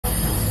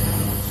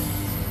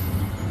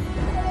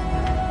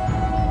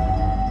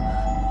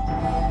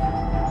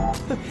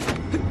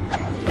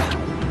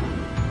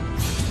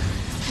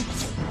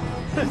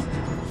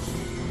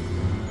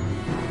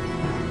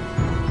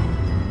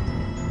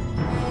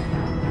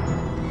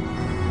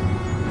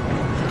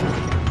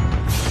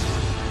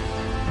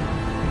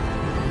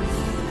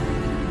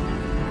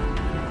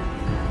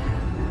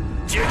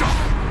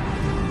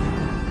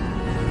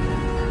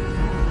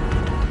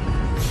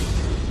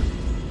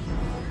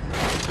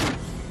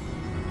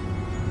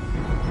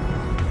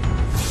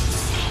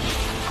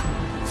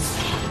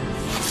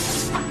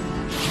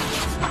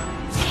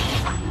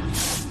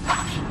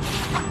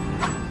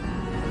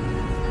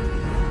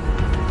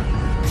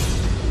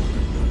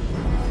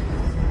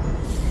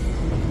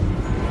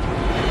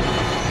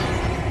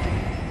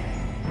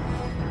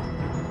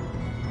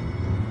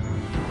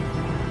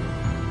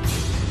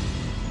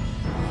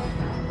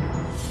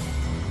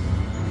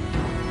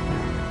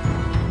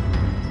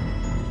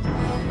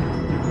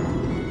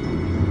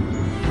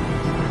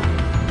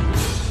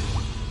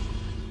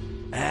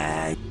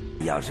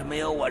要是没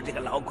有我这个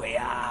老鬼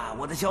啊，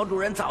我的小主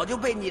人早就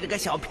被你这个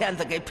小骗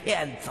子给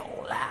骗走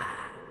了。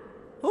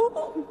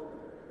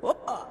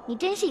你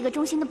真是一个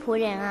忠心的仆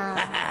人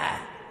啊！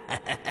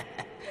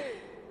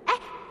哎，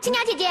青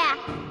鸟姐姐，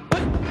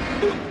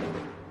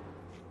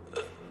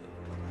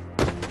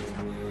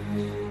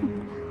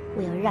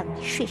我要让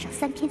你睡上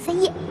3天3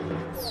夜。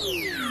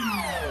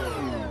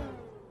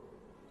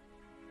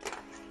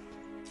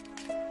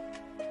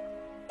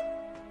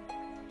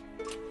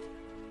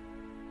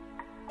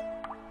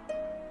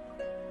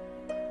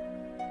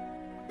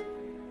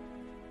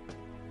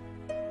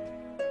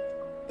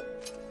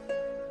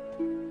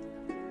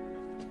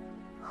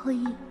后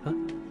羿，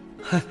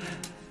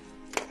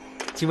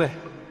精卫，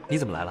你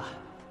怎么来了？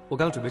我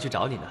刚准备去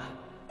找你呢。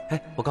哎，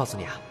我告诉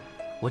你啊，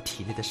我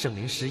体内的圣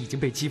灵石已经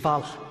被激发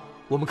了，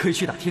我们可以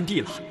去打天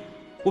帝了。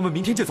我们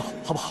明天就走，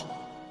好不好？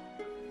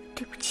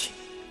对不起，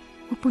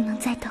我不能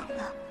再等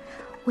了，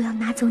我要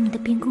拿走你的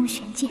边宫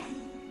玄剑。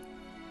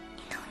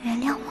你能原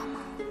谅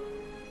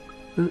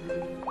我吗？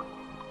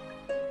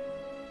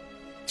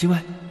精卫，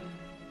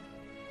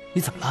你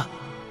怎么了？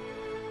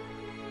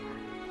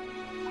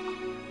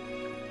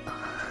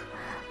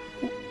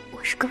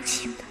我是高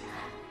兴的，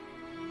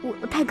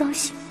我太高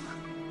兴了。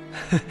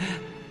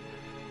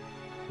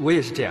我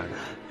也是这样的，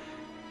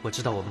我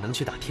知道我们能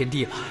去打天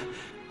帝了，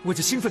我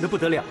就兴奋得不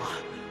得了啊！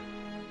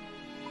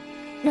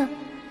那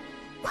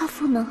夸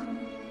父呢？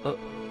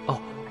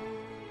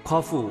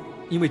夸父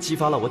因为激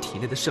发了我体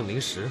内的圣灵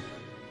石，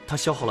他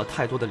消耗了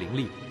太多的灵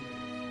力，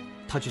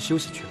他去休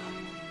息去了。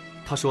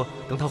他说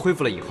等他恢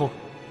复了以后，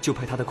就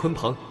派他的鲲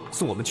鹏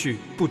送我们去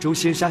不周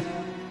仙山。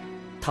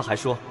他还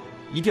说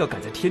一定要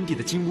赶在天帝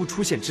的金乌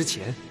出现之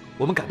前，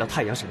我们赶到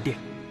太阳神殿。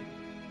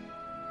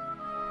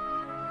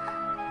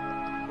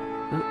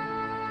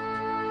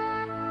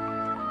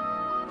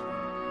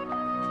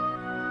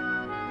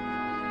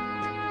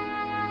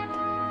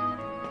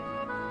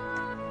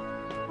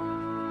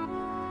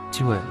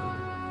精卫，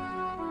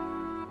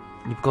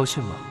你不高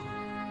兴吗？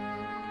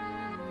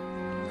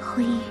后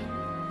羿，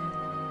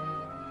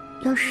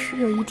要是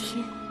有一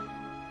天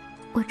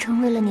我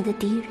成为了你的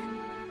敌人，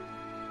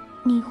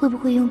你会不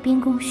会用边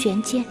宫玄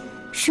剑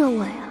射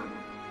我呀？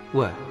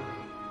喂，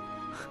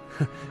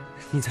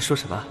你在说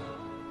什么？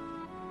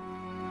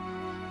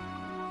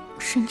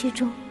神界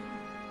中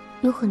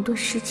有很多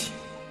事情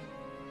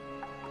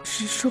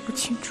是说不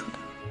清楚的，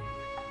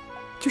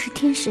就是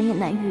天神也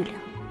难预料。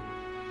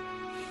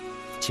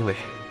精卫，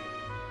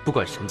不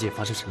管神界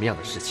发生什么样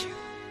的事情，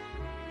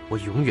我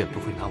永远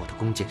不会拿我的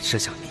弓箭射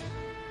向你。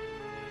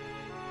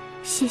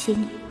谢谢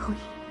你，后羿。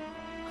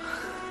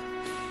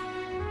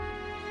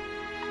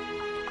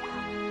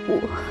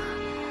我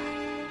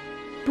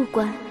不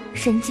管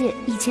神界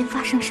以前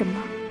发生什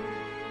么，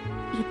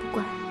也不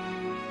管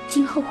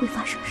今后会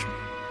发生什么，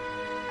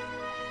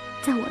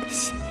在我的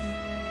心里，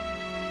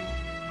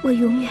我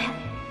永远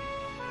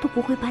都不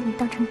会把你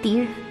当成敌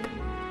人的。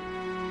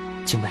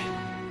精卫，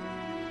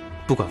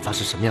不管发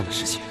生什么样的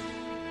事情，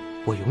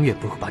我永远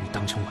不会把你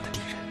当成我的敌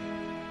人。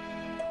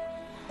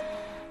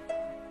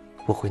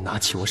我会拿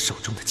起我手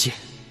中的剑，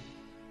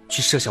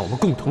去射向我们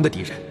共同的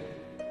敌人。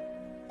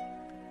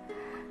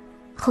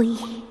后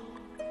羿，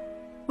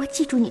我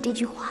记住你这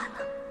句话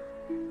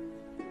了。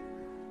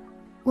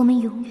我们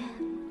永远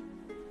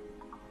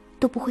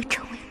都不会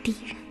成为敌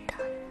人的。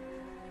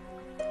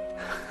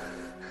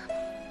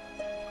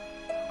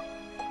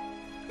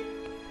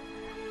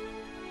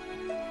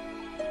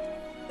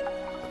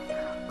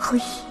后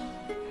羿，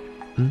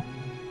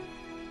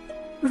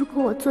如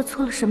果我做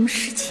错了什么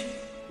事情，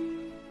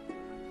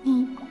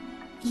你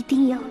一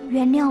定要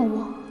原谅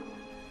我，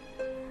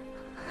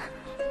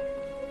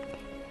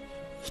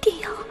一定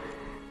要。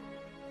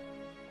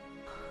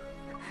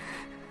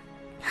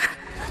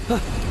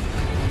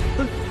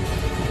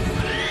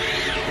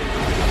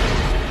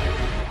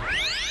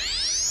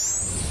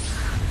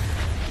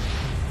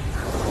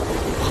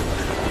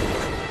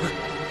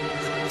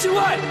精卫，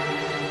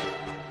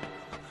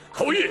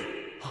后羿，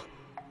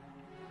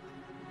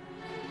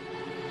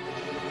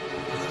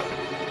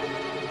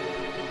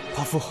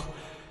夸父，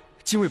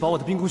精卫把我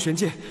的冰宫玄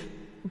剑，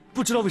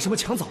不知道为什么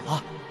抢走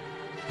了。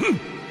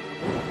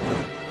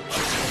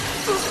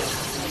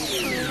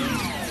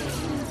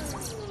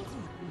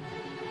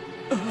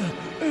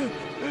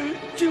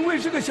精卫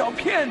是个小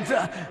骗子，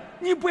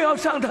你不要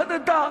上他的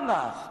当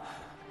啊！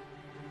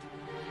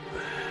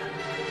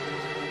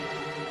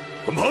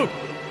鲲鹏，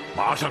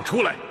马上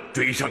出来，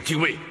追上精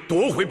卫，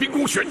夺回冰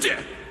宫玄剑。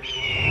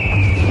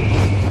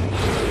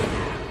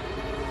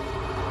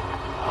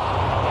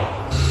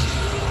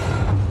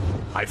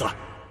孩子，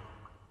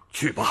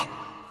去吧。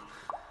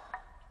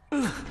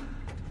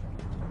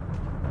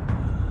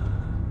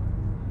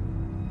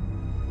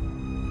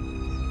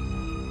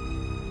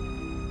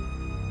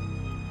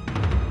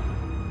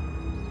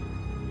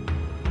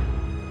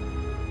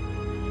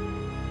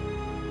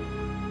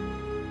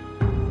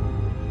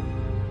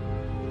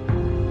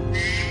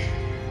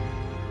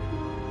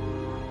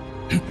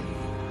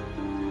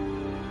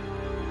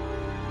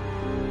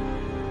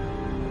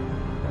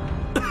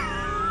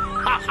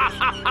哈哈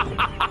哈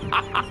哈哈！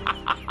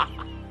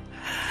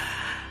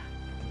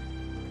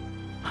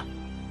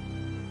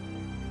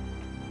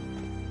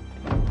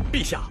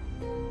陛下，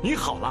您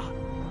好了，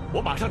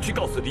我马上去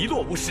告诉黎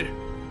洛巫师。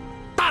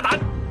大胆！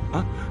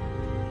啊！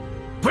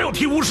不要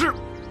提巫师，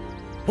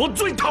我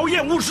最讨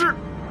厌巫师。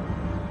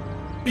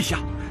陛下，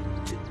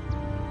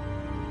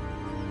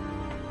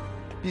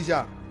陛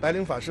下，白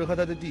灵法师和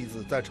他的弟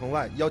子在城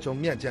外要求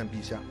面见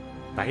陛下。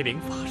白灵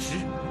法师，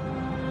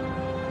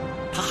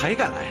他还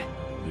敢来？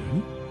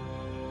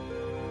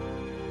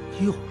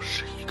又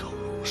是一个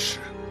巫师。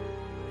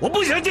我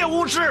不想见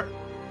巫师。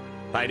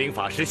白灵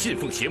法师信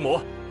奉邪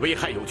魔，危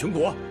害有穷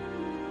国。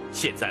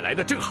现在来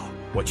的正好，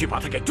我去把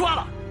他给抓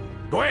了。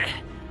对，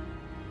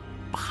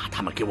把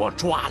他们给我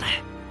抓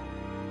来，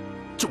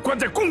就关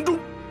在宫中。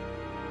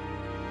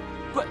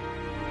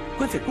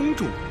关在宫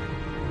中？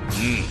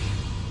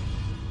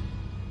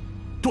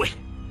对，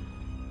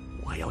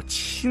我要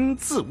亲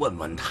自问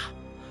问他，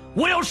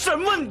我要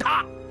审问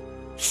他。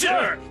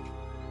是。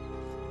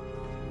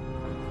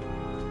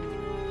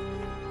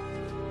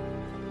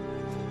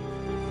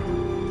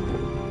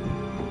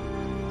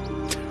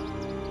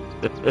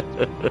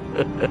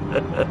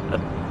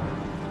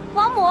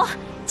王母，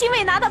精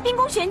卫拿到冰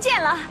宫玄剑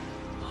了。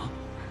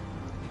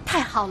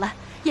太好了，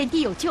炎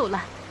帝有救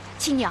了。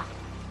青鸟，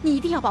你一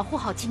定要保护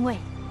好精卫。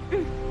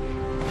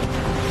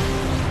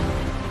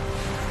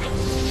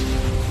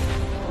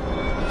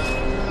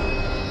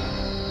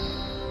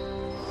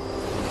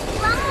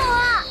王母，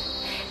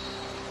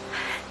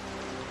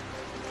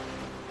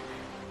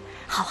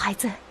好孩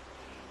子，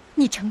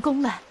你成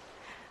功了，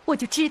我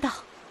就知道，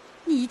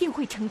你一定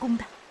会成功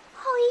的。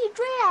后羿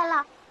追来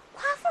了，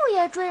夸父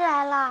也追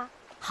来了。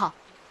好，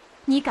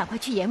你赶快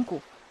去岩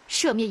谷，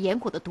射灭岩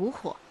谷的毒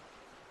火。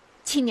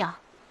青鸟，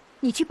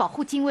你去保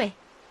护精卫，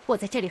我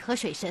在这里喝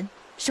水神，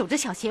守着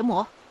小邪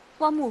魔。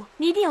王母，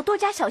你一定要多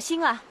加小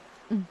心啊！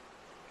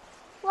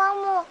王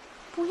母，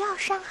不要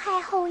伤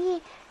害后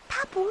羿，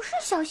他不是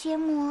小邪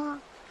魔。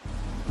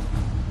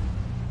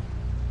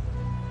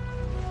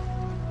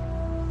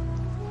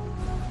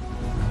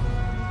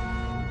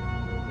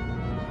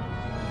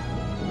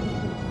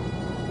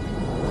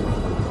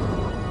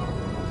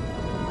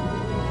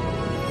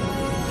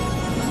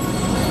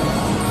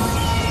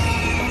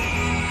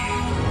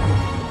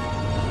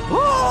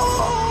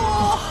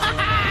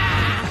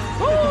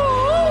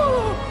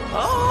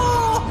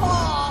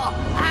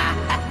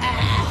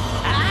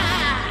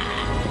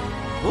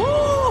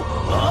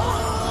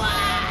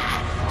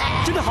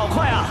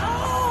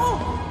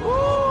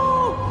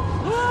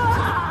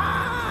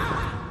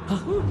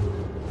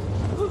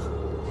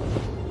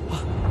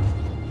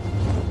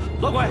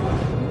老鬼，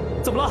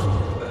怎么了？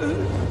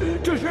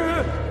这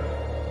是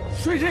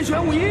水神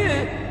玄武印，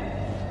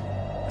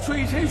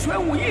水神玄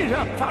武印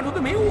上发出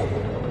的迷雾。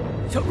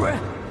小主人，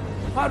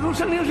发出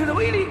生灵石的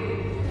威力，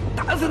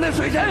打死那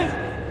水神。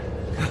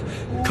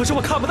可是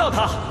我看不到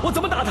他，我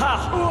怎么打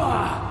他？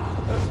哇，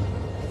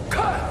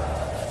看，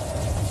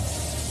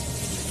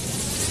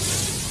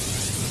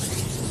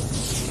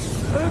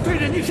对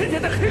着你身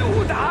前的黑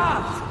雾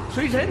打，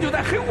水神就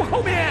在黑雾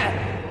后面。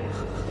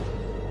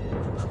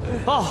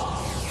哦。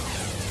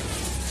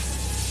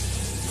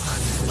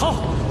好，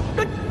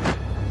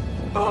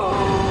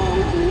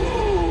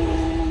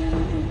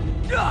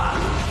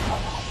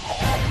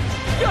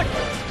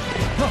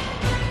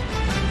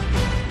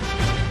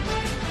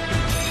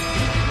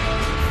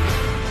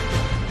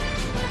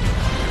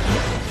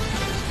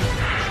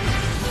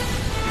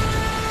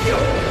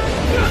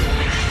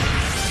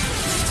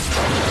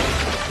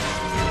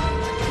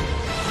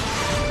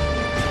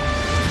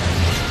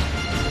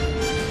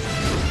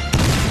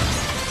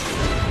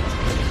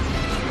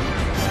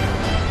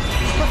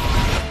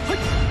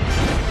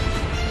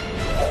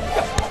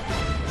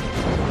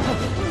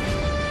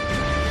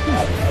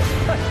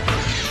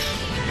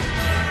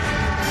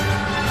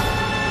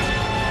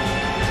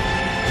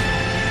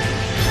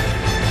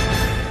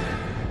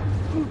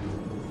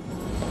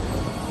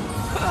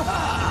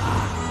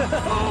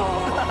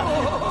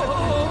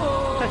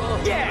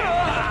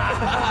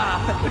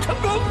成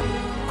功！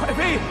快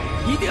飞！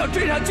一定要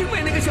追上精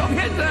卫那个小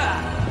骗子！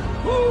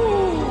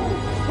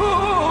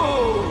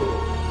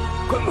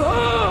鲲鹏，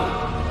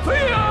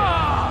飞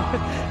呀！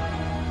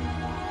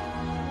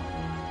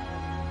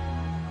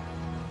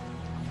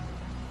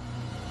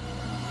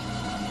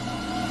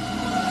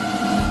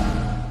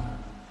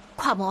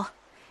跨魔，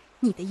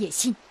你的野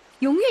心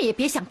永远也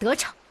别想得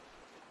逞。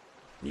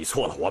你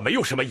错了，我没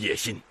有什么野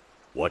心，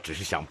我只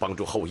是想帮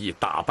助后羿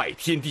打败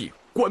天帝，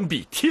关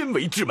闭天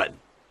为之门。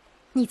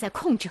你在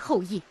控制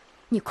后羿，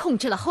你控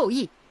制了后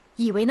羿，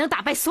以为能打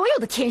败所有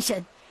的天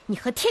神。你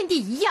和天帝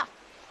一样，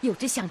有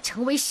着想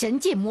成为神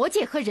界、魔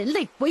界和人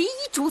类唯一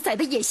主宰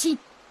的野心。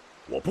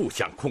我不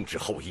想控制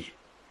后羿，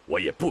我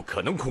也不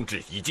可能控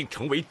制已经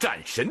成为战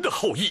神的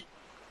后羿。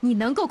你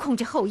能够控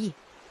制后羿，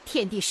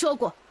天帝说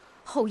过，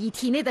后羿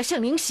体内的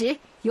圣灵石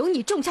有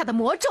你种下的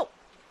魔咒。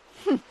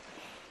哼，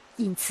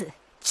因此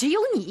只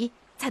有你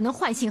才能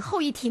唤醒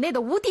后羿体内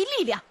的无敌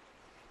力量。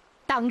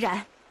当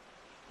然，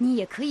你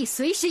也可以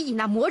随时以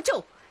那魔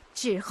咒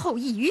置后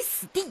羿于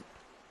死地。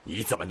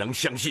你怎么能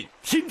相信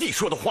天帝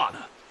说的话呢？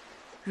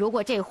如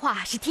果这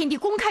话是天帝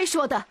公开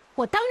说的，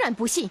我当然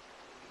不信。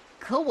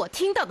可我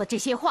听到的这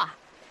些话，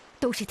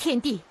都是天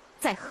帝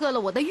在喝了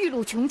我的玉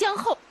露琼浆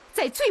后，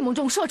在醉梦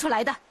中说出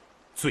来的。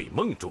醉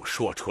梦中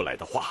说出来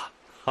的话，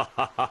哈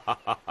哈哈哈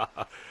哈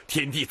哈！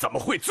天帝怎么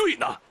会醉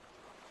呢？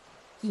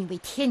因为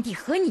天帝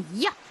和你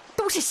一样，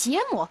都是邪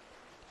魔，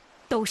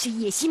都是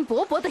野心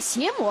勃勃的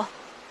邪魔，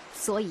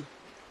所以，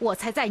我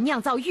才在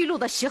酿造玉露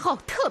的时候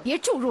特别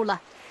注入了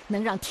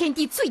能让天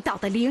帝醉倒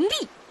的灵力。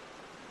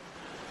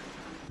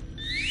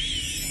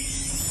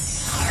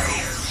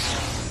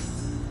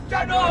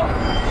站住！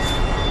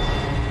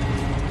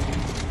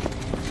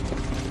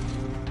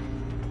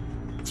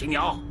青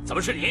鸟，怎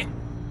么是你？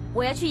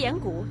我要去岩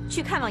谷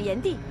去看望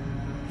炎帝。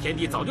天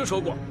帝早就说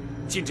过，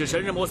禁止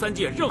神人魔三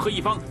界任何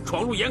一方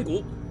闯入岩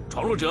谷，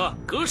闯入者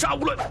格杀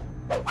无论。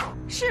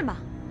是吗？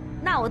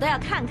那我倒要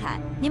看看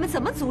你们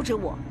怎么阻止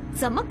我，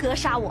怎么格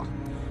杀我。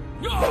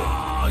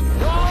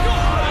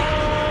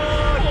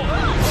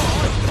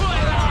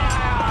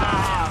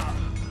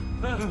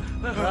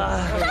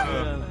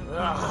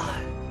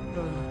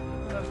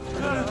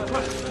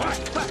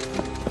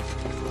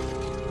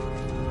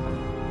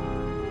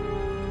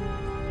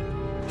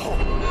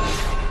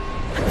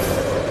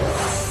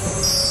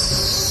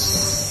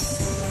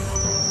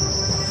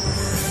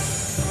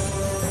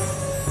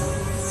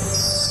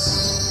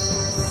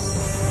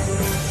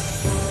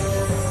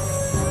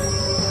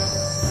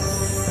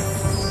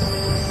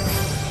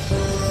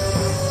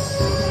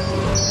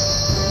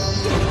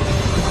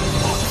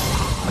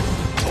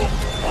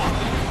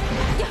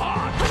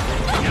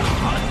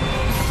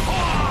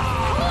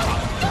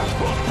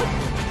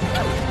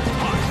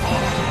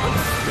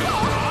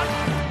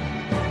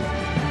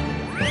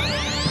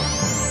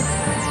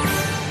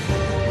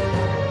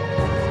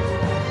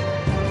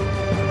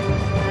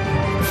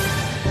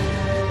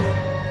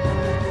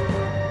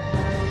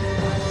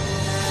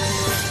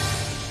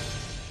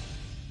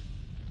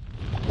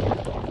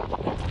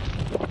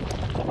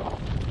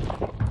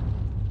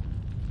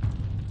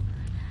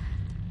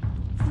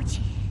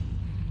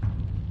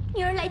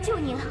女儿来救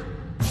你了。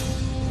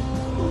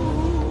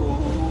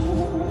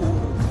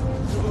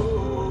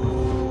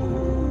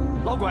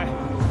老鬼，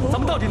咱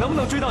们到底能不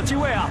能追到精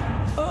卫啊？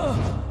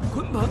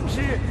鲲鹏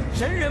是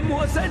神人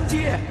魔三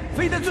界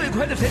飞得最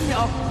快的神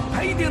鸟，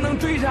他一定能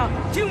追上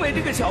精卫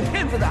这个小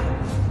骗子的。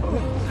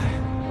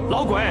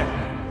老鬼，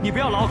你不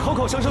要老口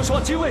口声声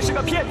说精卫是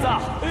个骗子。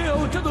哎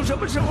呦，这都什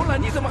么时候了，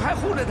你怎么还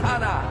护着他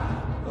呢？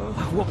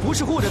我不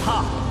是护着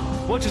他，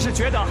我只是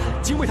觉得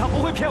精卫他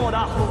不会骗我的。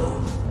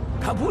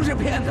他不是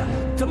骗子，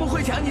怎么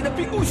会抢你的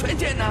冰宫玄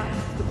剑呢？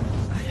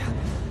哎呀，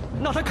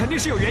那他肯定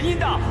是有原因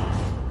的。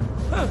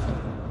哼，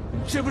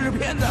是不是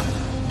骗子，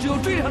只有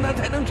追上他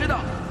才能知道。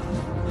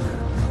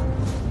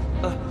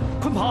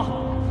鲲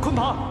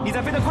鹏，你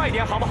再飞得快一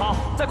点好不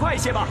好？再快一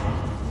些吧。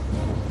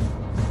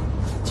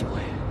精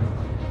卫，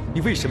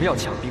你为什么要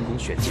抢冰宫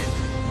玄剑？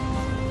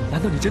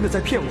难道你真的在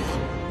骗我？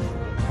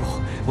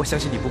不，我相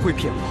信你不会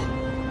骗我。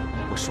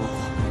我说过，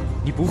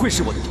你不会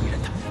是我的敌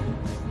人的。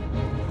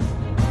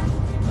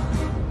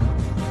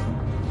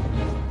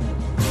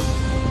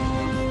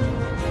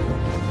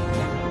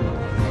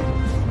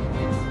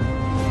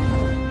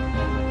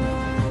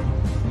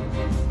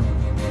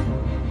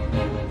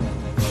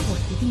我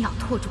一定要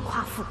拖住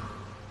夸父，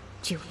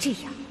只有这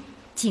样，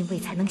精卫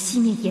才能熄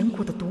灭岩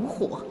谷的毒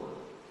火。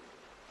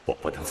我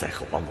不能再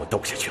和王母斗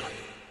下去了。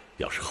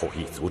要是后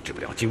羿阻止不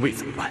了精卫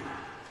怎么办？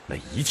那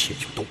一切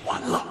就都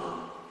完了。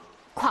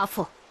夸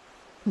父，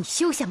你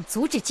休想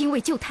阻止精卫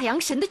救太阳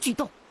神的举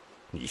动。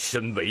你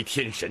身为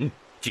天神，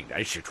竟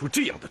然使出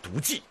这样的毒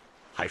计，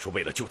还说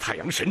为了救太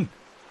阳神，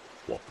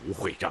我不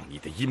会让你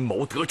的阴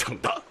谋得逞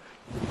的。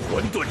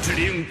混沌之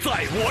灵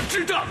在我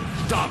之杖，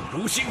杖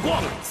如星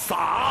光，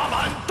洒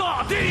满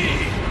大地。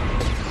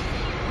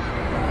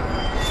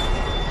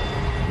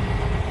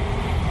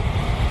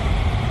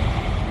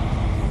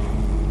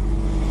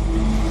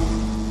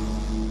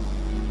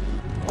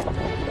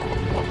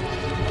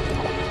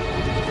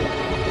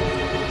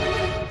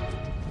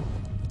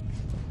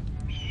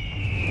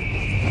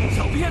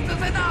小骗子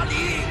在那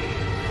里！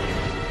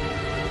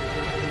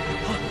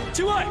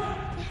精卫，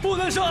不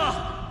能射！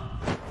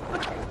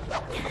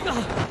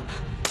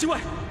精卫，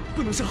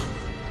不能射！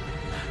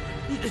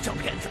你这小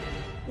骗子，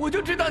我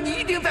就知道你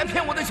一定在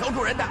骗我的小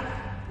主人的。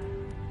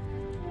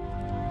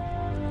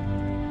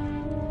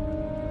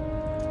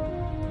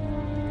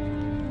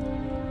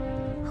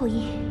后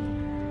羿，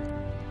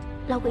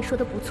老鬼说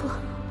的不错，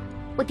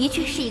我的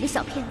确是一个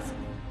小骗子，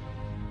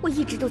我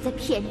一直都在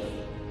骗你。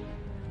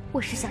我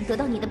是想得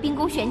到你的冰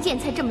宫玄剑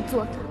才这么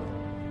做的，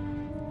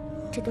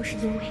这都是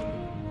因为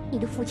你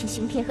的父亲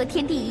刑天和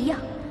天帝一样，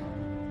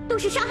都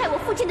是杀害我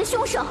父亲的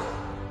凶手。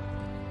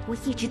我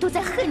一直都在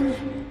恨你，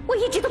我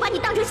一直都把你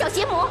当成小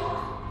邪魔。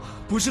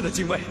不是的，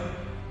精卫，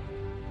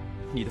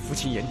你的父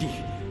亲炎帝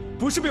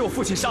不是被我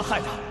父亲杀害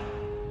的。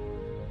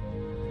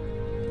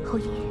后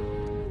羿，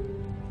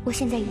我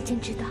现在已经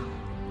知道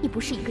你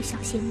不是一个小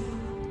邪魔，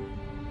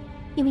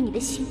因为你的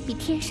心比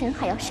天神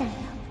还要善良。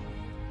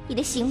你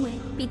的行为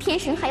比天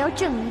神还要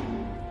正义，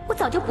我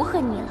早就不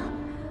恨你了，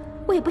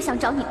我也不想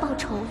找你报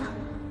仇了。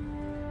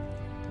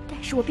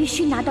但是我必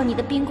须拿到你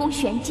的冰宫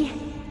玄剑，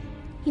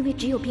因为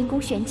只有冰宫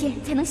玄剑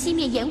才能熄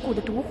灭岩谷的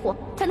毒火，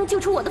才能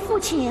救出我的父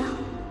亲呀！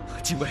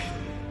精卫，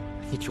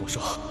你听我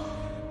说，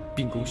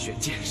冰宫玄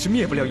剑是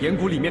灭不了岩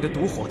谷里面的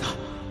毒火的，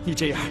你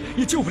这样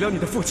也救不了你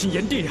的父亲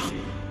炎帝啊！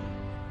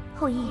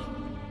后羿，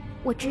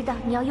我知道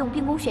你要用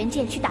冰宫玄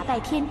剑去打败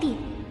天帝，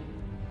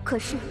可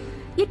是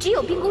也只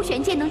有冰宫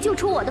玄剑能救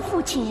出我的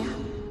父亲呀！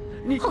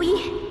后羿，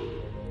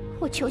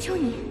我求求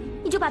你，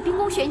你就把冰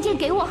宫玄剑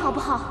给我好不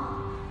好？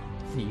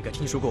你应该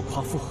听说过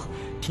夸父，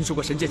听说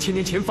过神界千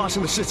年前发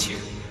生的事情，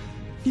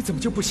你怎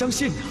么就不相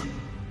信呢？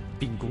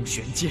冰宫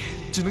玄剑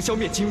只能消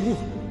灭金乌，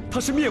它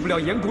是灭不了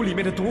岩谷里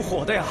面的毒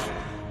火的呀！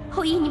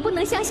后羿，你不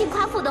能相信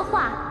夸父的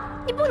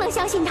话，你不能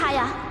相信他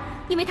呀，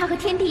因为他和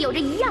天帝有着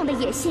一样的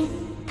野心，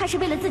他是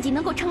为了自己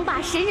能够称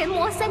霸神人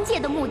魔三界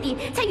的目的，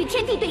才与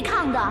天帝对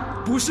抗的。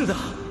不是的，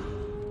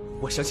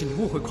我相信你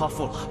误会夸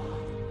父了，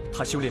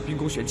他修炼冰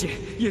宫玄剑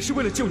也是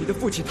为了救你的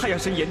父亲太阳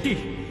神炎帝，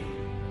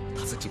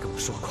他曾经跟我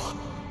说过。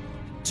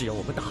只要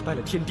我们打败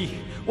了天帝，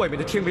外面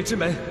的天为之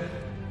门，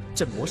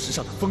镇魔石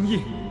上的封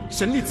印，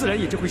神力自然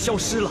也就会消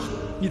失了，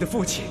你的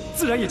父亲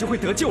自然也就会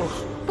得救了。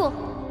不，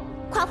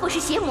夸父是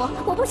邪魔，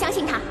我不相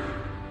信他。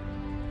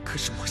可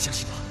是我相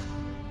信他。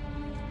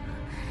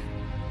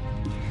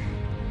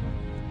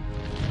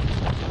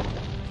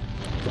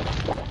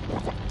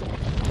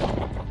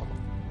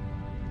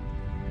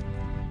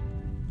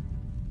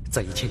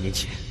在1000年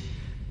前，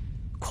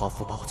夸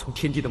父把我从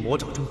天帝的魔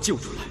爪中救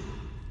出来。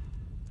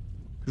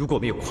如果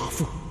没有夸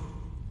父，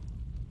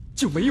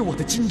就没有我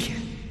的今天。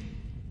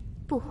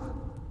不，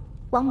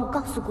王母告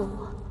诉过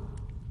我，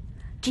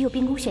只有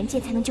冰宫玄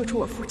剑才能救出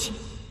我父亲。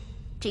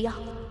只要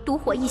毒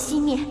火一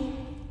熄灭，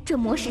这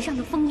魔石上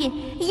的封印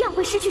一样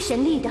会失去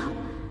神力的，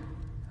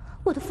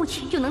我的父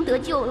亲就能得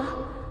救了。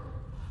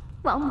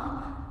王母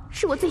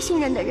是我最信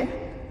任的人，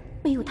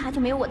没有她就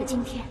没有我的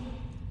今天，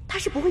她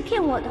是不会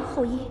骗我的。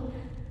后羿，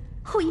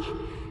后羿，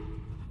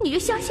你就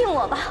相信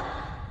我吧，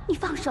你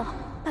放手。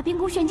把冰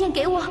宫玄剑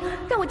给我，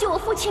让我救我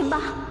父亲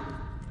吧。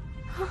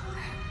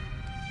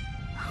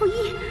后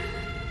羿，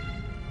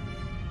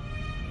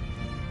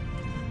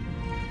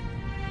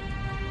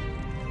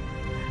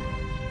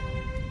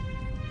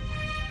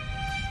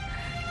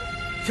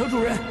小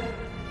主人，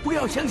不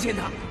要相信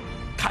他，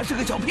他是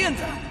个小骗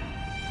子。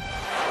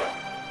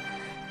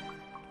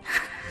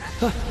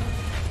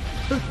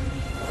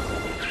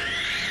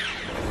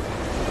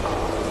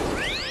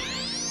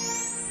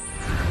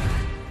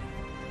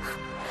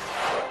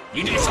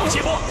你这个小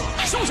邪魔，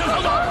休想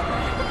逃走！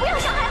不要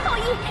伤害后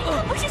羿，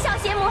他不是小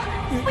邪魔，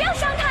不要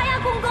伤他呀，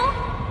公公。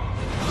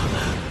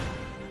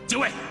精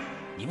卫，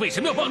你为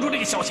什么要帮助这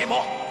个小邪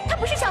魔？他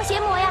不是小邪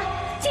魔呀，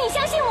请你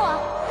相信我。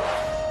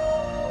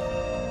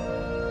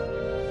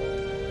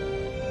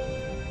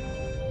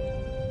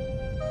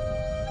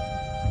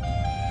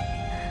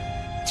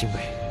精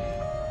卫，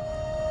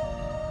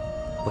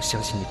我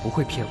相信你不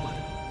会骗我的。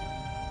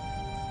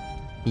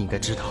你应该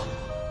知道，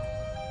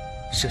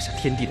射下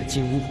天地的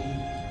金乌，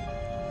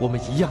我们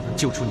一样能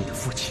救出你的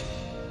父亲。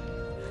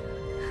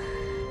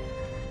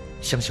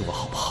相信我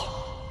好不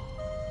好？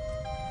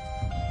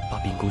把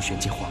冰宫玄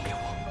剑还给我，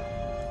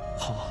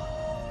好吗？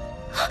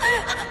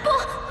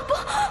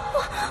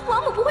不，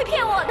王母不会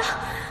骗我的。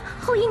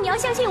后羿，你要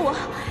相信我，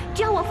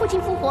只要我父亲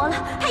复活了，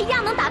他一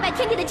样能打败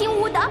天地的金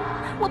乌的。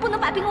我不能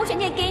把冰宫玄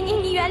剑给你，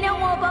你原谅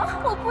我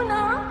吧，我不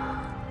能。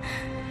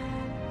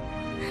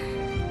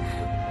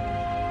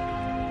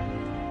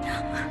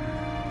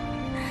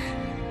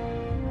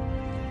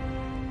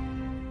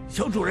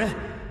小主人，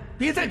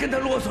别再跟他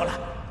啰嗦了，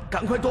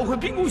赶快夺回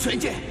冰宫玄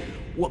剑。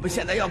我们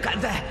现在要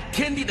赶在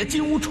天帝的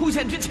金乌出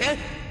现之前，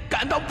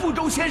赶到不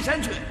周仙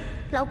山去。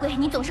老鬼，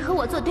你总是和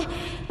我作对，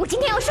我今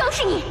天要收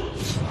拾你！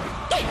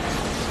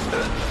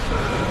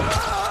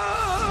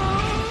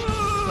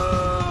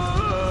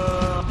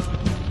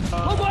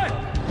老鬼！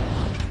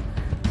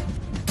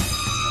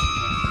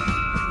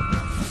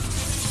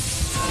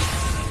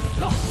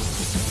走！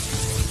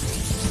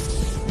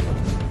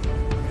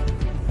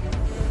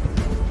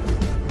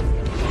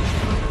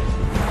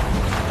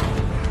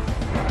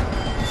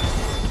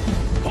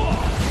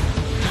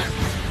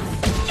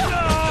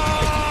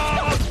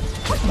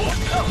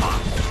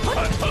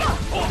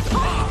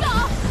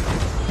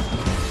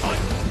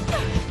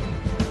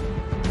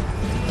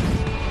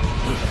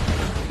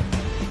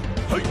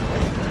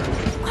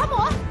夸母，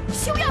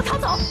休要逃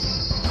走！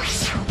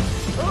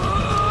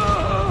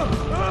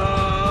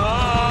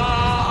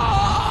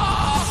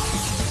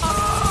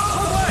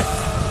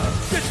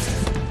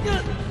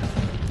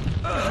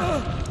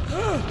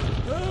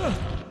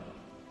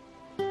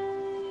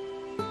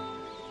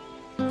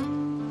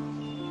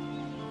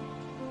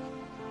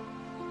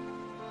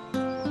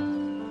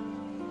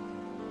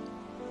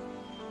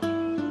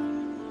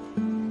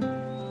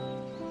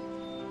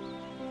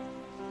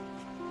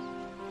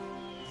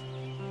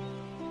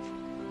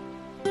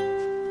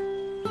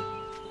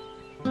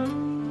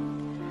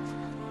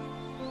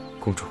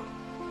公主，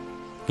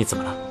你怎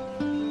么了？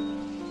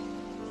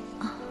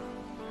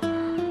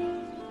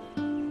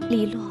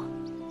黎洛，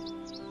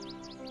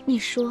你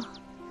说，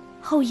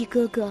后羿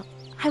哥哥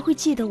还会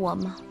记得我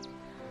吗？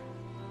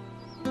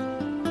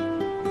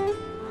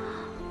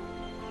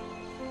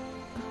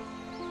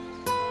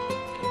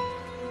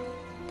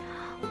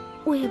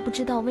我也不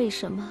知道为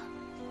什么，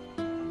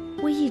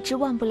我一直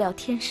忘不了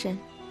天神，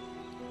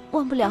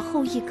忘不了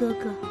后羿哥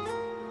哥。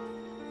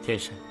天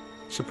神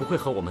是不会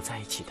和我们在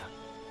一起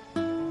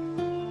的。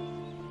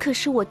可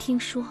是我听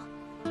说，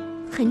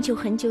很久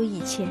很久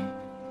以前，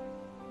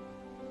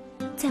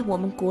在我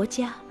们国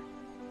家，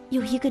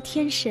有一个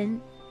天神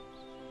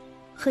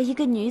和一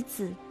个女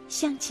子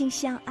相亲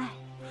相爱。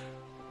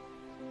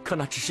可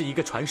那只是一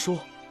个传说，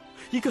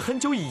一个很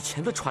久以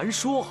前的传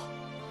说。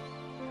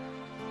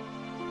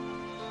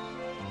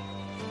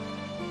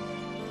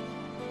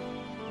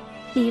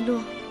黎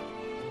洛，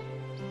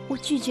我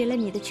拒绝了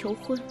你的求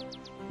婚，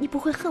你不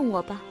会恨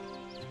我吧？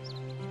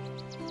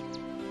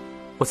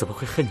我怎么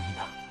会恨你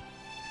呢？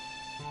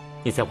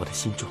你在我的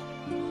心中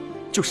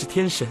就是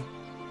天神，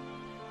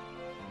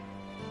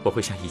我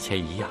会像以前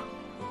一样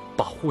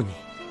保护你，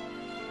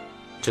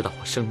直到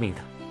我生命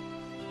的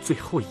最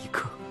后一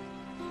刻。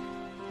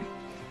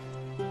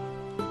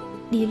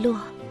黎洛，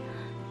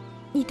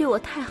你对我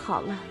太好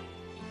了。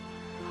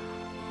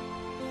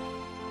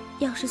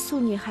要是素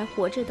女还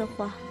活着的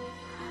话，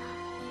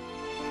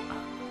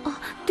哦，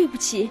对不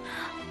起，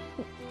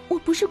我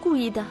不是故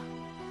意的。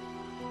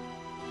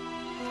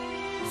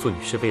素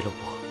女是为了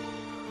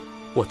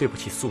我对不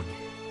起素女，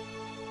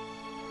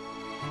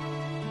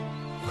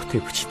我对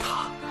不起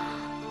她，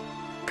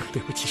更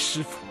对不起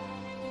师父。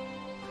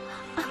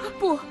啊，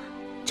不，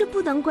这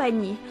不能怪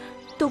你，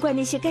都怪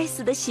那些该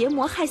死的邪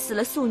魔害死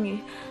了素女。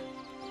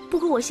不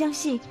过我相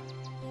信，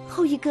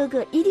后羿哥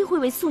哥一定会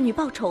为素女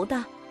报仇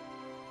的。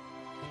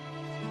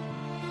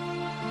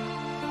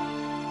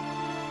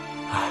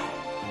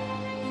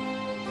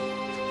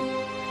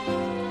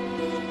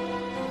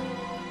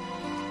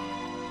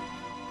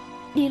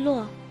黎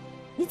洛，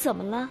你怎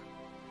么了？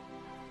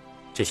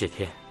这些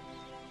天，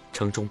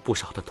城中不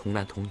少的童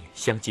男童女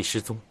相继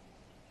失踪，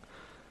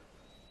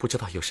不知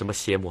道有什么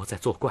邪魔在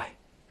作怪。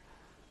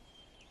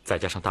再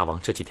加上大王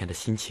这几天的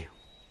心情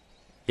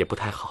也不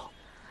太好。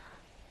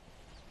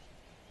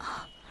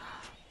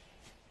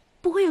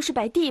不会又是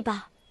白帝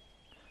吧？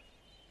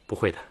不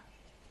会的，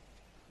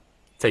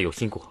在有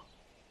心国，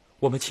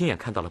我们亲眼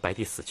看到了白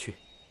帝死去，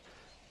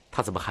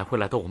他怎么还会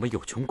来到我们有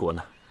穷国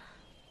呢？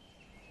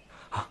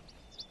啊，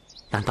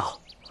难道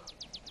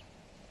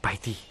白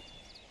帝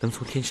能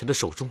从天神的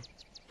手中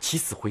起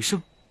死回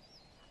生？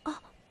哦，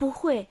不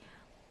会，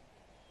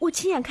我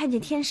亲眼看见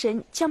天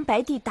神将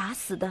白帝打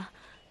死的。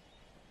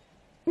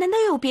难道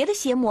又有别的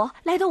邪魔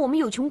来到我们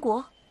有穷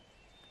国？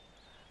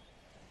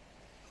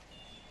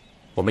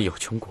我们有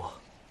穷国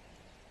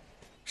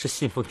是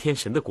信奉天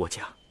神的国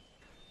家，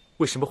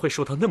为什么会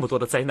受到那么多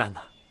的灾难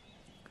呢？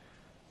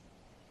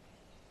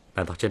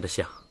难道真的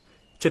像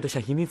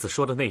银铃子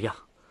说的那样，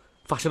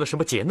发生了什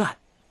么劫难？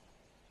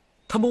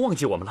他们忘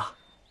记我们了？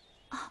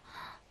啊，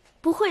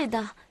不会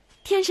的，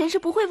天神是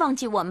不会忘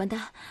记我们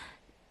的。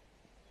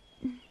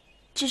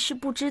只是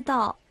不知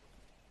道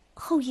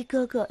后羿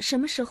哥哥什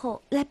么时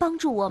候来帮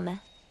助我们。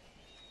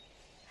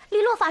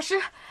黎洛法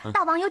师，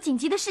大王有紧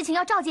急的事情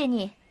要召见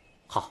你。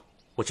好，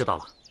我知道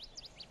了。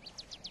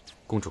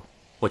公主，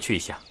我去一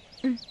下。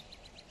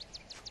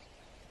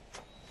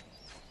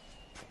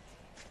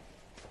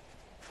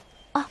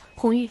啊，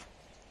红玉，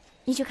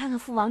你去看看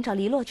父王找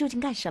黎洛究竟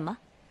干什么？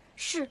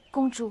是，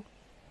公主。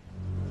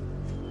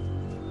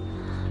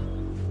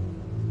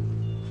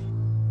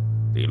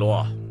黎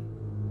洛，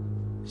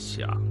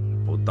想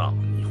不到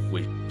你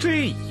会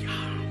这样，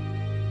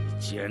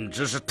简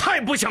直是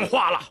太不像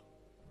话了！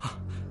啊，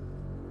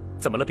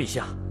怎么了，陛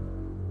下？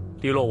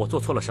黎洛，我做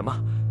错了什么，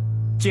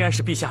竟然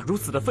使陛下如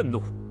此的愤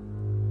怒？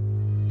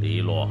黎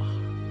洛，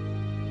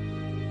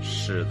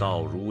事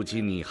到如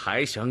今，你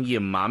还想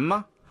隐瞒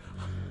吗？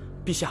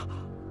陛下，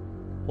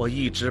我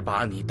一直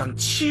把你当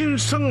亲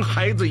生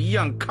孩子一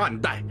样看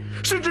待，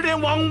甚至连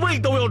王位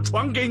都要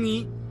传给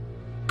你。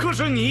可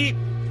是你，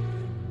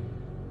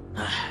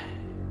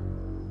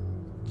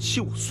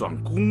就算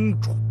公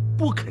主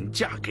不肯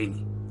嫁给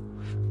你，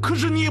可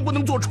是你也不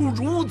能做出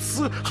如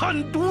此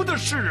狠毒的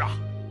事啊！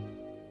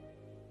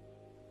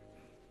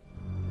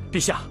陛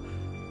下，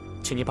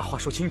请您把话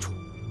说清楚。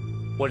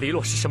我黎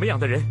洛是什么样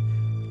的人，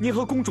您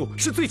和公主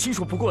是最清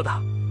楚不过的。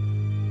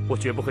我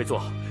绝不会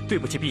做对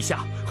不起陛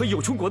下和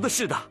有穷国的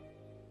事的。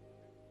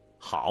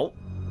好，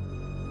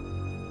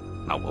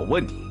那我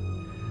问你，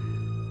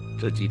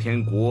这几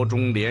天国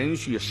中连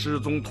续失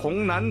踪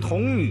童男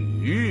童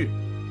女，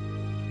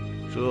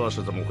这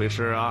是怎么回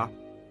事啊？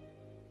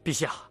陛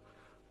下，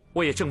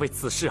我也正为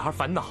此事而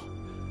烦恼，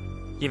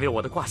因为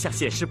我的卦象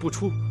显示不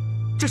出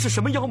这是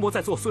什么妖魔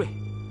在作祟。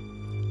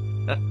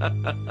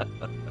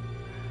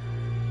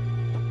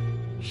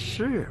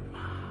是吗？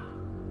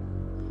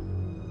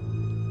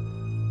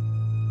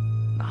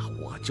那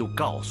我就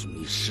告诉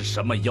你是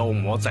什么妖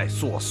魔在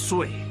作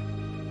祟。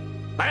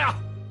来呀，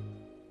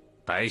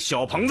带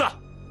小棚子。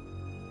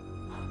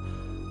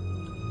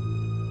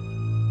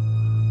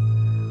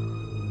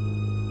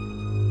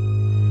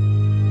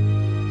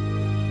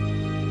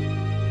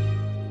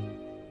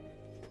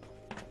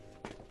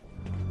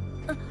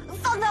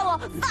放开我！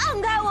放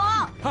开我！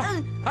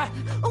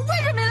为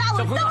什么你拉我？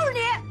都是你！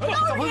都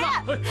是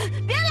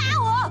你！别拉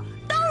我！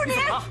都是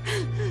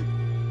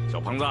你！小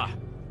鹏子，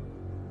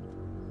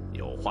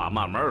有话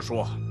慢慢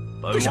说，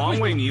本王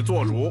为你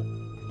做主。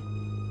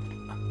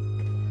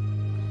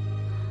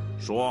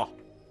说。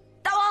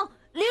大王，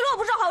黎洛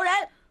不是好人，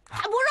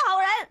他不是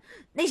好人。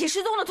那些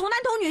失踪的童男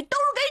童女都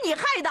是给你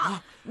害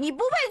的，你不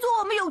配做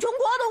我们有穷国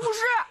的巫师。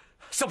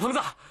小鹏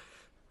子，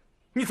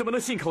你怎么能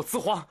信口雌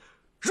黄，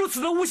如此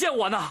的诬陷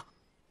我呢？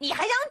你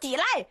还想抵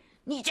赖？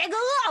你这个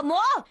恶魔！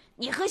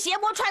你和邪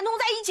魔串通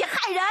在一起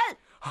害人！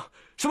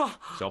什么？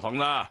小鹏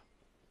子，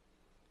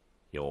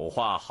有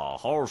话好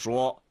好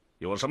说，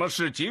有什么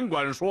事尽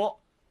管说，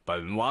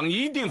本王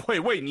一定会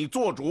为你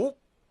做主。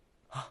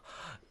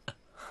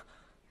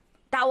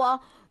大王，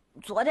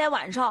昨天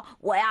晚上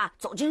我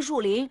走进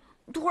树林，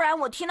突然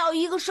我听到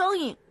一个声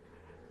音，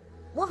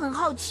我很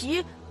好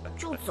奇，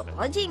就走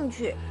了进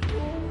去。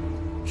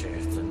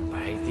至尊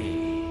白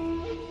帝，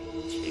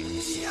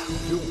请享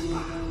用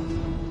吧。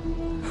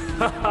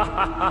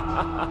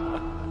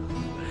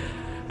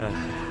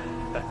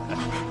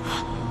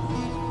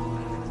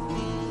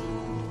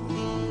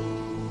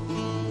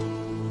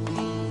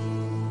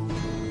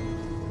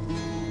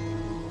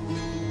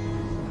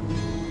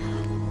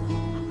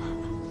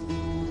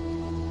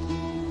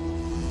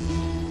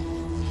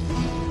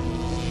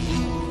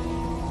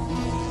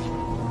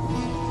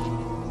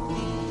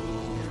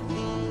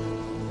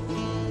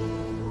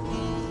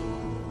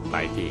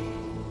白帝，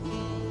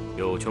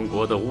有穷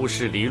国的巫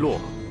师黎洛，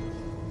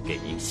给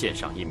您献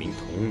上一名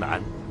童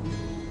男，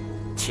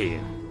请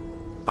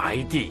白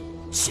帝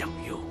享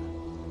用。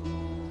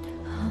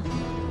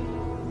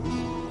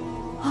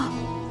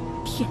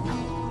天哪！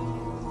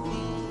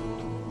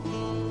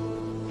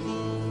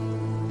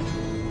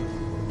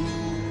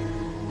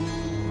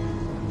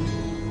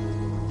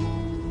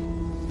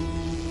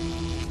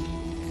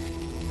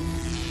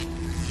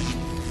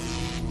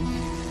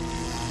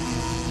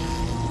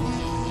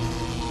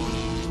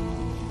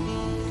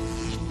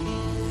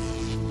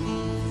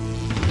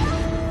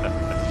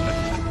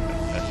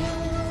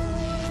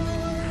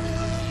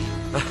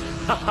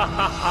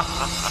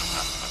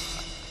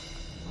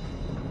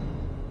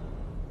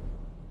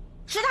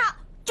是他，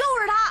就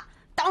是他！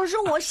当时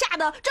我吓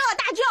得这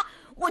大叫，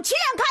我亲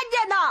眼看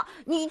见的。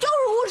你就是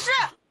巫师，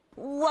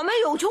我们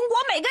有穷国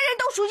每个人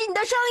都熟悉你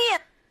的声音，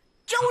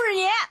就是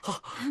你。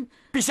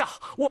陛下，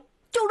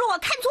就是我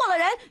看错了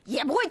人，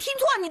也不会听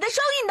错你的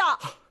声音的。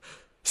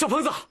小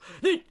鹏子，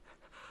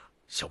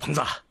小鹏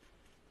子，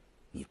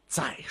你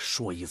再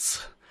说一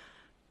次，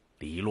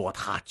黎洛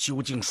他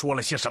究竟说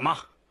了些什么？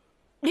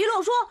黎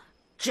洛说，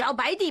只要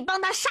白帝帮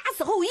他杀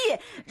死后羿，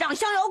让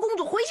逍遥公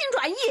主回心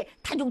转意，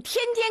他就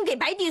天天给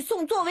白帝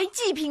送作为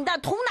祭品的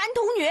童男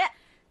童女，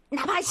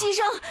哪怕牺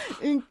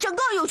牲整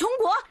个有穷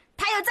国，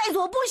他也在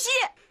所不惜。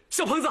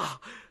小鹏子，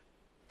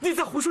你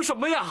在胡说什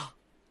么呀？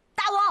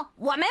大王，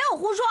我没有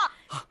胡说，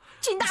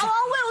请大王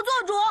为我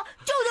做主，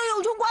救救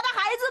有穷国的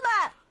孩子们！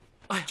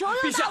求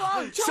求大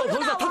王，求求大王！小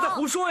鹏子他在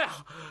胡说呀！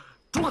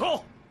住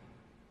口！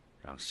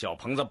让小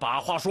鹏子把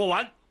话说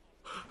完。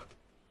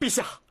陛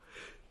下，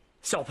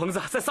小鹏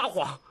子在撒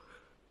谎。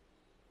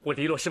我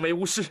黎洛身为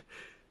巫师，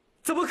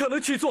怎么可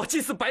能去做祭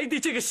祀白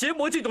帝这个邪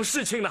魔这种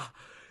事情呢？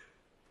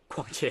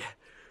况且，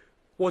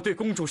我对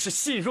公主是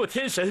信若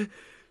天神，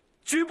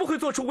绝不会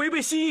做出违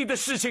背心意的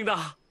事情的。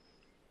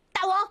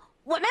大王，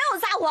我没有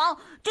撒谎，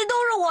这都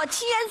是我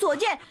亲眼所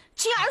见、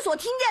亲耳所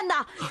听见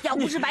的。要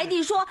不是白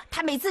帝说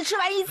他每次吃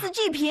完一次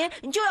祭品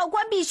就要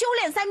关闭修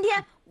炼3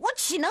天，我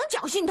岂能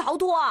侥幸逃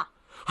脱啊？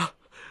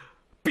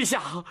陛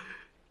下，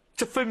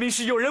这分明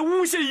是有人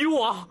诬陷于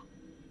我。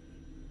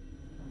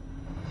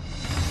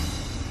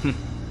哼，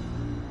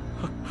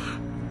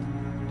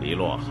黎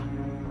洛，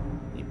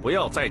你不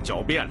要再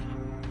狡辩了。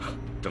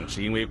正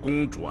是因为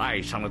公主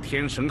爱上了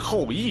天神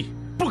后羿，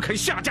不肯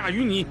下嫁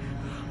于你，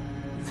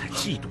你才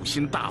嫉妒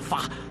心大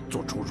发，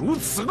做出如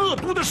此恶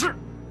毒的事。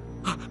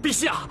陛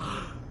下，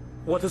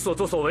我的所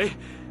作所为，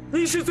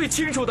您是最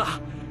清楚的。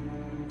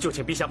就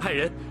请陛下派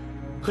人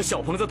和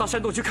小鹏子到山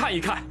洞去看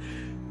一看，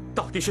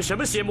到底是什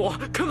么邪魔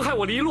坑害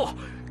我黎洛，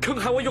坑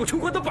害我有穷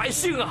国的百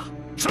姓啊！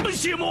什么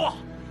邪魔？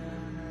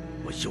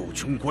我有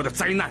穷国的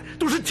灾难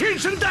都是天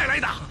神带来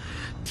的，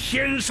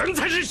天神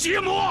才是邪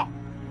魔。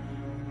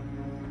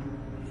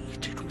你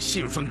这种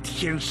信奉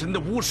天神的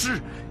巫师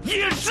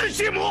也是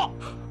邪魔。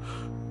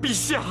陛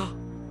下，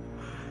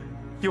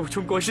有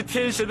穷国是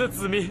天神的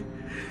子民，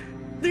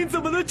您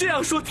怎么能这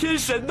样说天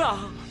神呢？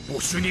不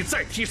许你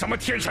再提什么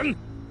天神！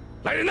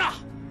来人呐，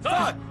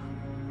在！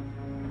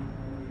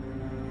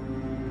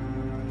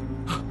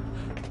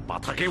把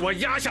他给我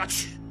押下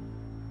去，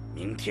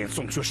明天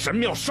送去神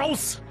庙烧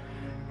死，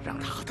让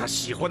他和他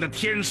喜欢的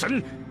天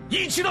神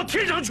一起到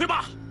天上去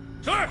吧。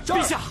是，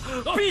陛下，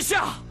陛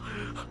下，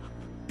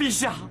陛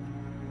下，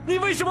你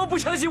为什么不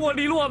相信我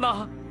黎洛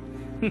呢？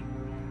哼，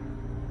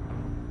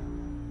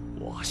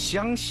我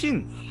相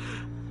信你，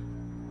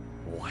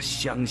我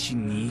相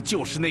信你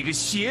就是那个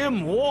邪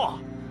魔，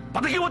把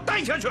他给我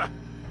带下去。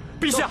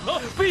陛下，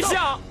陛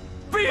下，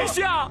陛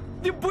下！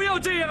你不要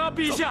这样啊，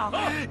陛下！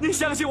你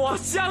相信我，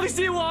相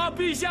信我啊，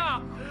陛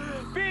下！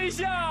陛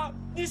下，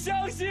你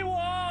相信我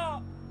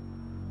啊！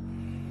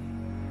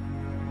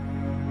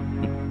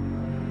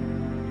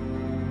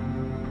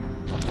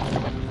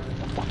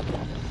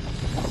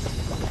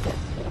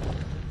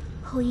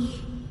后羿，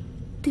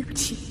对不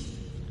起，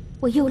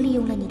我又利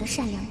用了你的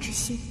善良之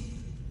心。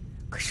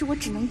可是我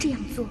只能这样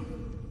做，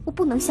我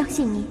不能相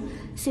信你。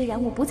虽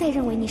然我不再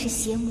认为你是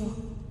邪魔，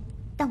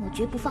但我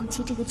绝不放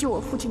弃这个救我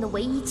父亲的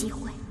唯一机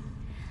会。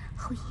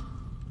后羿，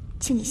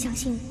请你相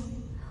信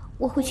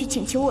我，我会去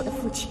请求我的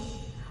父亲，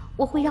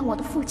我会让我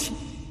的父亲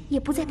也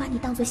不再把你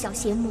当作小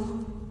邪魔。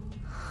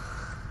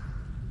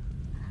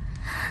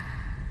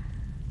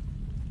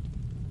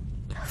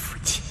父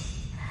亲，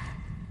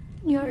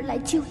女儿来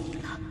救你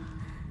了，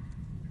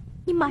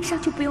你马上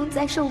就不用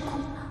再受苦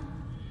了。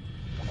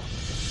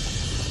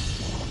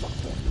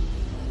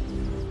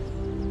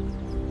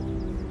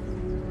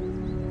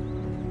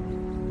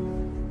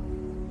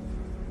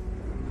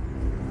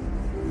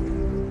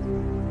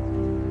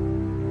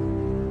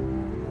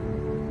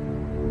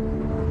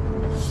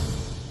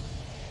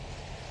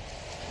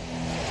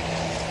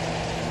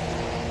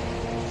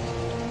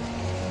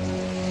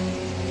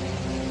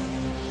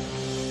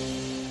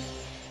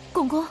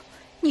公公，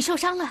你受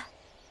伤了。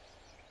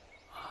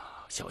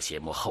小邪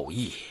魔后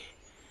羿，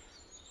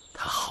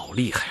他好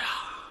厉害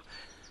啊！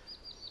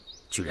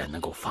居然能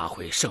够发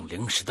挥圣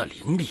灵石的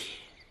灵力，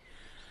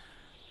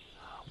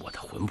我的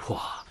魂魄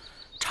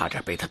差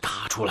点被他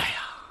打出来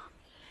呀！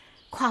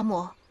夸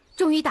魔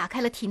终于打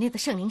开了体内的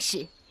圣灵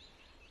石，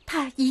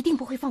他一定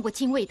不会放过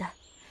精卫的。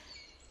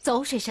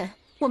走，水神，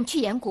我们去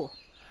岩谷。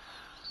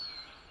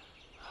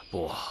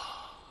不，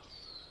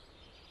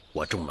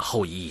我中了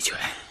后羿一拳。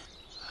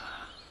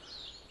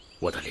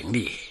我的灵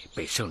力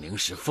被圣灵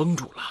石封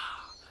住了，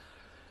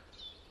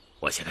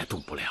我现在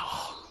动不了。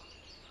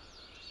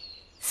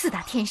四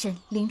大天神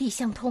灵力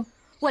相通，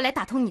我来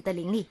打通你的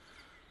灵力。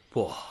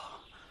不，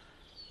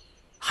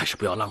还是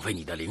不要浪费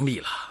你的灵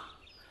力了，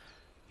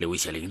留一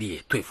些灵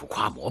力对付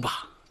夸魔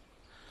吧。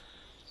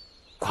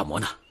夸魔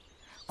呢？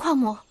夸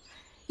魔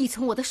已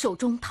从我的手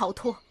中逃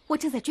脱，我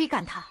正在追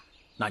赶他。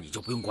那你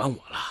就不用管我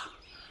了，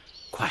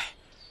快，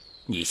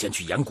你先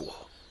去岩谷，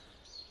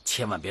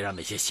千万别让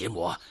那些邪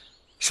魔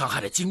伤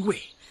害了精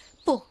卫。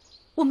不，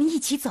我们一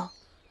起走。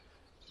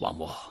王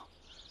母，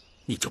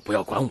你就不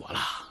要管我了，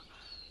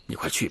你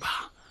快去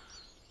吧，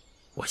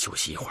我休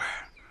息一会儿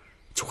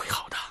就会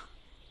好的。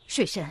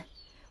水神，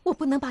我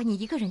不能把你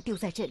一个人丢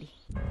在这里。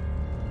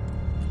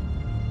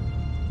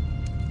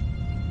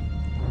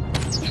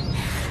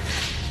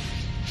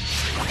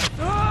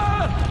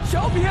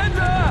小骗子，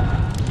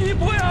你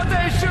不要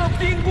再设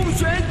冰宫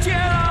悬剑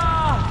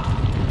了！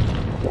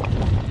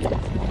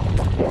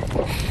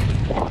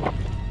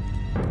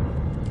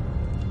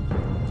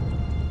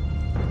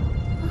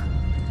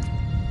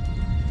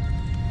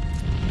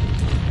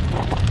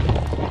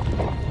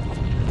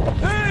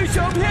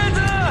小骗子，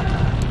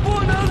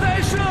不能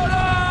再射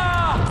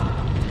了，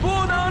不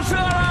能射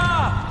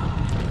了！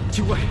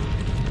精卫，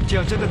这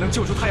样真的能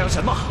救出太阳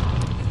神吗？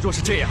若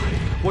是这样，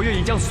我愿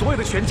意将所有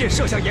的悬箭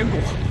射向岩谷。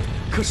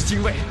可是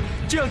精卫，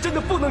这样真的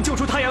不能救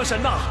出太阳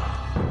神呐！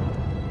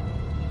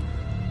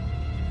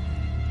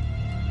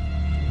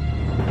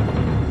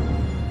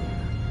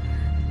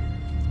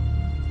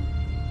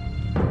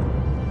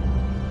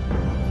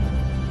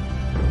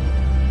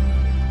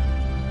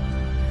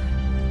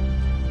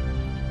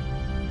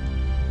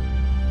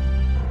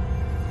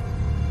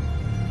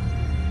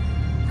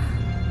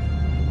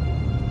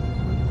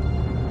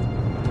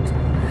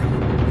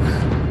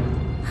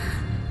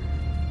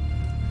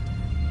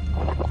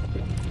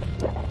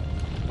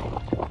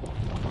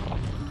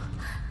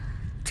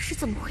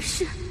怎么回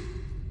事？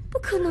不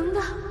可能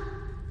的！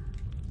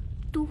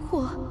毒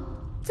火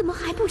怎么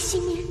还不熄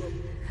灭？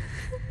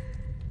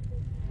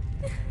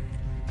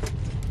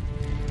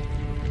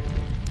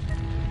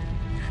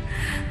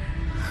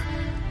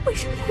为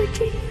什么会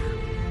这样？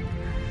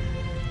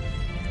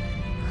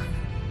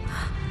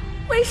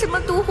为什么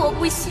毒火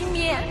不熄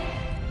灭？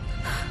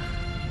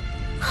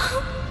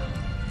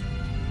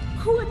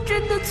我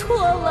真的错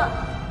了，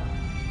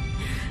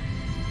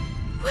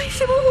为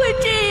什么会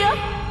这样？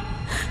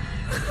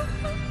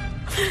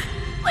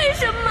为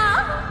什么？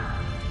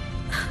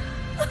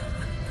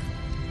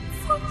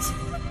父亲，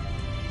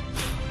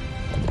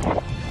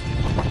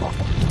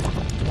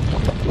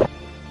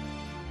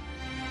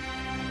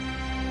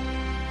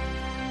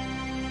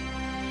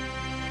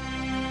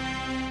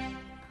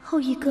后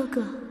羿哥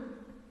哥，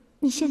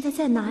你现在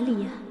在哪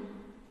里呀？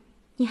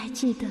你还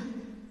记得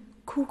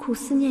苦苦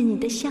思念你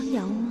的襄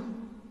阳吗？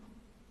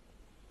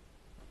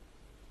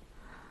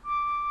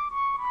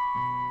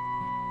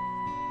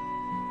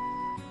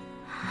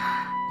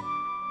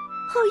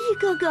后羿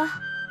哥哥，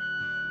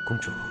公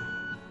主，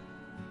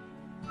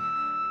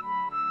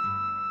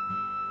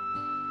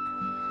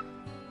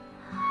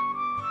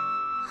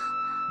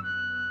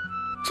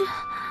这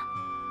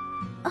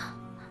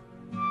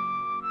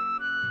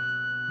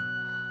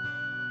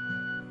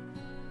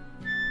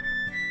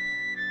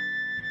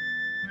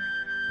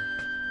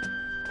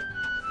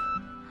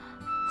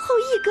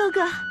义哥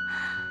哥。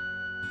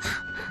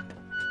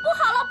不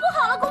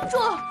好了，公主，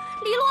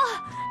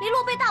黎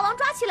洛被大王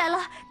抓起来了。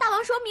大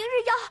王说明日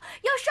要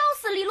烧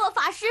死黎洛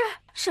法师。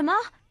什么？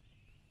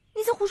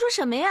你在胡说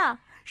什么呀？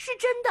是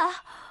真的，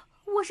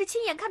我是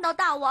亲眼看到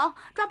大王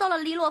抓到了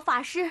黎洛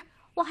法师，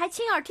我还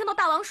亲耳听到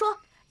大王说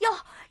要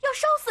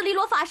烧死黎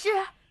洛法师。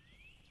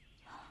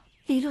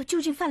黎洛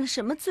究竟犯了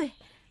什么罪？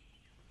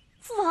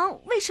父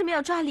王为什么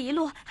要抓黎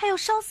洛，还要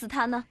烧死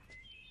他呢？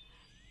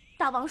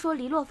大王说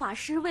黎洛法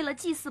师为了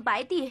祭祀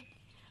白帝，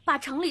把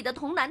城里的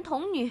童男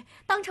童女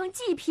当成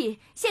祭品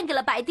献给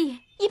了白帝。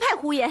一派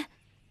胡言！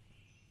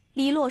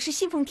黎洛是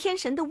信奉天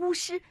神的巫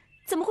师，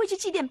怎么会去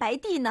祭奠白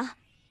帝呢？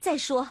再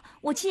说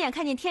我亲眼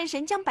看见天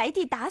神将白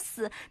帝打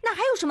死，那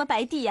还有什么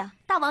白帝呀？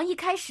大王一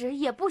开始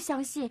也不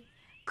相信，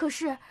可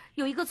是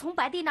有一个从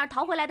白帝那儿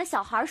逃回来的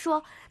小孩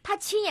说，他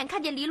亲眼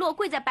看见黎洛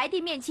跪在白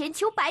帝面前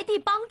求白帝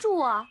帮助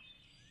啊。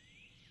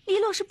黎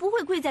洛是不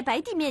会跪在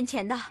白帝面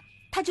前的，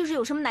他就是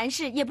有什么难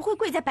事也不会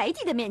跪在白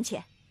帝的面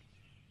前。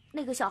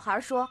那个小孩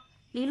说，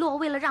黎洛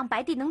为了让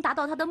白帝能达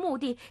到他的目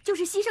的，就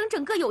是牺牲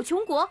整个有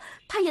穷国，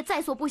他也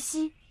在所不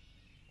惜。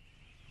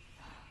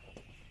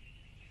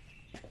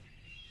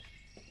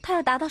他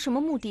要达到什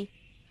么目的？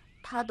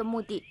他的目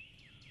的，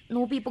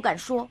奴婢不敢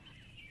说。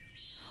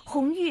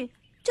红玉，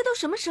这都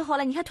什么时候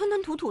了，你还吞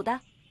吞吐吐的？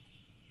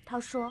他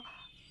说，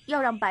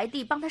要让白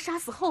帝帮他杀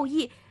死后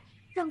羿，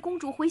让公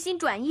主回心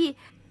转意，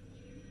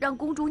让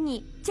公主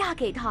你嫁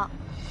给他。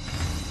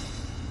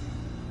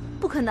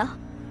不可能，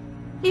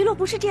黎洛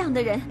不是这样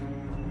的人。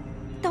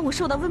当我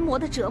受到瘟魔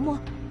的折磨，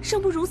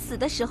生不如死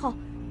的时候，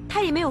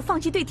他也没有放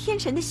弃对天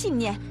神的信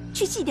念，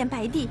去祭奠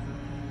白帝。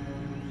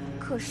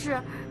可是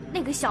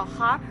那个小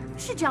孩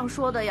是这样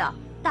说的呀。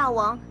大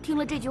王听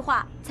了这句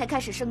话才开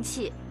始生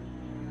气。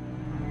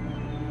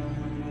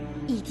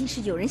一定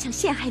是有人想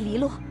陷害黎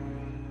洛。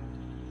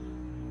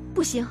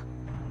不行，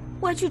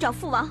我要去找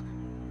父王，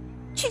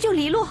去救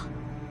黎洛。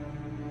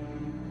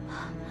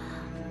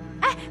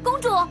哎，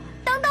公主，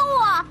等等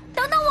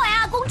我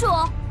呀，公主！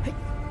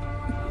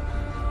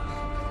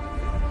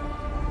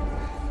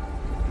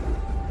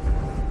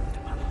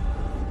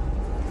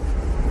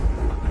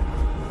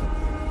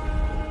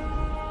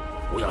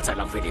不要再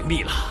浪费灵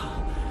力了，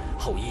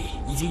后羿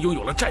已经拥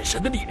有了战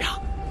神的力量，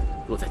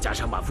若再加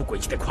上满腹诡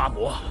计的夸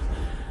魔，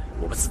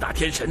我们四大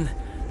天神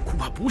恐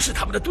怕不是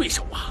他们的对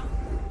手啊！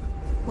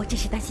我只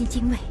是担心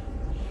精卫，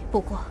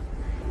不过，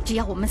只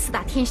要我们四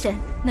大天神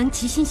能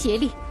齐心协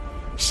力，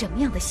什么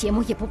样的邪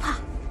魔也不怕。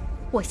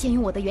我先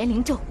用我的元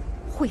灵咒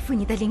恢复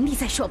你的灵力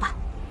再说吧。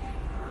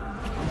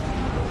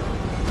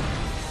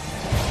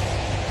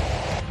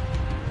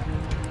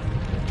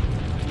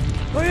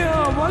哎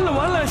呀，完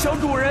了，小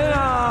主人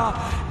啊！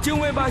精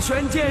卫把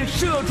玄箭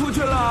射出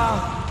去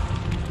了。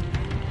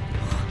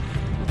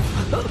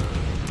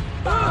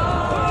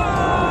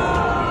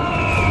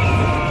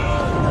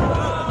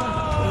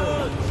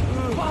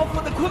夸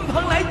父的鲲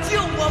鹏来救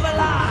我们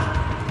啦！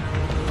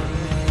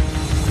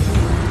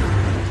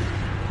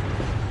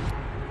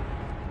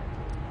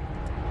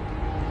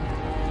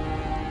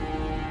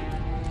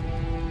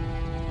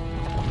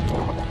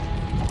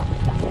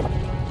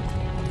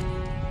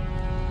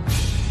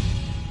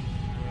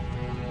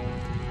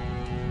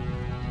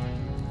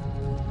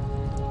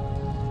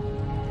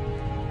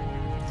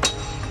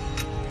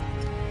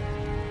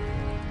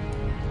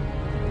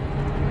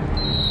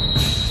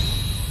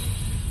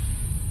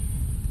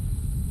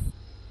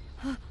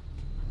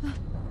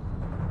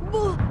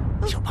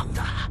小胖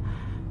子，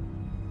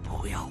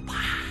不要怕，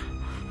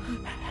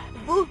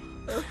不，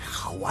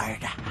好玩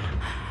的，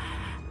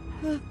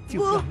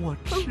就让我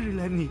吃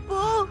了你。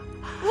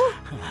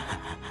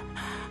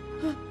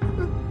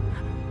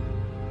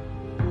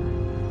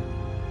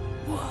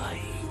我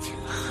已经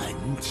很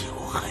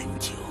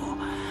久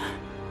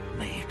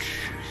没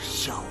吃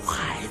小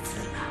孩子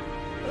了。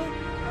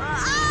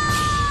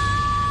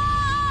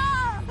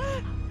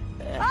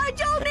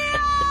救命啊！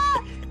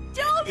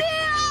救命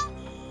啊！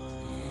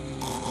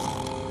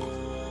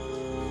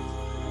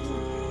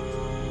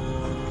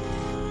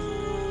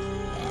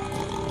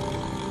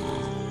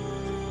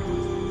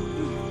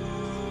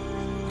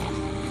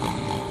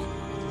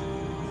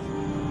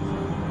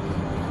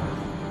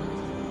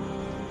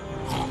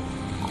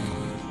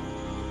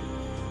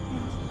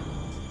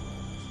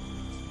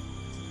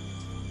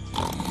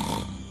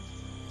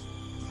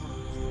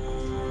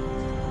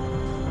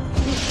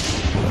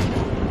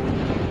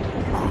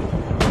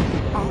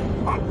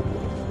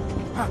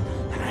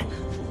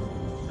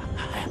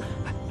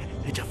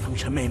这风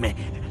神妹妹，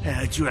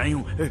居然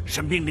用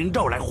神兵灵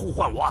咒来呼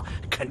唤我，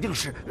肯定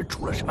是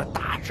出了什么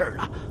大事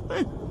了。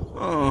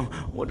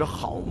我这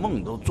好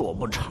梦都做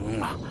不成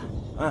了。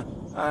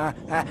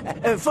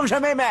风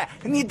神妹妹，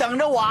你等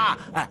着我啊！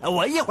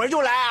我一会儿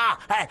就来啊！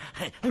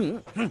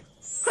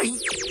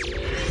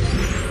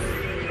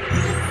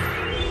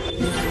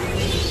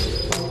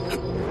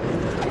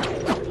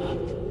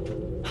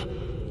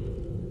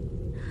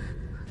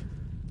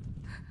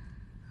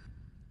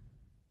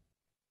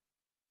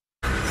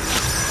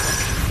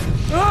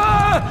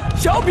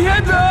小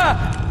骗子，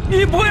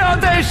你不要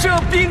再设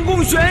冰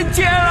宫悬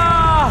剑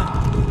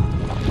了！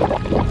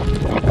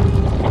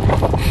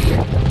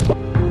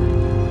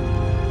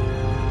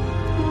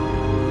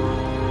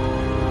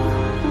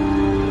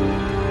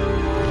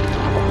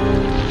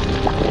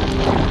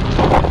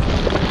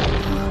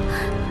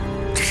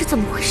这是怎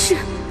么回事？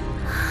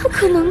不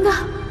可能的！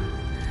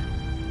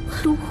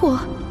炉火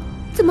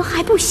怎么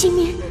还不熄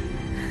灭？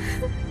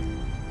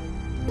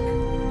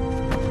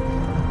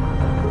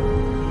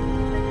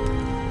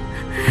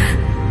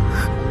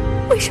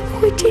为什么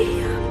会这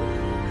样？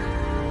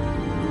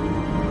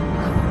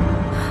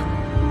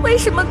为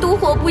什么毒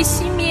火不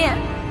熄灭？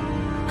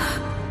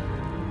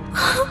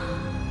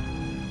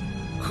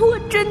我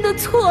真的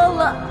错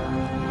了。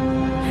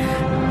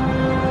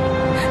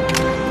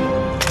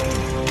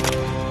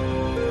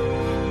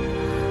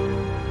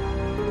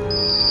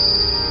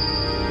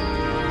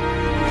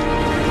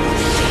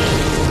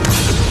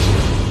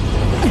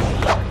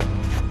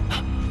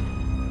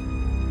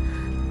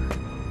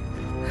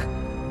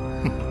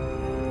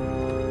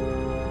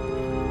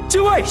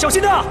精卫，小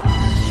心呐！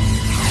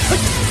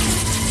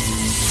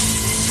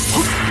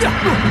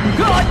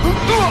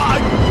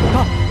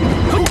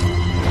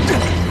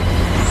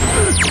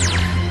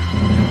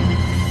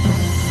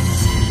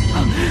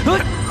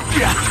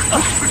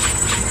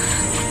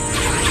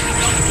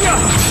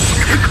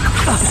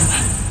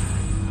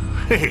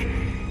嘿嘿，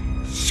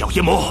小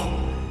邪魔，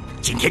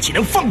今天岂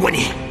能放过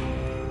你？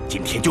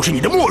今天就是你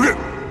的末日，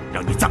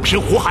让你葬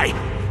身火海，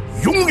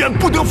永远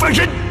不得翻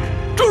身！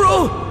周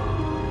荣，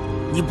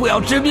你不要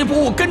执迷不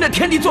悟，跟着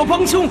天帝做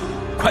帮凶，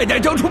快点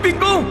交出兵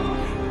功，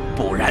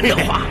不然的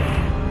话，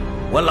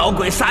我老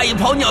鬼撒一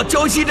泡尿，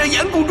浇熄这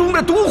岩谷中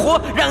的毒火，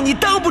让你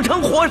当不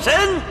成火神，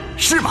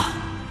是吗？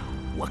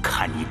我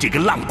看你这个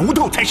烂骨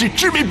头才是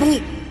执迷不悟。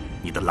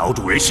你的老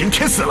主人刑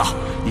天死了，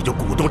你就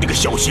鼓动这个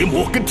小邪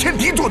魔跟天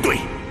帝作对。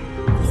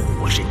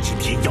火神今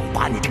天要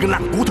把你这个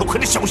烂骨头和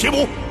这小邪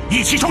魔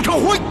一起烧成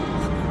灰。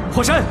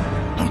火神，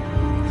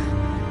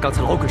刚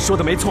才老鬼说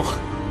的没错，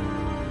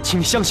请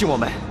你相信我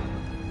们，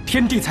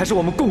天帝才是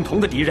我们共同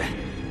的敌人，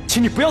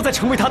请你不要再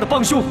成为他的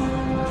帮凶。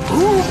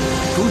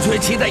朱雀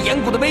旗在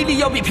岩谷的威力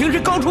要比平时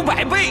高出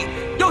100倍，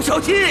要小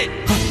心。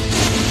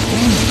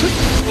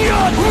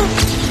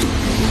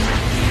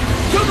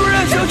小主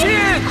任，小心！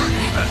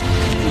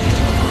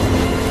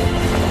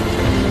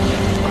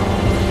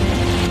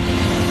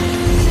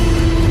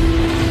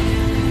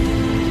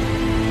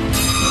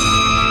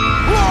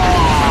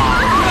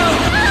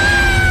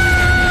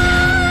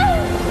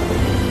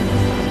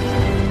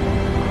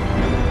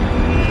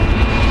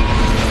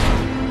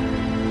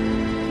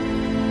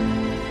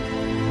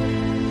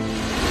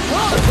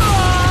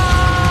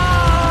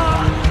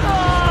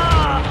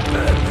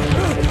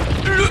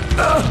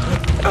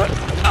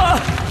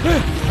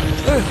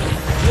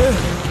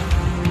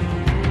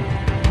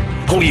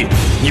后羿，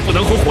你不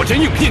能和火神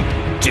硬拼，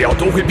只要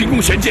夺回冰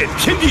宫悬剑，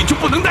天帝就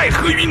不能奈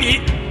何于你。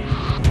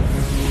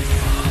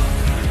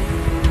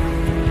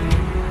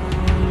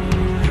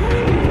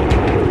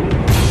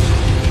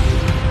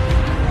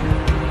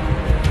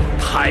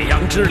太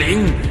阳之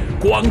灵，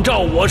光照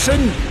我身，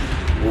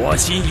我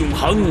心永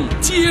恒，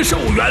接受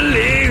元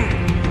灵。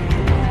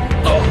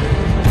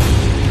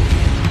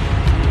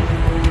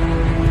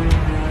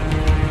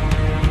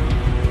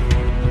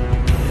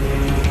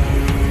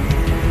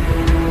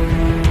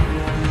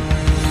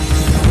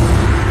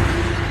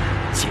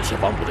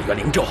王母的元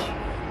灵咒，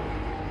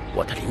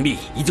我的灵力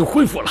已经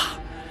恢复了。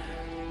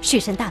血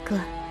神大哥，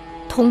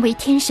同为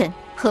天神，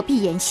何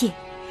必言谢？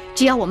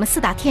只要我们4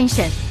大天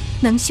神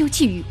能休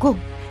戚与共，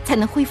才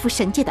能恢复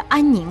神界的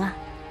安宁啊！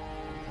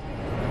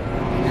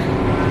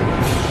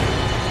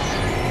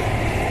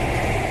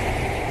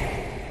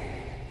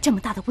这么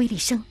大的威力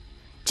声，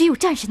只有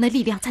战神的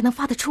力量才能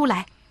发得出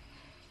来。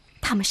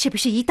他们是不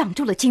是已挡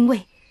住了精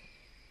卫？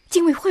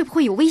精卫会不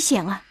会有危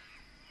险啊？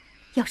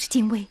要是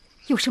精卫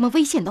有什么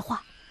危险的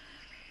话，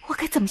我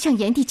该怎么向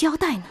炎帝交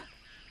代呢？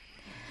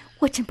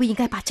我真不应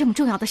该把这么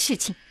重要的事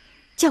情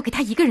交给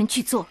他一个人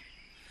去做。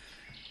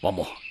王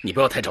母，你不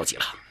要太着急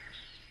了。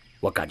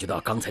我感觉到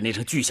刚才那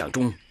声巨响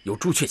中有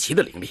朱雀旗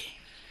的灵力，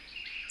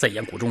在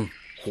岩谷中，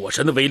火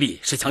神的威力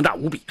是强大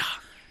无比的。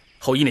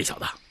后羿那小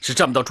子是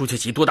占不到朱雀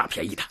旗多大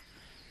便宜的。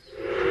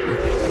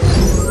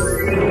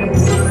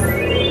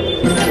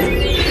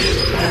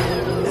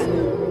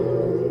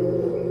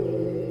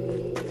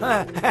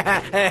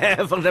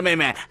风神妹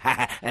妹，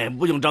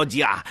不用着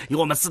急啊，有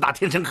我们4大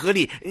天神合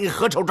力，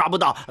何愁抓不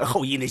到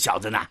后羿那小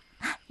子呢？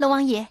龙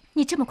王爷，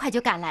你这么快就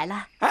赶来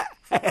了？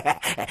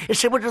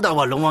谁不知道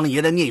我龙王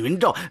爷的孽云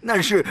咒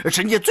那是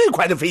神界最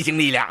快的飞行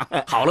力量？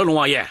好了，龙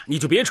王爷，你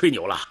就别吹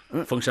牛了。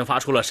风神发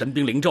出了神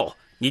兵灵咒，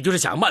你就是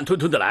想慢吞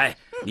吞的来，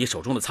你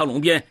手中的苍龙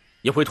鞭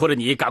也会拖着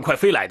你赶快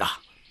飞来的。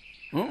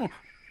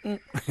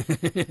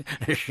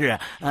是，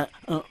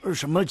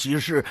什么急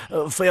事，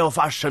非要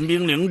发神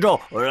兵灵咒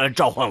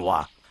召唤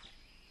我？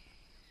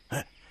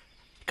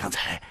刚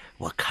才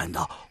我看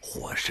到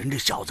火神这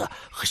小子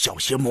和小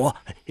邪魔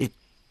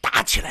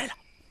打起来了。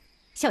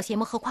小邪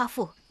魔和夸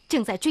父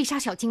正在追杀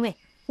小精卫，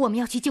我们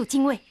要去救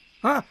精卫。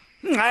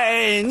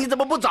哎，你怎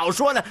么不早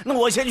说呢？那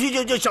我先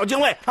去救小精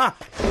卫啊！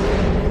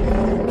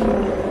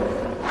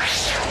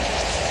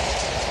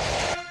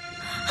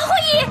后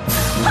羿，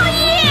后羿，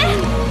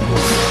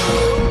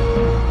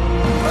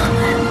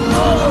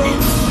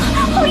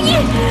后羿，后羿，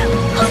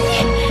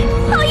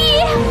后羿，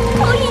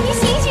后羿，你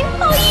醒醒！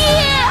后羿，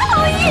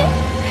后羿，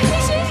你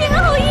醒醒啊！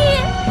后羿，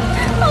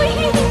后羿，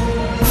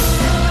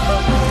后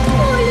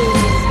羿，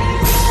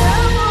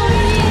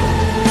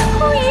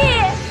后羿，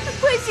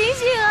快醒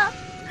醒啊！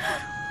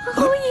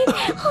后羿，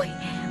后羿，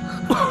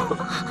后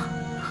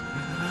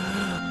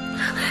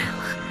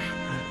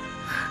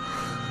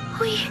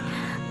羿。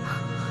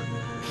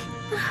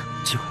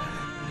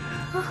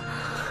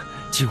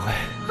精卫，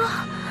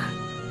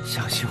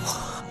相信我，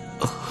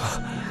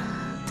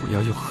不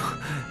要用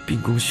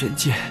冰宫玄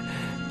剑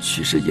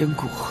驱使炎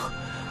谷，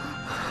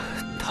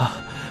它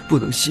不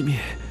能熄灭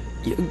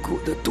炎谷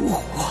的毒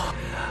火。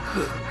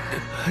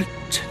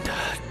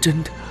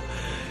真的，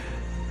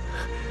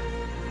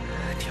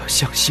你要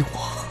相信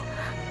我。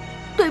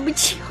对不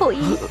起，后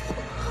羿，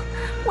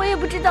我也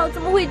不知道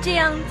怎么会这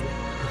样子，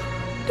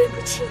对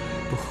不起。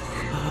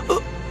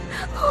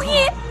后羿，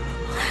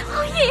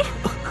后羿，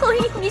后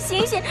羿，你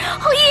醒醒！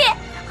后羿，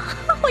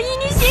后羿，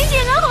你醒醒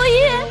啊！后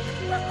羿，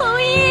后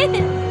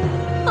羿，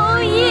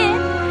后羿，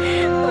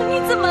你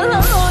怎么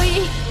了？后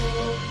羿，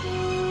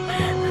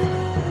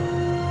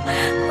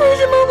为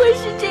什么会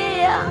是这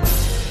样？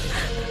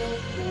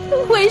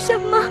为什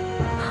么？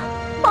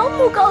毛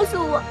母告诉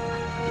我，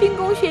冰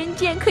宫玄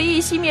剑可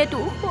以熄灭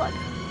毒火的，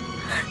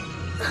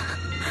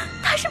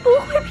他是不会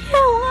骗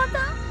我的。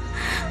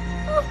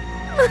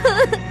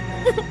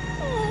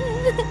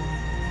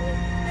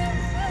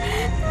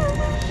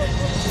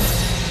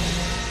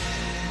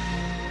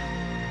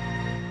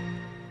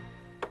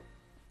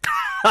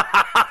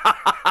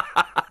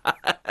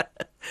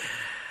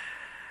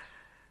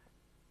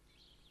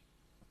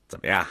怎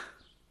么样？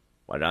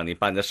我让你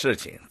办的事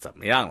情怎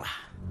么样了？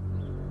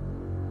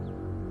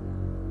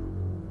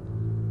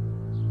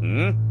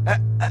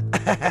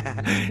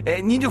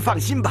您就放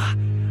心吧，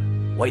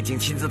我已经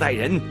亲自带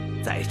人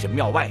在这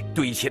庙外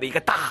堆起了一个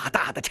大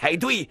大的柴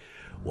堆，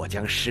我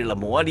将施了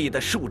魔力的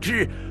树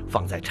枝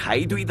放在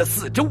柴堆的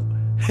四周，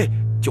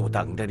就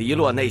等着黎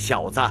洛那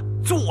小子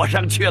坐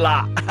上去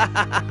了。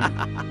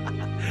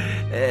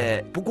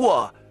不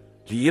过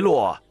黎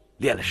洛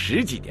练了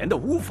10几年的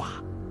巫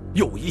法，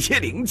有一些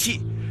灵气，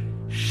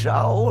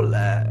烧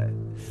了，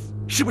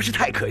是不是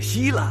太可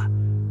惜了？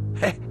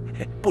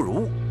不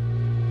如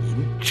您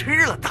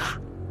吃了它。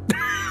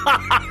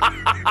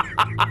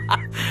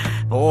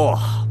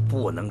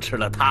不能吃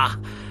了它，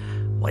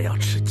我要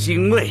吃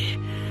精卫。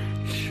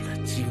吃了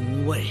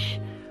精卫，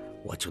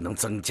我就能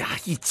增加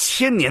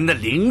1000年的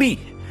灵力。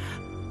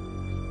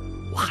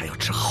我还要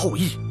吃后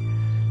羿，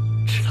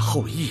吃了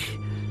后羿，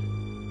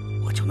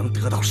我就能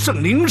得到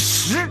圣灵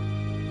石。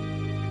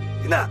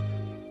那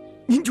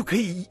您就可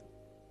以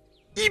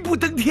一步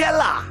登天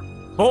了。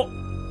不，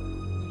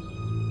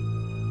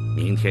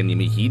明天你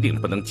们一定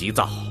不能急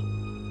躁，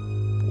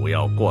不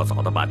要过早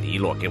的把黎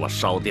洛给我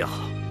烧掉，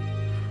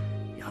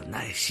要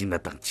耐心的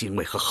等精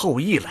卫和后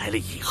羿来了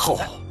以后。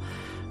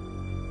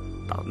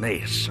到那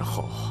时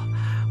候，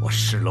我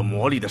施了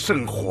魔力的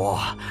圣火，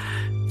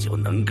就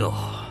能够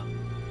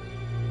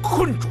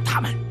困住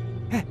他们。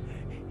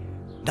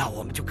那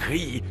我们就可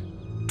以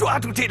抓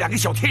住这2个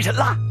小天神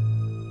了。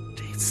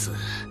这次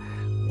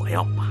我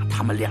要把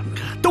他们2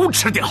个都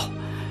吃掉，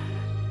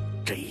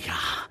这样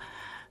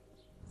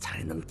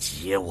才能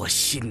解我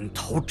心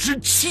头之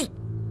气。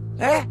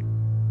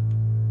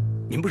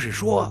您不是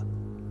说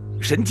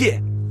神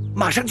界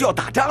马上就要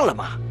打仗了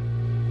吗？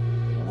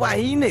万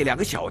一那2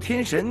个小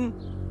天神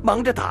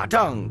忙着打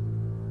仗，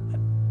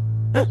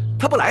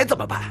他不来怎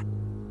么办？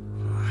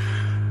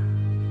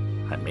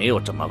还没有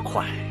这么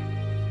快，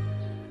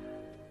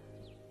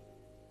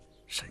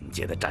神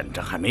界的战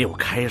争还没有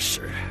开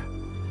始，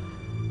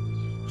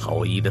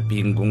后羿的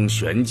冰宫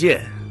玄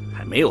剑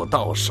还没有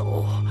到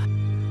手，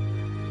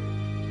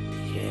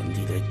天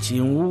帝的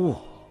金乌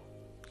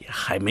也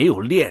还没有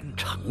练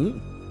成。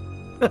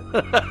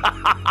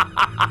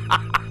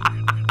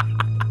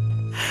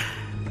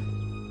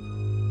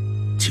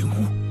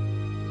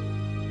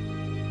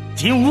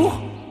金乌，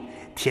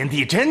天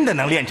帝真的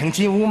能练成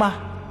金乌吗？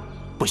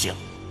不行，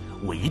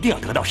我一定要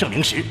得到圣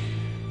灵石，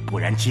不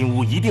然金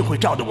乌一定会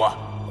照得我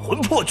魂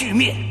魄俱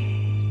灭。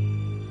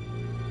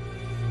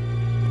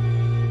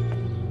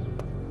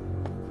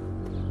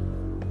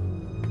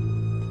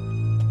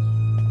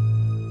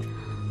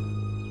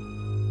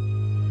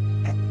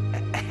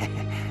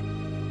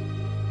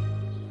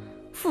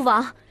父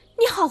王，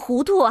你好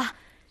糊涂啊！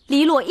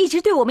黎洛一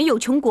直对我们有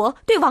穷国、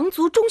对王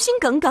族忠心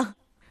耿耿，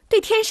对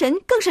天神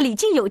更是礼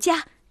敬有加，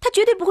他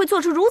绝对不会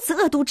做出如此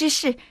恶毒之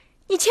事。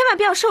你千万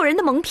不要受人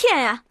的蒙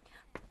骗啊！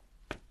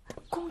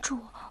公主，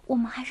我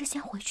们还是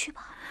先回去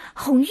吧。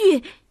红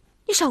玉，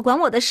你少管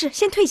我的事，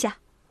先退下。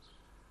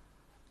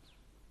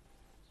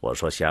我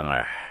说香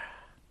儿，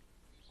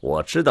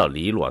我知道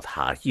黎洛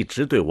他一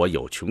直对我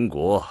有穷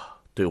国，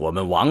对我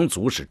们王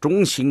族是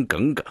忠心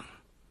耿耿，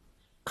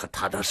可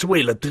他那是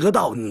为了得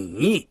到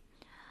你，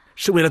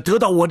是为了得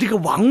到我这个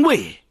王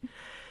位。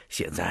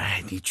现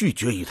在你拒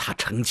绝与他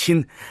成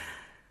亲，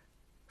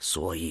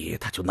所以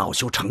他就恼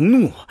羞成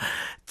怒，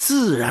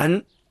自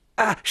然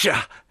啊，是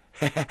啊，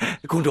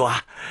公主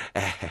啊，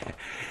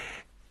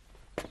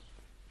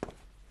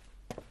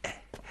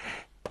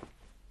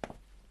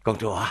公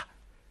主啊，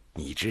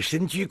你只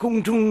身居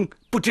宫中，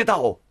不知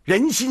道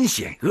人心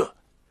险恶。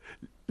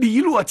黎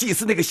洛祭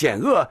祀那个险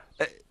恶，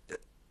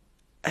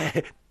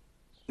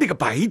那个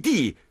白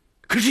帝，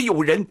可是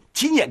有人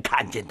亲眼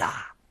看见的。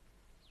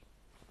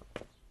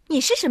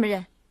你是什么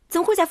人？怎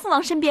么会在父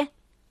王身边？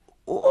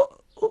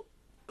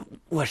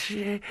我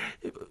是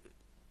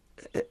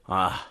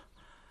啊，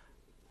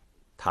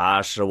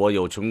他是我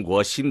有穷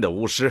国新的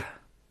巫师，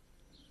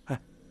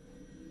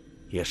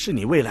也是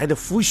你未来的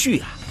夫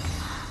婿啊。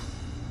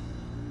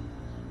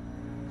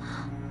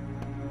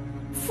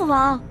父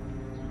王，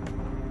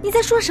你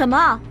在说什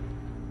么？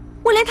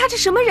我连他是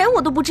什么人我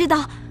都不知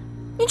道，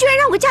你居然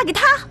让我嫁给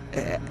他！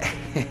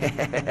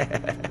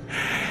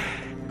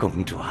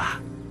公主啊，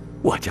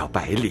我叫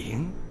白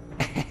灵，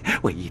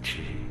我一直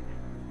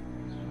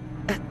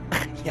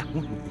养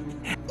你。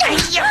哎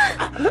呀，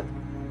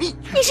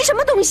你是什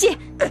么东西？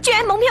居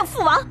然蒙骗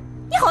父王！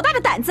你好大的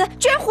胆子，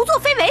居然胡作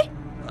非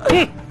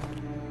为！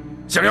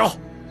降妖，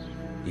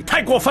你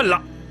太过分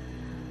了！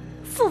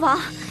父王，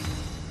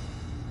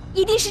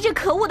一定是这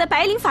可恶的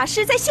白灵法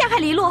师在陷害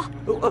黎洛。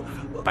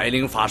白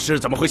灵法师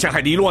怎么会陷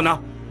害黎洛呢？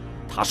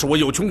他是我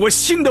有穷国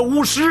新的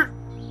巫师。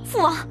父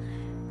王，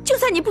就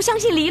算你不相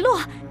信黎洛，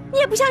你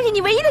也不相信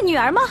你唯一的女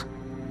儿吗？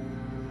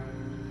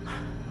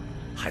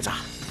孩子，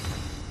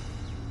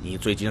你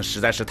最近实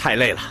在是太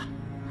累了，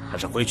还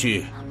是回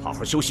去好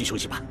好休息休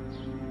息吧。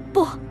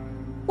不，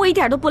我一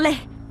点都不累。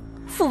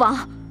父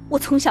王，我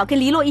从小跟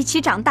黎洛一起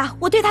长大，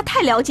我对他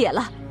太了解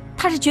了，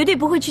他是绝对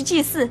不会去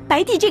祭祀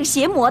白帝这个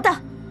邪魔的。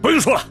不用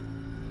说了，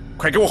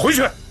快给我回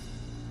去！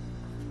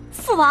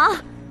父王，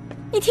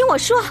你听我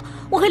说，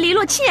我和黎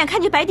洛亲眼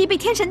看见白帝被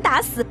天神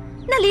打死，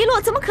那黎洛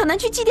怎么可能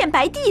去祭奠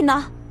白帝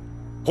呢？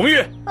红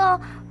玉，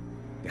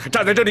你还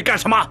站在这里干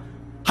什么？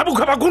还不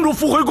快把公主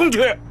扶回宫去！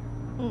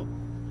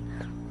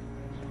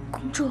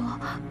公主，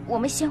我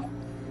们先回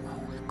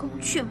宫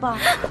去吧。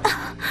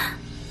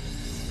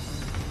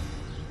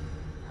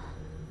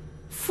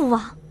父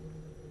王，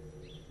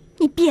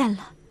你变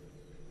了，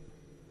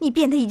你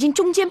变得已经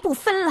中间不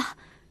分了，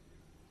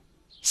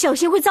小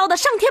心会遭到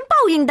上天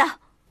报应的。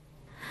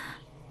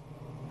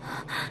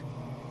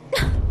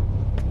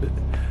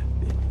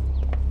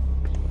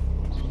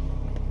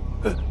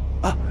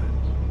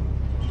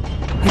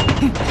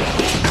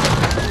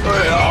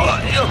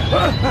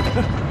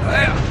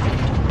哎呀！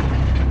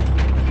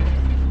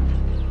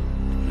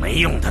没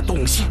用的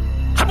东西，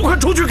还不快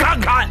出去看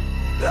看！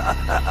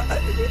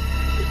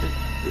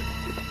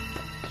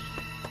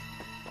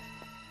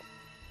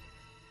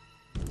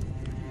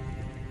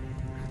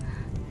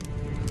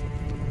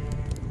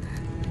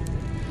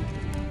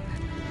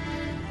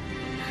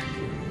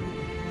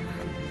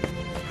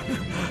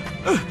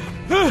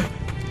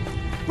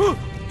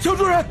小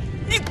主人，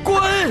你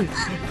滚！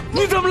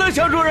你怎么了，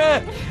小主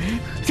人？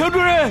小主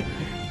人！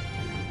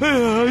哎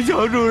呀，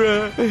小主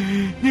人，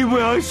你不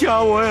要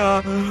吓我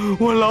呀！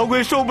我老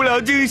鬼受不了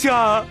惊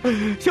吓。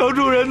小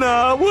主人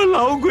呐，我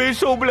老鬼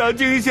受不了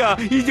惊吓，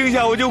一惊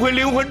吓我就会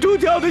灵魂出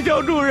窍的。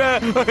小主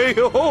人，哎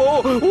呦，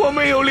我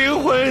没有灵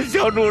魂。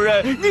小主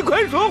人，你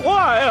快说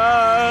话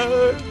呀！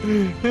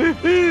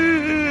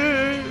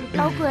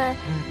老鬼，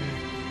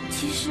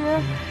其实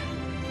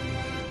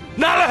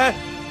拿来。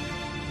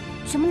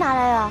什么拿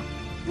来啊？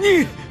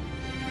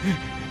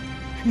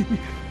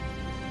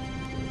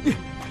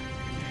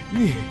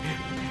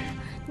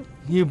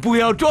你不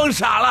要装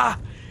傻了！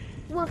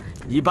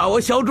你把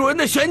我小主人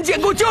的玄剑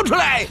给我交出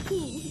来！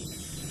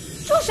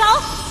住手！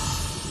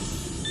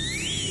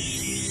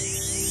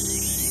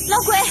老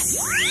鬼，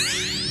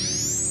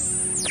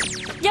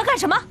你要干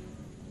什么？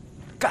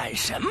干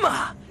什么？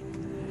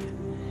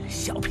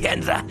小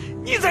骗子，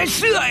你在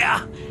射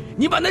呀！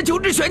你把那9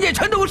支玄剑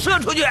全都射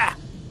出去！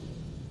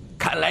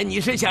看来你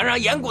是想让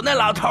岩谷那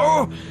老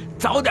头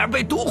早点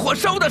被毒火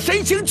烧的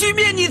身形俱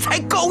灭，你才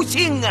高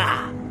兴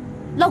啊！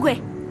老鬼，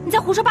你在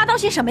胡说八道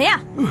些什么呀？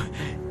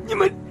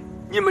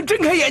你们睁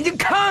开眼睛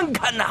看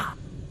看呐！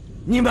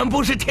你们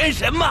不是天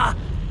神吗？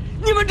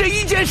你们这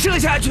一箭射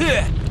下去，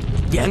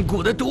岩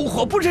谷的毒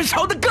火不是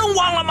烧得更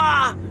旺了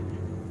吗？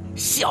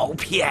小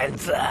骗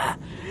子，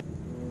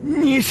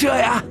你射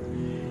呀！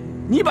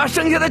你把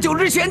剩下的9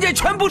支玄剑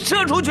全部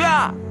射出去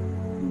啊！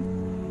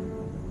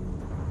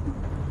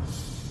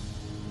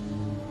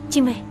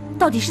精卫，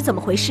到底是怎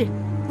么回事？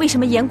为什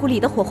么岩谷里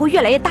的火会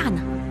越来越大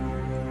呢？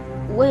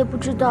我也不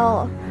知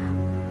道，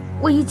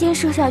我一箭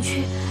射下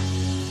去，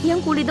岩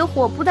谷里的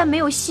火不但没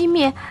有熄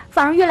灭，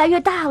反而越来越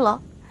大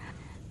了。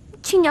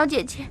青鸟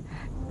姐姐，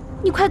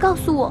你快告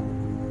诉我，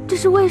这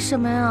是为什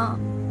么呀？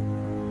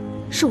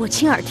是我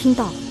亲耳听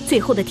到最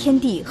后的天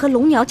帝和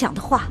龙鸟讲的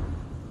话，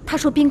他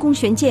说冰宫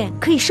玄剑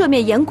可以射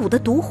灭岩谷的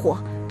毒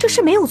火，这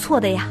是没有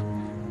错的呀。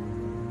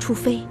除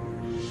非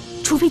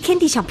天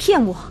帝想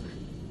骗我，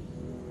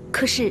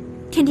可是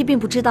天帝并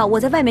不知道我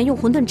在外面用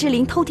混沌之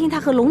灵偷听他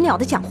和龙鸟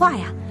的讲话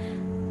呀。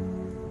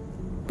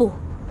不，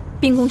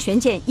冰宫玄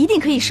剑一定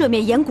可以射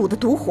灭岩谷的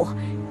毒火，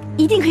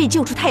一定可以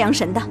救出太阳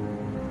神的。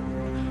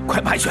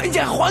快把玄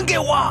剑还给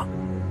我！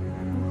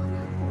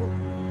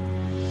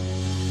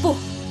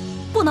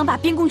不能把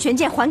冰宫玄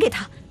剑还给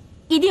他，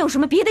一定有什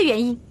么别的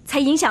原因才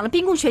影响了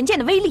冰宫玄剑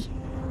的威力。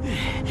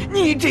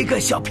你这个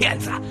小骗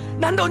子，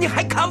难道你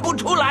还看不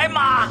出来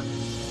吗？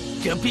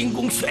这冰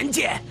宫玄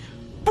剑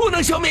不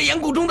能消灭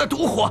岩谷中的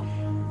毒火，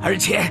而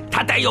且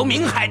它带有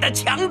冥海的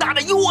强大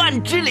的幽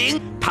暗之灵，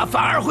它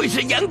反而会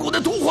使岩谷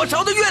的毒火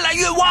烧得越来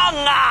越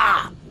旺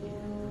啊！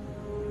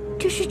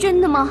这是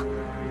真的吗？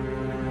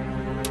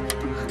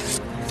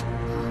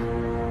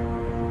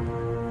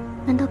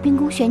难道冰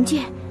宫玄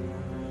剑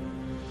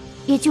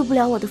也救不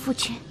了我的父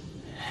亲？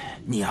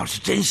你要是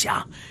真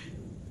想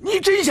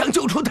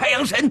救出太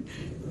阳神，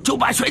就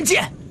把玄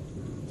剑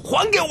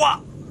还给我。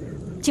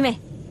精卫，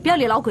不要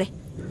理老鬼，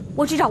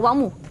我去找王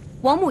母，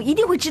王母一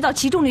定会知道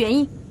其中的原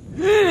因。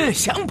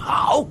想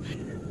跑，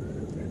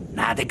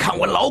那得看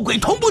我老鬼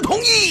同不同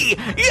意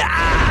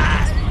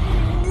呀！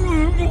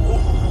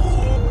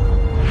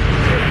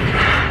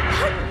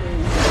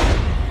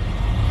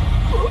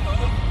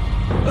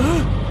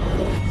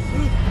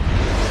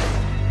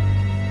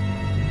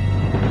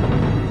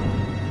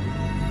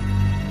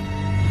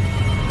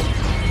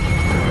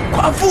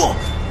夸父，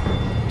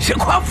是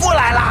夸父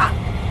来了！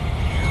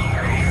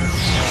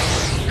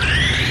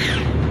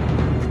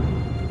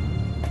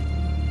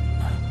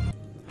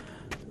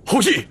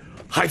后羿，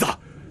孩子，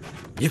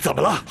你怎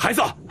么了，孩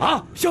子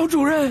啊？小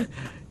主人，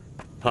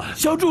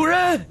小主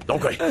人，老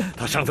鬼，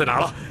他伤在哪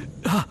儿了？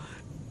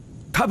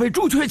他被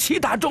朱雀旗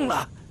打中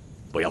了。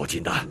不要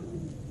紧的，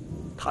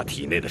他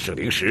体内的圣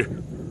灵石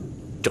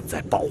正在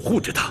保护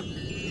着他，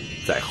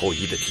在后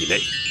羿的体内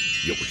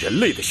有人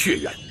类的血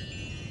缘，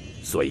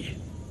所以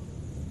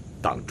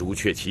当朱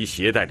雀旗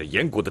携带着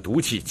岩谷的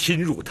毒气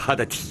侵入他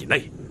的体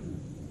内，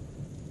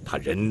他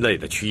人类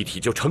的躯体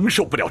就承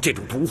受不了这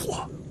种毒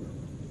火。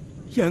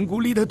岩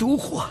谷里的毒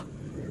火，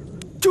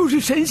就是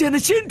神仙的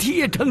仙体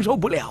也承受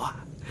不了啊！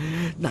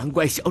难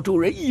怪小主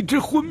人一直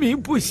昏迷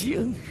不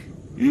醒。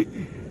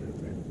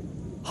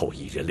后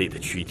羿人类的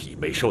躯体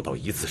每受到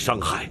一次伤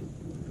害，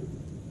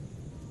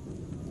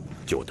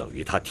就等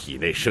于他体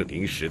内圣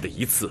灵石的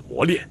一次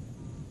磨练。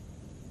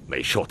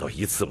每受到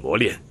一次磨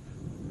练，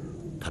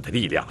他的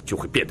力量就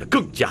会变得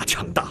更加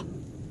强大。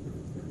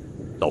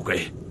老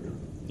鬼，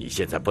你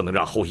现在不能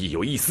让后羿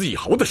有一丝一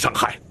毫的伤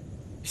害。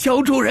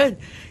小主人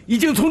已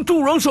经从祝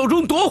融手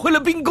中夺回了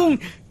冰宫，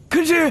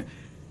可是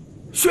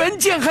玄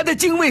剑还在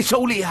精卫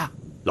手里啊！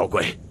老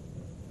鬼，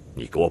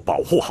你给我保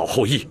护好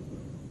后羿，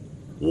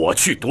我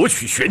去夺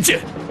取玄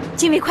剑。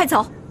精卫，快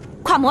走！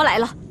跨魔来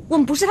了，我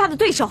们不是他的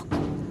对手。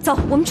走，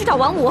我们去找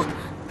王母。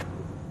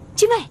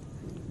精卫，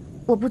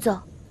我不走。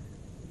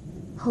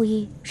后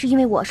羿是因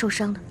为我受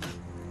伤的，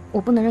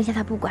我不能扔下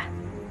他不管。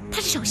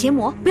他是小邪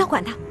魔，不要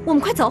管他，我们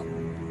快走。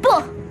不，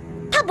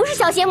他不是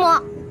小邪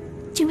魔。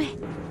精卫，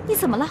你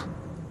怎么了？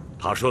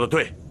他说的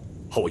对，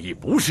后羿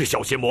不是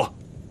小邪魔。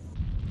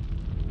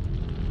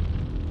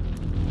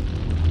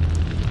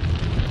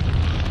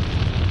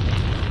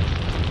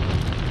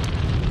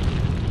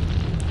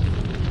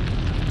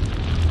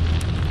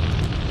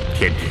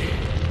天帝，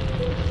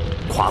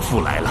夸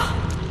父来了，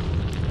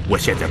我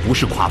现在不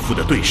是夸父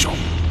的对手，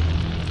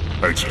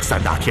而且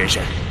三大天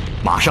神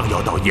马上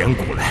要到岩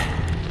谷来，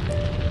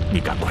你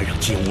赶快让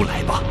金乌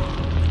来吧，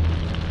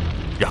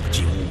让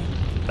金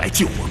乌来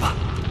救我吧。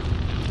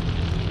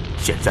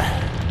现在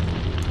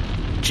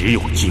只有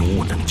金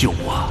乌能救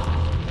我，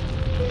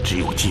只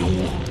有金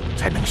乌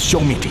才能消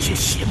灭这些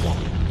邪魔。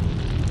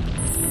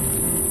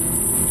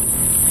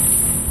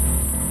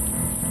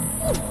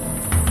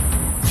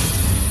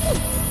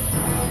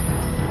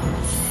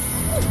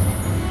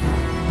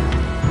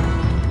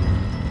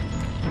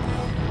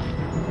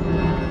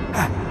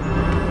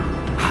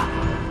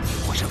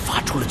火神发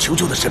出了求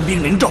救的神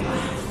兵灵咒，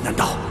难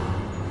道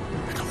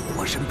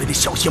火神被那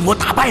小邪魔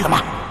打败了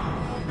吗？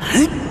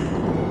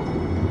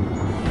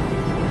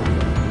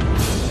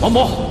王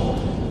母，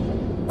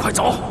快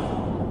走！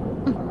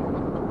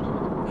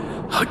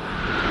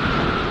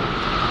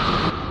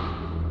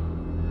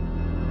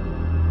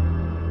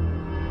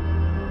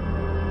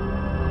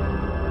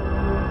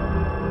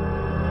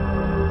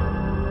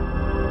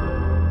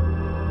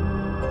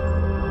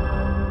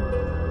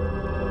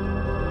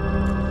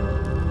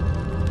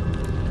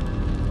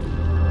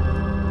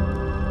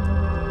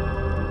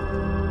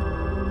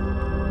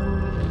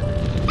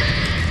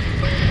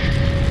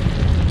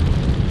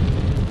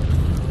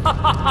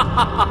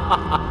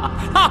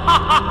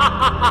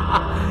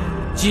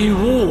金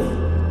乌，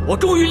我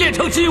终于练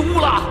成金乌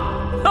了！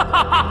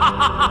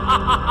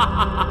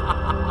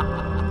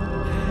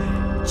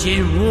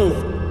金乌，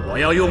我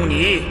要用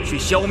你去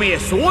消灭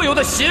所有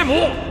的邪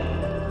魔！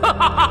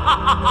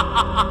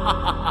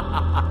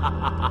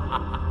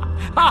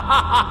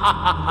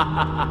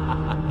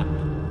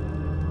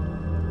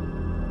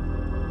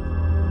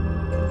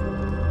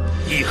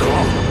义和，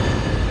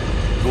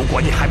如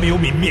果你还没有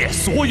泯灭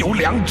所有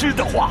良知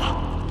的话，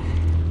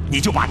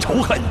你就把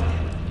仇恨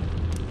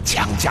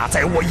强加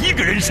在我一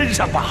个人身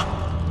上吧，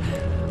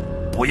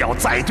不要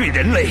再对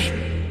人类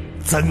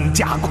增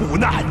加苦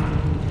难。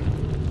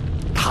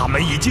他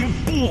们已经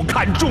不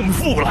堪重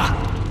负了。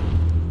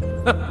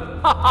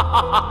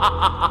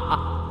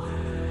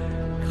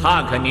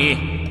看看你，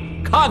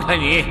看看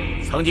你，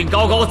曾经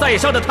高高在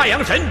上的太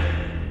阳神，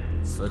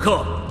此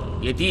刻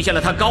也低下了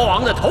他高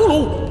昂的头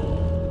颅。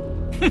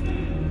哼！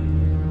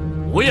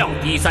不要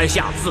低三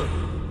下四，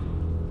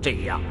这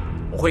样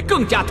我会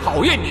更加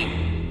讨厌你。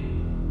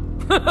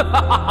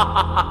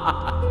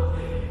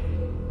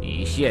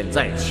你现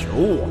在求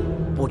我，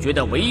不觉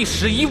得为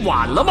时已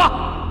晚了吗？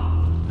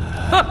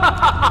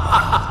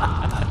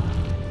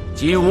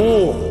金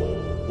乌，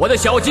我的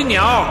小金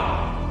鸟，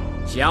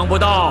想不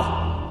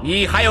到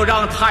你还有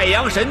让太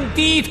阳神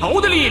低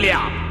头的力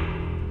量。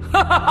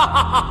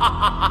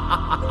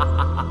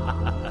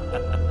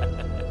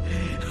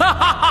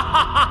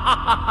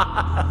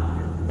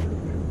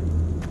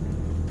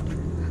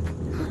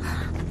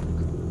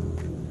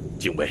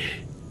精卫，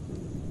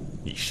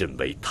你身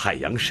为太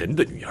阳神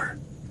的女儿，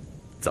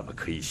怎么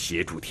可以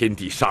协助天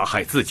帝杀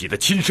害自己的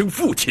亲生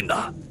父亲呢？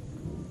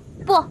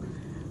不，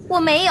我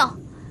没有，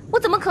我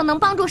怎么可能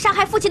帮助杀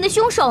害父亲的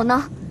凶手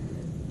呢？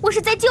我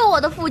是在救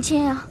我的父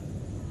亲啊！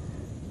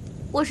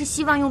我是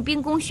希望用冰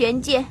宫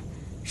玄剑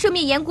射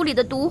灭岩谷里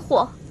的毒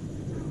火，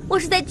我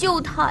是在救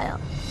他呀。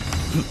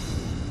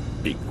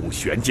冰宫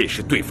玄剑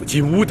是对付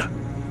金乌的，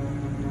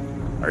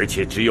而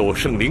且只有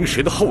圣灵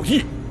石的后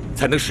羿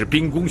才能使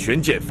冰宫玄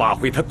剑发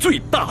挥它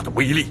最大的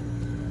威力。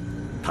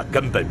它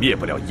根本灭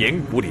不了岩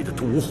谷里的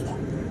毒火。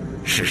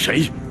是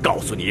谁告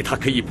诉你它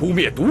可以扑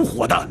灭毒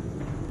火的？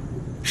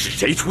是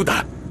谁出的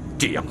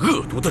这样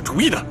恶毒的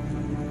主意呢？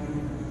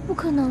不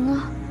可能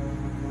啊！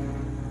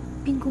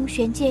冰宫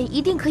玄剑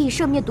一定可以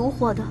射灭毒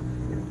火的，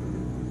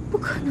不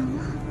可能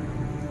啊！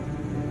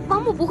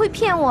王母不会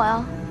骗我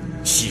呀！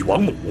西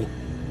王母，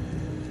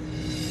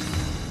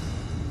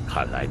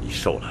看来你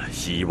受了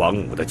西王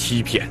母的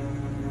欺骗，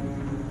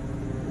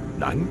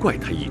难怪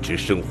他一直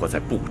生活在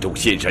不周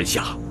仙山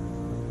下。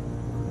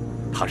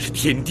他是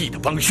天帝的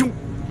帮凶。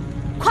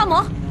夸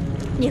魔，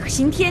你和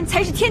刑天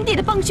才是天帝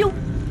的帮凶。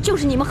就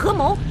是你们合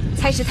谋，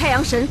才使太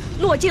阳神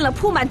落进了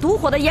铺满毒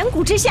火的岩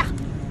谷之下。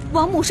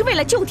王母是为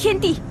了救天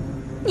帝，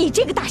你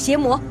这个大邪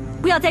魔，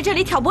不要在这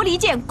里挑拨离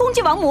间，攻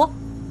击王母。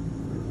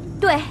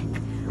对，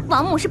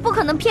王母是不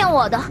可能骗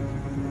我的，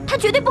她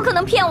绝对不可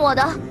能骗我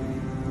的。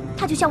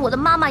她就像我的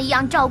妈妈一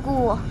样照顾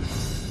我，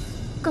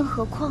更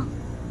何况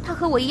她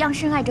和我一样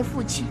深爱着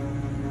父亲，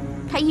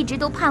她一直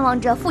都盼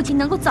望着父亲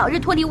能够早日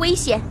脱离危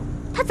险。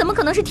她怎么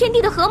可能是天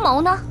帝的合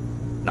谋呢？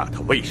那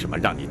他为什么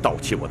让你盗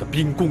窃我的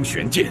冰宫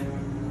玄剑？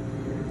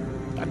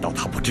难道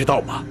他不知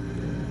道吗？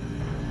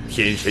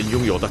天神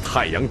拥有的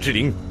太阳之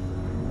灵，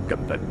根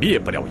本灭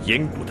不了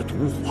岩谷的毒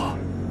火。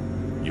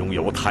拥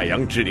有太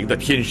阳之灵的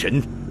天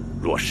神，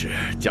若是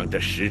将这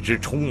10支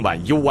充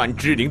满幽暗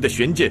之灵的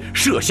玄剑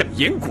射向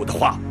岩谷的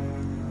话，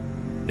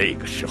那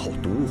个时候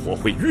毒火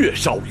会越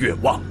烧越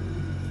旺。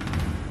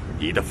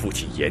你的父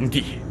亲炎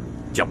帝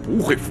将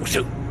不会复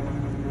生，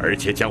而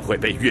且将会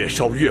被越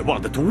烧越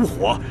旺的毒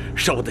火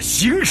烧得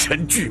形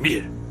神俱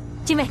灭。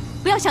金卫，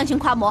不要相信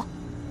夸魔，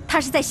他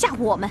是在吓唬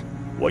我们。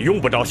我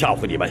用不着吓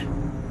唬你们，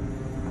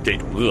这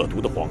种恶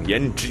毒的谎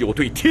言只有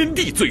对天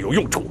帝最有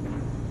用处。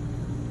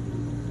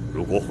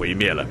如果毁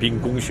灭了冰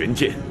宫玄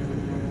剑，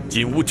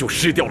金乌就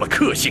失掉了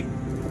克星，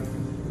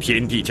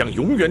天帝将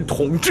永远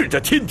统治着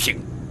天庭，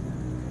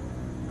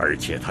而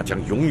且他将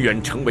永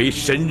远成为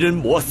神人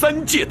魔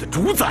3界的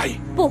主宰。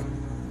不，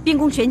冰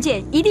宫玄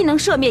剑一定能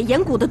射灭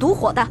岩谷的毒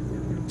火的。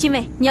金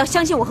卫，你要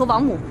相信我和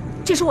王母，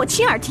这是我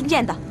亲耳听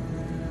见的。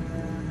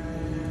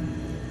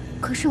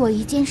可是我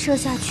一箭射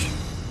下去，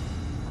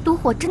毒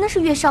火真的是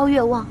越烧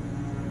越旺。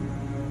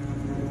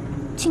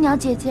青鸟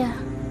姐姐，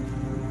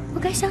我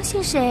该相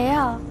信谁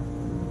啊？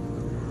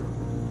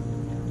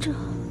这……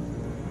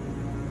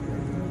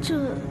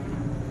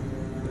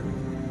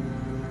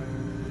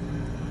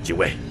精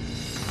卫，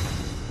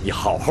你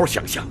好好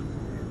想想，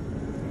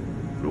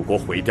如果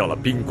毁掉了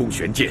冰宫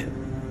玄剑，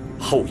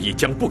后羿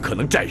将不可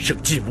能战胜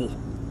金乌。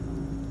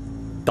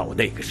到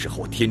那个时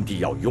候，天帝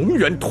要永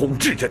远统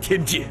治着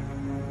天界，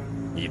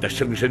你的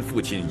生身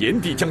父亲炎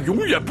帝将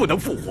永远不能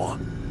复活，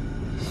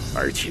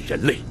而且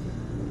人类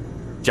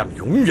将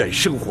永远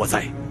生活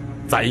在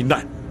灾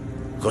难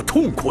和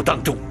痛苦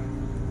当中。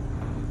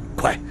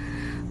快，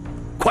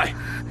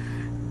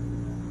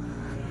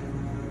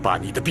把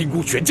你的冰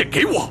宫玄剑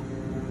给我！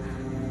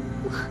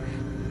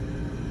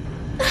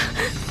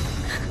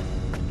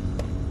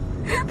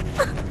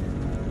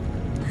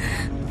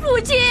父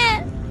亲，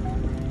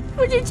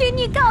请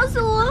你告诉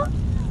我，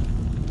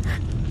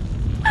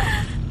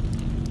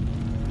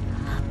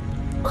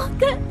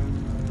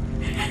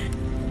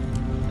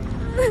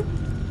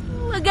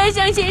我该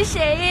相信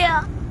谁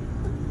呀？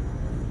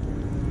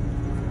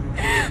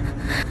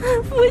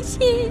父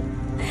亲，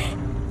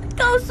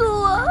告诉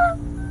我，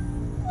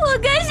我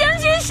该相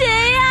信谁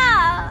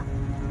呀？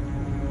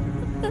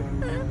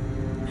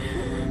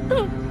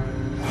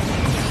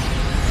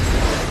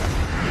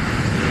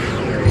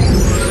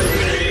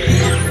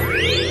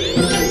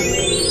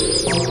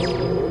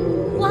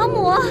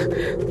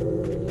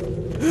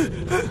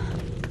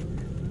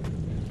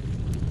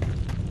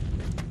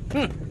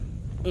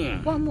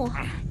王母，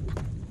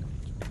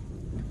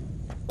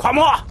夸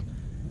莫，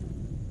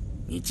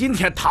你今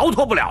天逃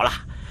脱不了了。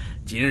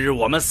今日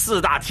我们4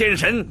大天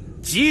神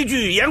集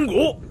聚岩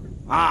谷，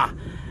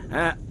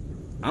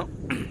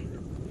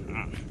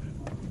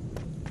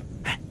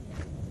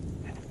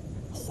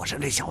火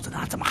神这小子呢，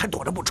怎么还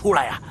躲着不出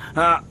来呀？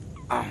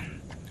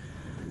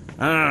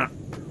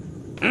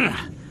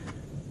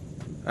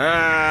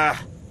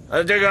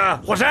这个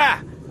火神，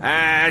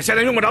现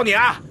在用不着你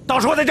啊，到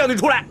时候再叫你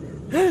出来。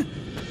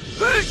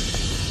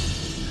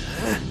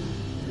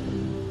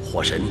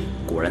火神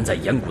果然在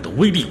岩谷的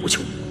威力无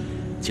穷，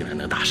竟然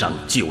能打伤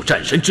具有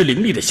战神之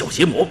灵力的小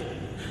邪魔。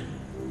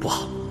不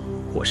好，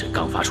火神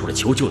刚发出了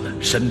求救的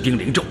神兵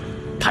灵咒，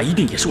他一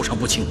定也受伤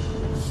不轻。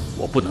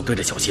我不能对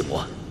着小邪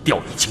魔掉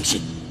以轻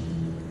心。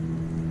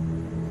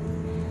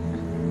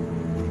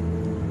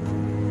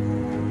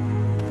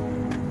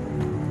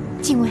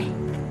精卫，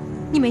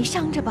你没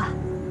伤着吧？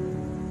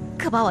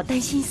可把我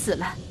担心死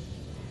了。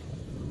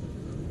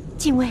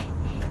精卫，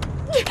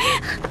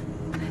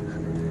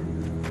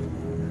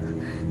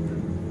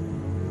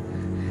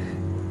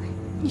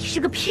你是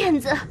个骗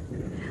子，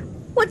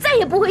我再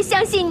也不会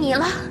相信你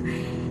了。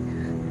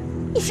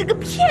你是个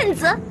骗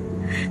子，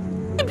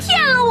你骗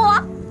了我，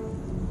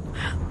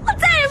我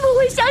再也不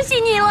会相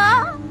信你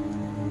了。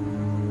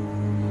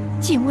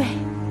精卫，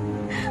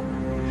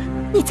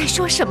你在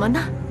说什么呢？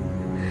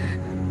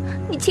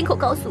你亲口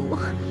告诉我，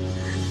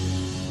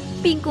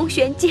冰宫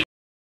玄剑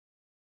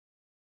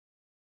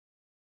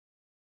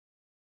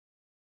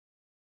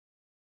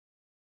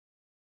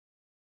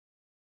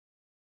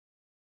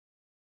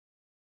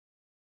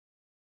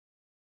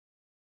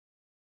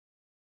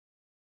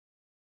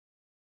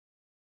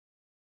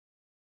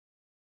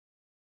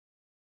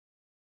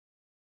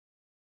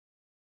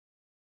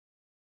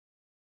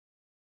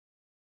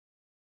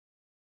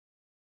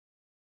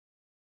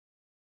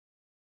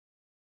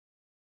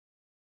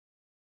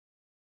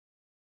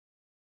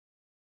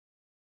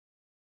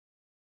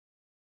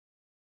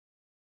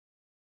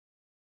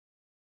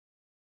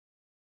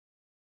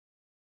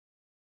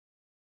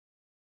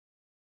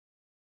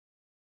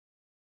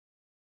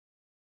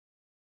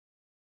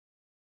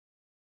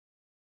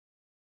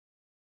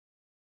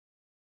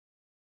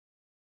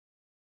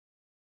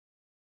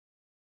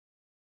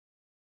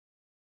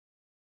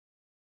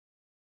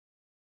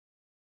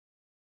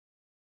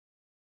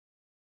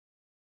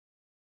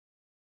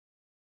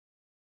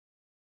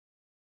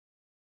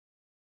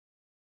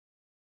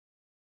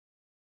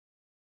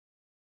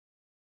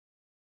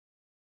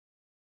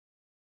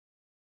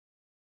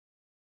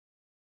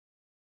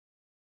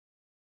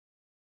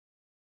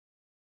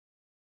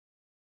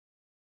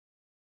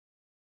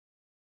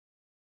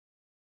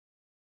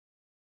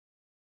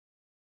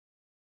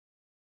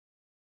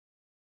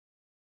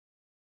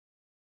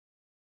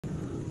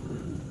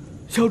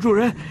小主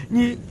人，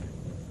你，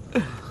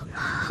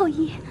后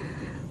羿，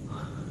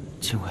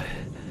精卫，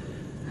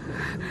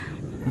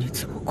你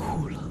怎么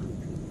哭了？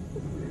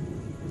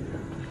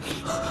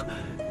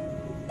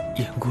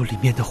岩谷里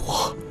面的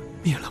火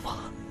灭了吗？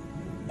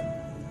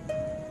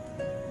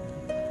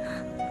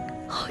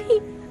后羿，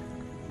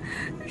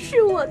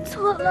是我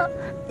错了，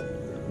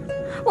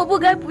我不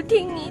该不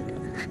听你的，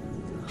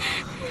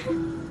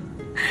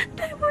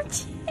对不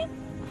起。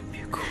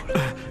别哭了，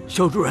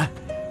小主人，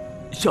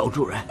小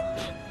主人。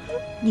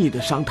你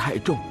的伤太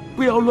重，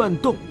不要乱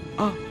动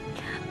啊！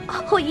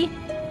后羿，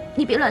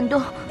你别乱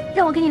动，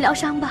让我给你疗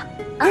伤吧。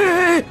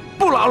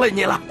不劳累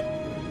你了，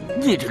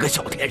你这个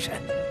小天神，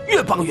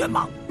越帮越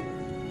忙。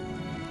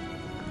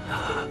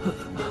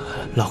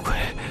老鬼，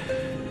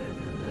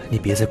你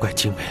别再怪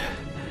精卫，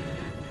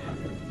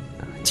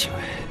精卫，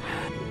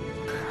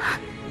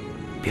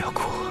不要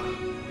哭，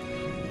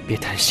别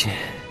担心，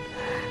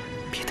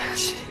别担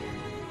心。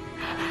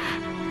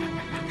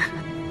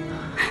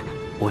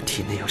我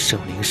体内有圣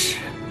灵石，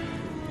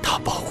它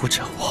保护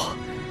着我，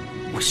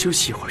我休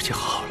息一会儿就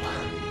好了，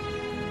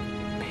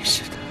没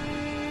事的。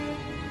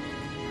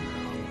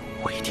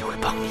我一定会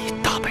帮你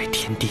打败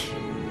天帝，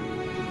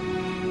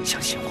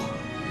相信我。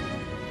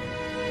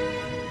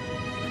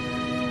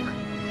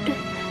对，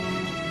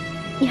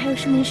你还有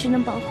圣灵石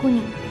能保护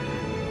你，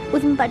我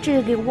怎么把这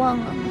个给忘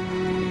了呢？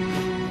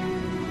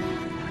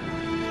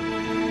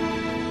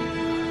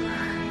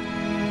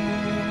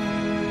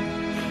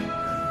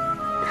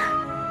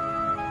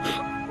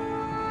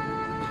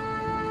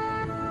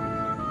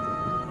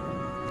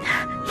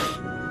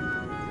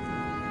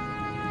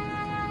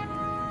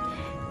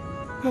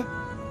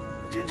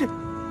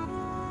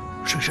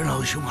水神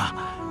老兄啊，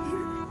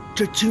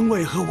这精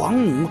卫和王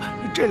母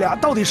这俩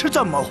到底是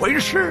怎么回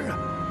事啊？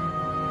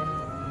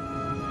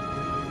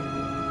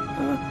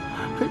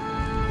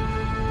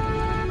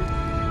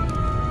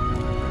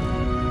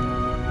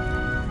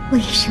为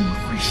什么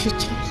会是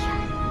这样？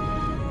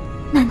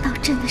难道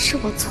真的是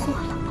我错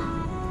了吗？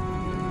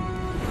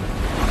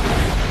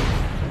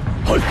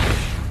嘿，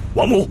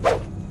王母，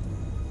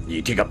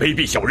你这个卑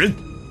鄙小人，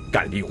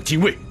敢利用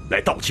精卫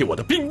来盗窃我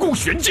的冰宫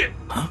玄剑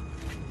啊！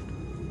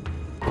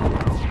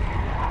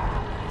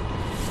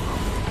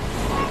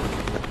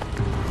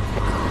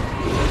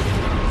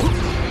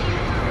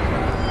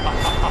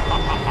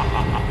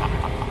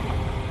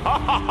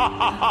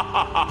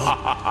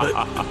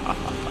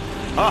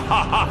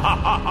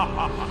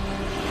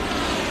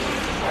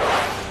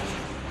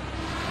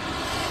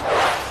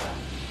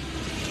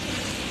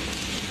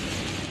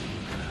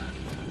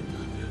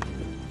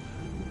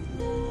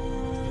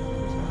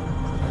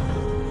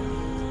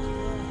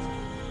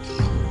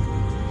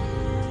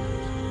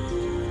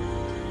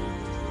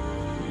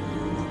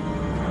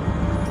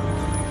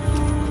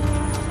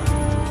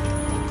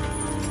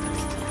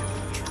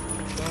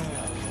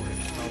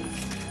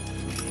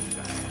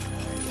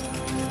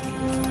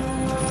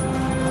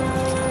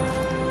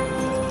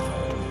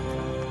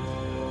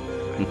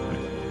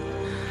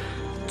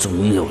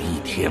总有一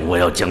天，我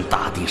要将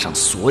大地上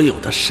所有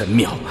的神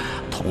庙，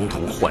统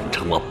统换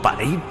成了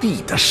白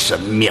帝的神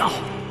庙。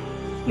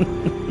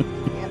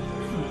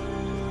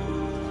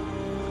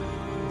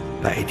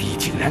白帝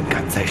竟然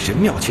敢在神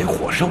庙前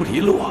火烧篱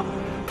落，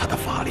他的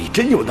法力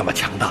真有那么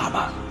强大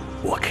吗？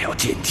我可要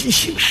见机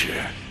行事。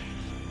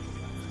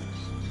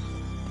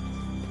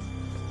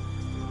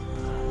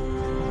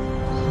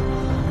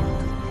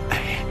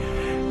哎，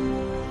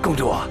公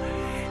主，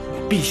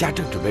陛下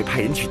正准备派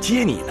人去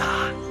接你呢。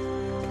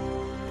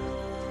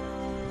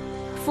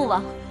父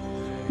王，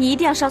你一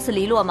定要烧死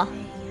篱落吗？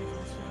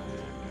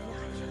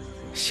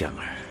香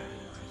儿，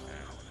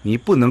你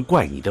不能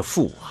怪你的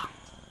父王。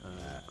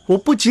我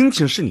不仅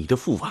仅是你的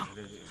父王，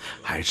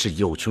还是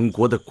有穷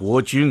国的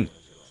国君。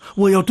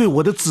我要对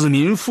我的子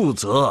民负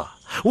责，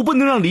我不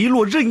能让篱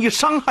落任意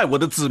伤害我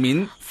的子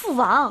民。父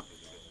王，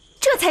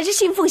这才是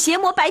信奉邪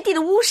魔白帝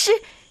的巫师，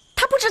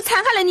他不知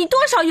残害了你多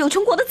少有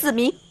穷国的子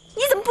民，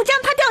你怎么不将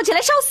他吊起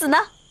来烧死呢？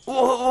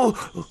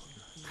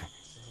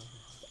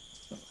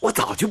我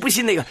早就不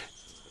信那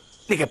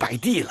个白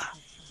帝了。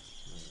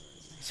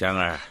香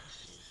儿，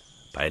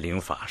白灵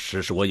法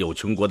师是我有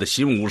穷国的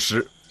新巫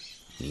师，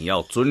你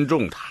要尊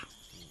重他。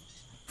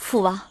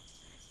父王，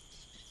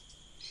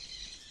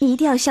你一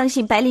定要相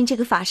信白灵这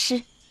个法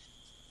师，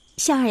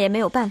香儿也没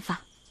有办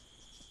法。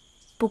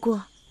不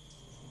过，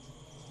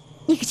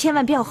你可千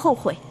万不要后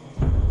悔。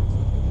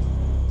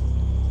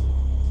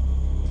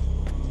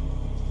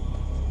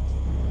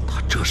他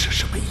这是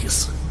什么意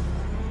思？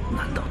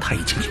难道他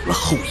已经有了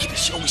后羿的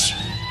消息？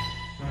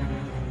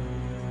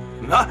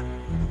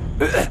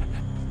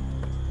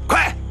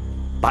快，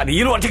把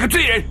篱落这个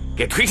罪人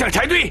给推上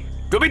柴堆，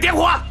准备点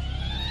火！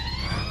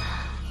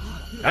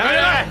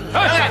来，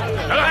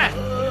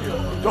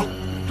走。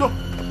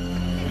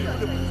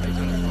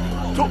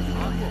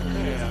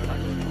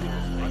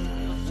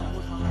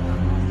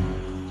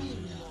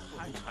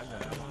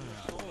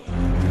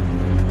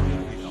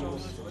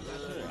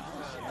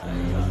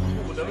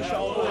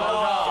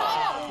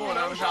不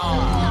能烧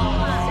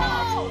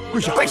啊！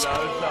跪下！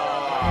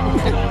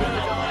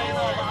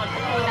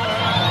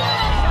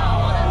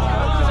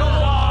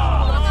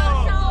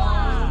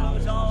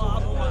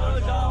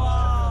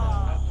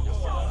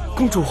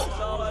公主，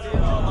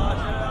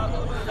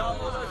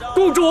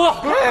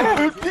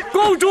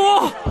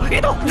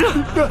别动！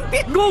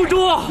公主，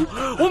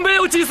我没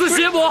有祭祀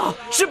邪魔，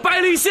是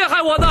白灵陷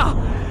害我的，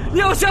你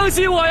要相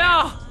信我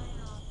呀！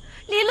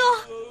黎洛，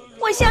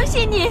我相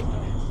信你，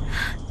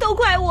都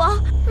怪我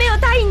没有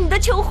答应你的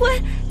求婚，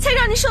才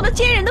让你受到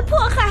奸人的迫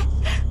害。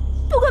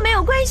不过没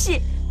有关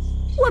系，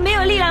我没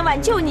有力量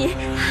挽救你，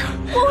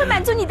我会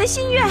满足你的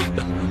心愿。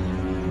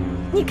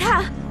你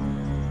看，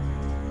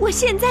我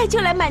现在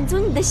就来满足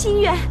你的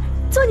心愿，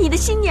做你的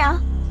新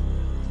娘。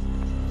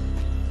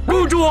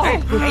公主，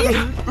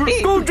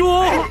公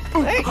主，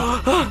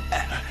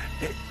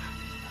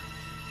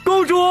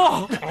公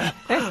主，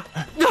哎呀，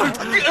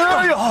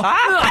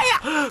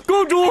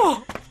公主，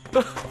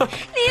黎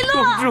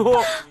洛，公主，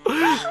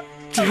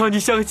只要你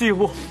相信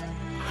我，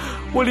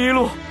我黎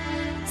洛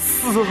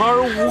死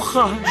而无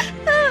憾。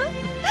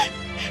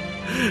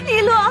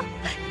黎洛，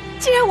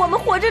既然我们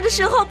活着的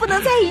时候不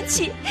能在一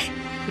起，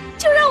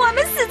就让我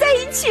们死在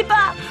一起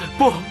吧。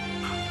不，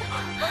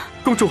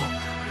公主，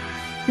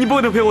你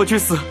不能陪我去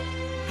死，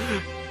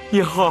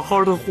你好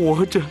好的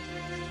活着，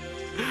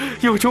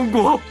有穷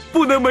国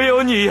不能没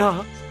有你呀。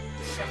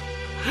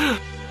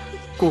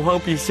国王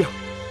陛下，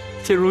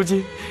现如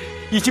今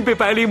已经被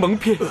白灵蒙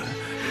骗，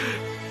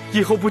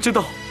以后不知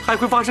道还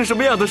会发生什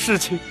么样的事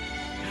情。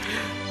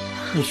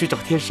你去找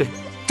天神，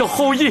找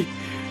后羿，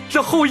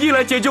让后羿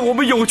来解救我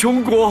们有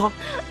穷国。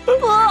不，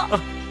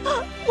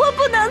我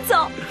不能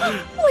走，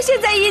我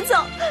现在一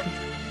走，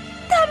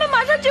他们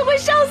马上就会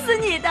烧死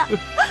你的。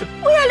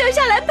我要留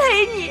下来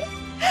陪你。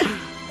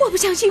我不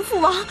相信父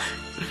王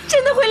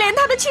真的会连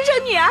他的亲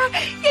生女儿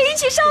也一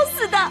起烧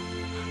死的。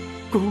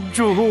公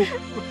主，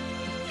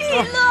黎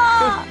洛。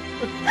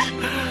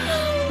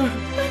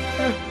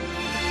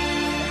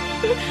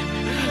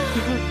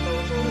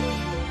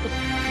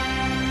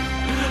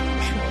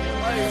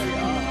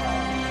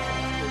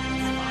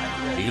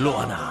黎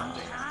洛呢？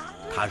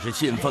他是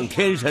信奉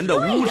天神的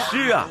巫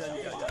师啊，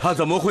他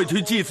怎么会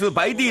去祭祀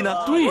白帝呢？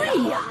对呀，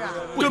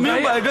这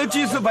明摆着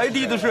祭祀白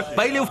帝的是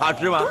白灵法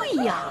师吗？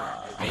对呀，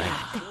哎呀，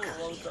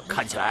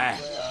看起来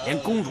连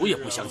公主也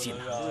不相信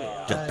呢。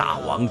这大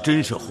王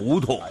真是糊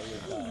涂。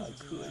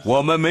我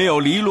们没有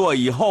黎落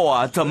以后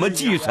啊，怎么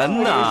祭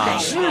神呢？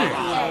是啊，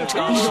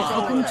黎落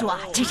和公主啊，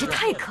真是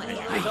太可怜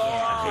了。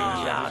哎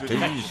呀，真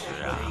是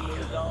啊！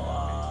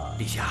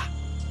陛下，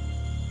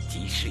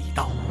吉时已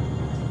到，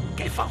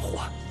该放火，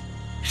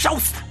烧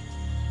死他。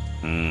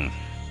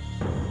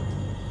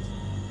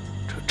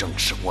这正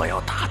是我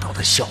要达到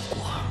的效果。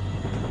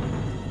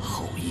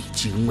后羿、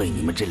精卫，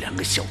你们这2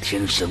个小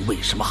天神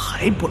为什么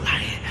还不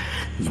来？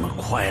你们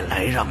快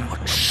来，让我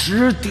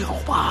吃掉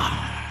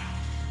吧！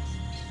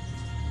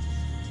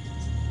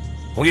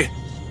红玉，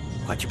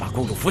快去把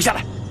公主扶下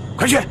来！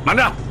快去！慢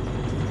着！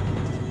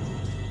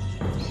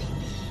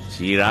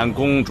既然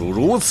公主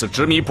如此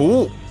执迷不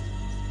悟，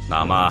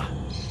那么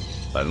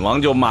本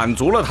王就满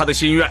足了她的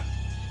心愿，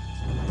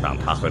让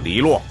她和黎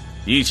落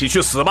一起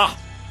去死吧！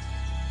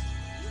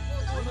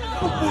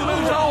不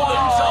能烧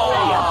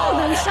啊！不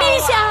能烧！陛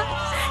下，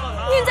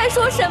您在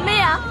说什么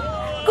呀？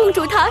公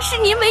主她是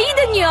您唯一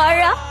的女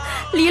儿啊，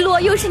黎落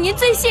又是您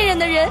最信任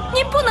的人，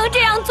您不能这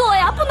样做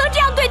呀，不能这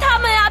样对他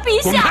们呀，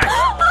陛下！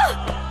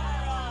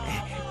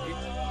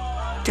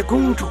这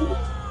公主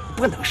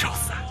不能烧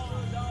死啊！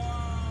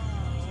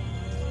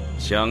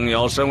香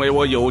瑶身为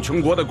我有穷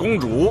国的公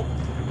主，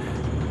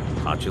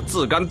她却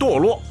自甘堕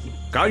落，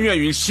甘愿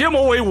与邪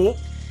魔为伍，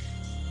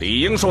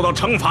理应受到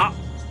惩罚。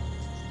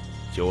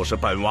就是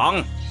本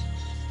王，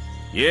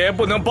也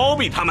不能包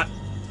庇他们。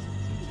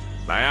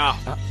来呀！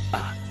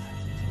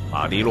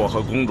把黎落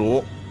和公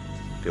主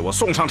给我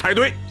送上柴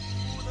堆。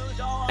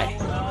哎，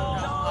不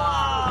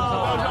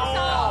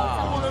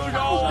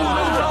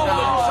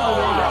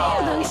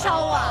能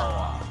烧啊！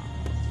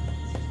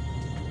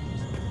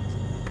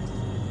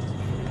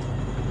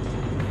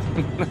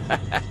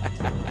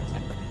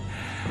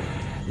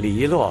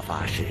黎落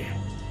法师，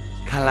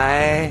看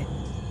来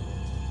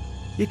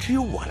也只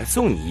有我来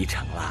送你一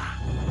程了。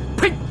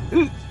呸！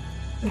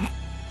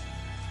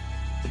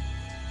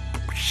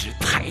不识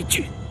抬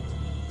举。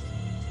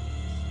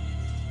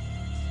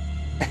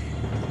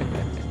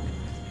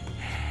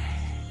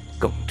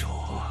公主，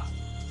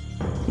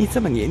你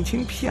这么年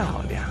轻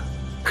漂亮，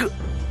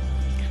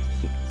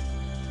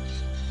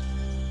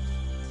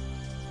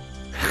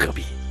何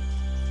必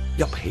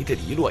要陪着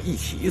黎落一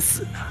起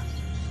死呢？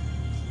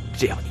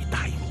只要你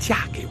答应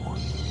嫁给我，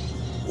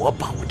我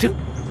保证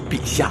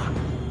陛下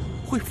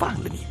会放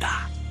了你的。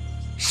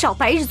少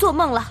白日做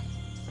梦了，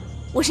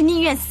我是宁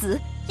愿死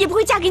也不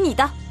会嫁给你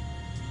的。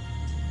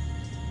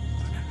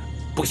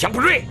不祥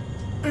不瑞。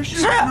是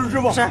师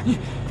傅。是。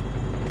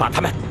把他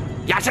们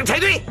押上柴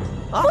堆。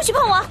不许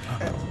碰我，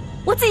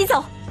我自己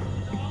走，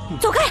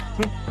走开！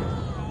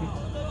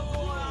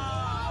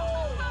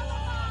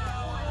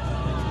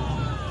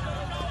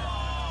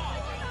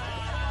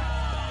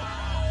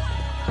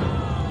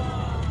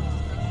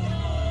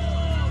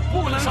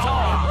不能烧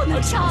啊！不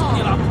能烧！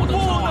你了，不能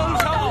烧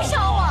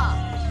啊！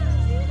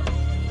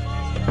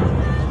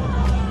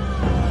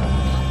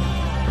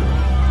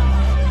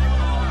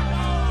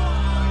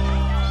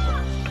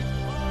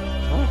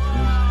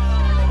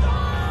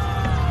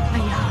哎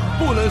呀！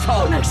不能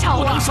烧！不能烧！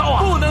不能烧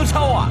啊！不能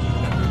烧啊！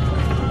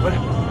回来！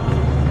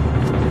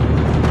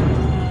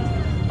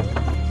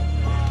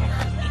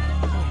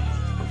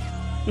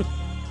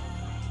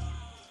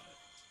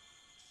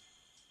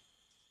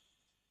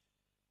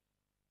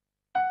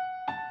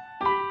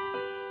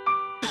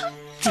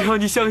只要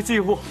你相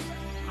信我，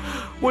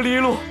我黎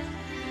落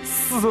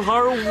死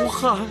而无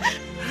憾。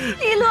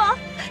黎落，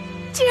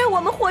既然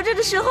我们活着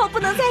的时候不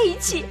能在一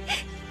起，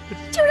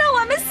就让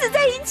我们死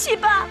在一起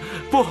吧。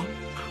不，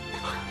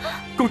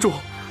公主，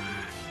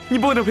你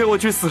不能陪我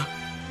去死，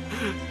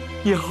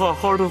你好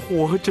好的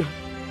活着。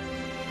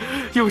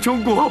有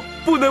穷国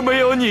不能没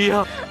有你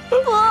呀！不，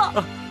我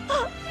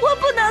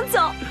不能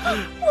走，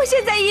我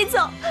现在一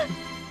走，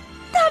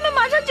他们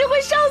马上就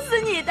会烧死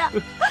你的。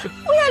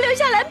我要留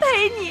下来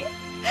陪你。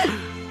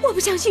我不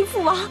相信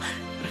父王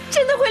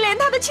真的会连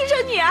他的亲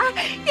生女儿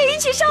也一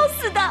起烧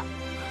死的。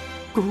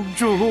公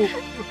主，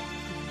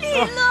黎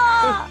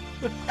落，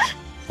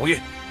红玉，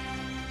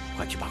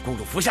快去把公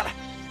主扶下来！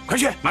快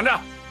去！慢着！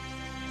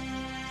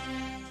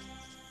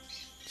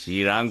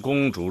既然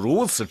公主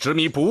如此执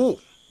迷不悟，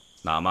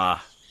那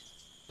么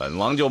本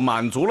王就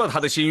满足了她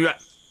的心愿，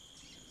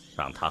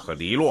让她和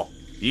黎落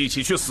一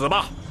起去死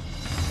吧。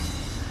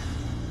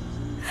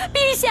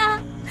陛下，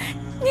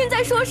您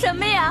在说什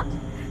么呀？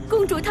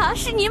公主她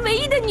是您唯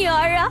一的女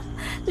儿啊，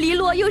黎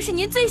落又是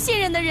您最信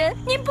任的人，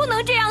您不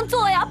能这样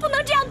做呀，不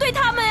能这样对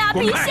他们呀，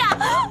陛下！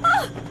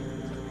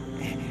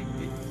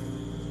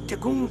这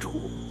公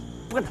主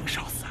不能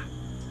烧死啊！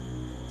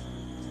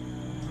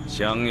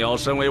香瑶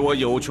身为我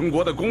有穷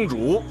国的公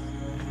主，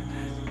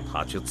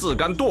她却自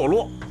甘堕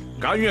落，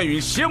甘愿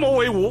与邪魔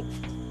为伍，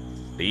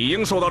理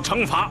应受到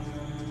惩罚。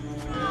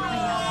哎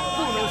呀，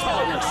不能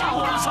烧！不能烧！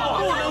不能烧！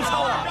不能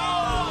烧啊！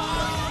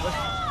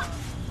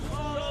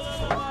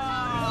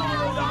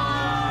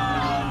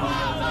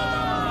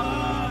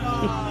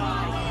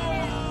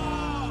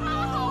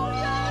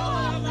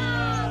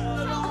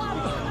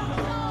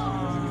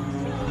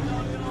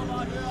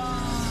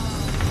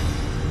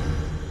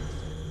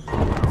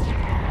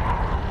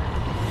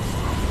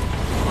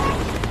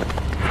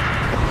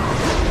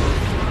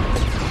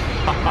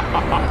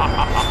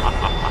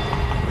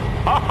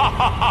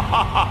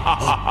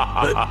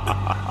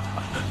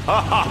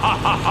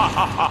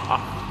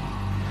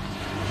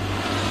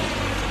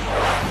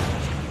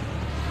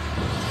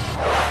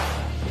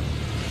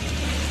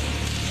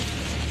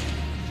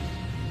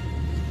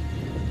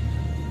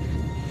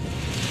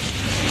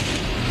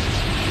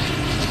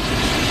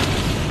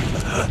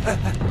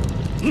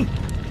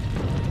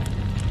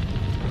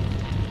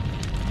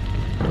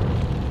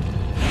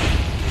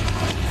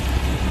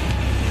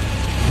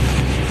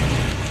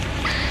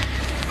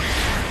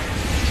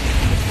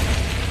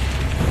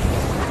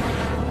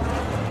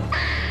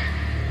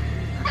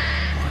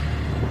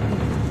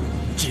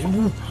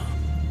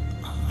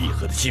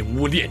金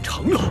乌炼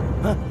成了，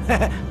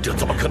这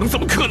怎么可能？怎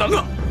么可能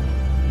啊！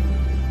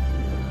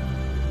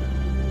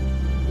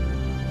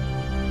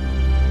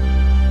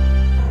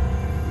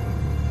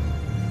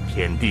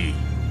天帝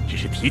只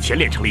是提前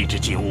炼成了一只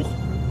金乌，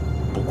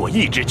不过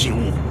一只金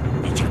乌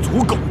已经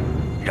足够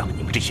让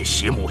你们这些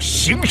邪魔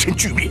形神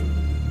俱灭。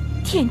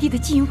天帝的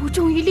金乌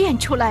终于炼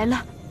出来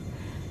了，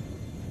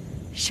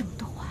什么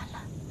都完了，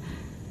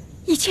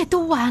一切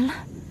都完了，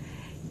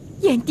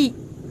炎帝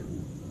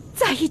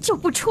再也救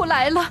不出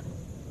来了。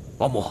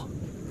王母，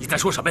你在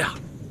说什么呀？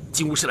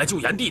金乌是来救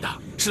炎帝的，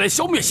是来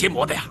消灭邪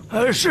魔的呀。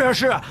是啊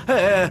是啊，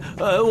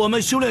我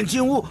们修炼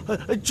金乌，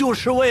就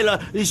是为了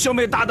消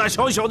灭大大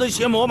小小的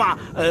邪魔嘛。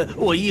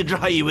我一直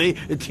还以为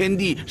天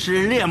帝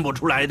是炼不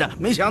出来的，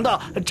没想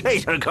到这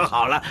下可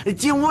好了，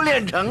金乌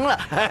炼成了。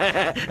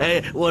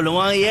我龙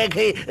王爷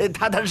可以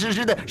踏踏实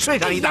实的睡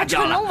上一大觉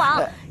了。蠢龙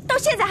王，到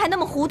现在还那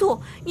么糊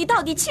涂，你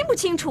到底清不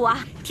清楚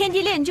啊？天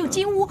帝炼就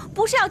金乌，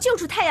不是要救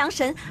出太阳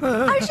神，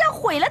而是要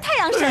毁了太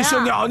阳神啊！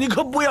小鸟，你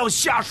可不要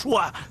瞎说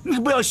啊！你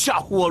不要吓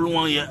唬我，龙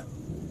王爷。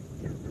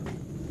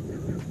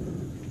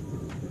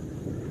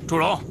祝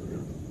融，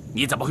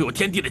你怎么会有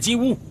天帝的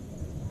金乌？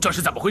这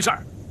是怎么回事？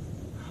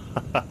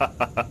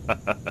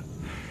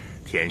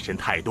天神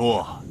太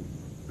多，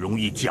容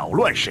易搅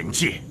乱神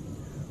界。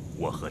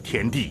我和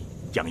天帝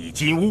将以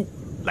金乌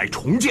来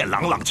重建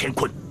朗朗乾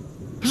坤。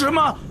什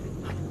么？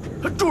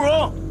祝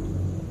融，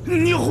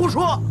你胡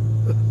说！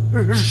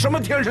什么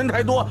天神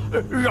太多，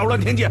扰乱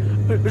天界？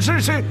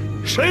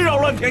谁扰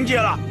乱天界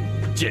了？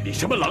建立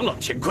什么朗朗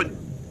乾坤？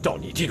照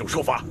你这种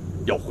说法，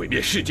要毁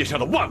灭世界上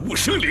的万物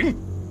生灵。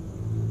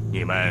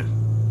你们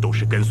都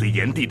是跟随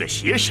炎帝的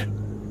邪神，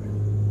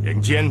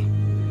人间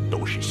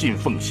都是信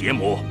奉邪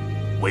魔、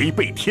违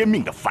背天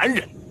命的凡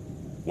人。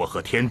我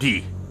和天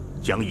帝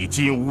将以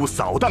金乌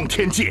扫荡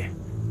天界，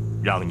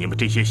让你们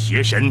这些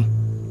邪神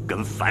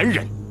跟凡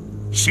人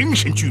形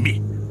神俱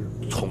灭。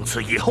从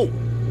此以后，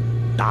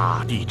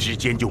大地之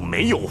间就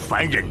没有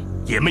凡人，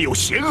也没有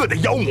邪恶的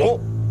妖魔，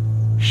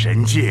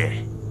神界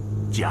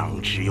将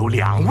只有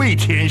2位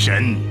天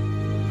神。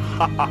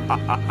哈哈哈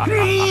哈哈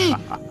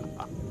哈！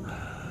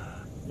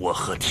我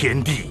和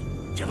天帝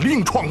将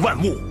另创万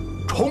物，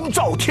重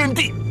造天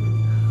地。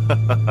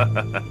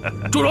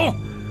祝融，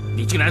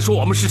你竟然说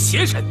我们是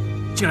邪神，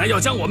竟然要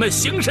将我们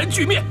形神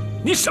俱灭，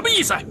你什么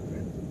意思？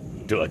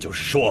这就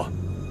是说，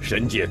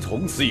神界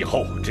从此以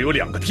后只有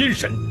2个天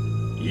神，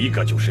一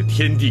个就是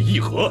天帝义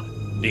和，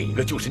另一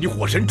个就是你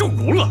火神祝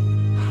融了。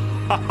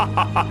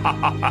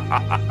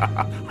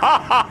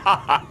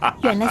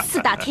原来4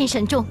大天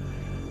神中，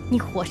你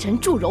火神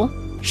祝融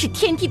是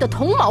天帝的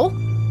同谋。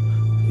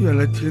原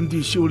来天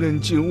帝修炼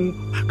金乌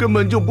根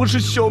本就不是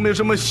消灭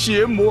什么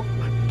邪魔，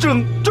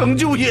拯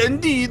救炎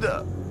帝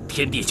的。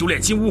天帝修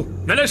炼金乌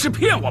原来是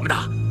骗我们的，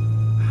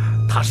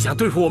他是想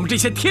对付我们这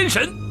些天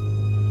神。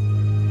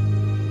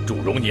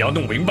祝融，你要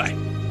弄明白，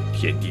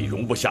天帝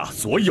容不下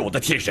所有的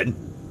天神，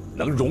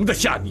能容得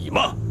下你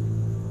吗？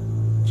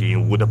金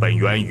乌的本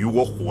源与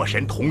我火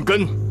神同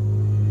根，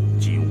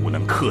金乌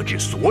能克制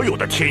所有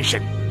的天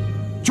神，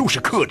就是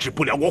克制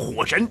不了我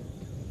火神。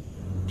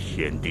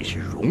天帝是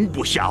容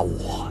不下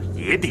我，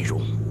也得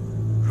容；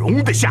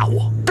容得下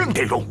我，更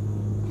得容。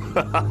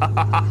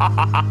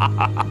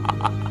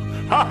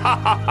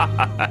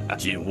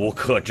金乌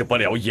克制不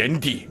了炎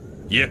帝，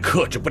也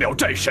克制不了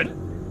战神。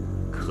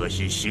可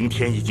惜刑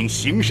天已经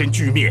形神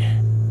俱灭，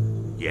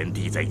炎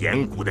帝在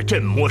炎谷的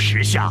镇魔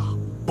石下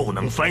不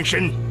能翻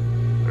身，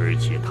而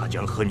且他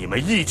将和你们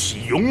一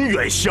起永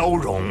远消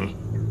融。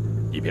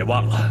你别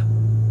忘了，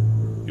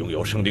拥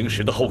有生灵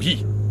石的后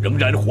羿仍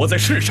然活在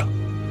世上。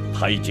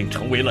他已经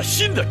成为了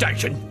新的战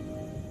神，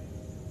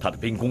他的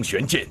冰宫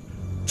玄剑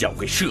将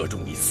会射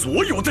中你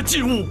所有的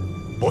金乌。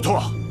不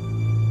错，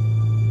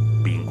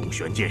冰宫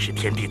玄剑是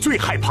天帝最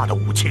害怕的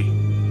武器。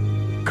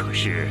可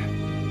是，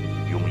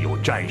拥有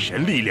战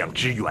神力量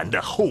之源的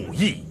后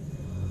羿，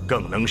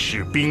更能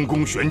使冰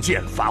宫玄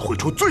剑发挥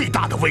出最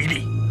大的威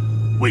力。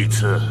为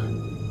此，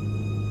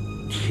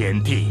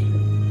天帝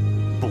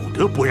不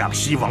得不让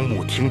西王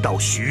母听到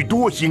许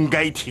多应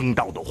该听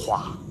到的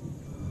话。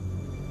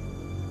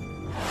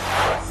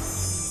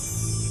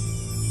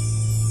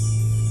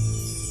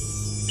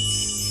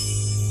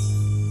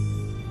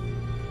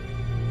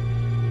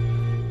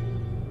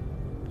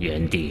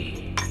炎帝，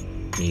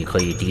你可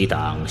以抵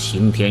挡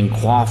刑天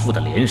夸父的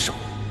联手，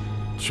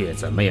却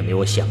怎么也没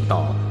有想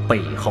到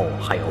背后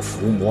还有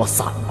伏魔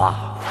3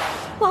霸。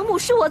王母，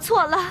是我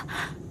错了，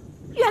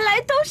原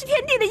来都是天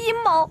帝的阴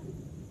谋。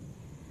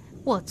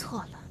我错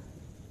了，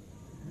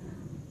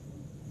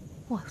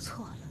我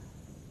错了。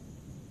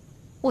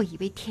我以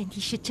为天帝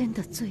是真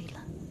的醉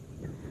了，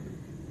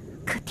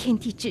可天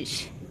帝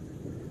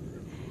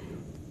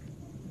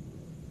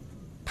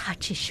他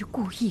只是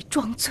故意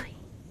装醉。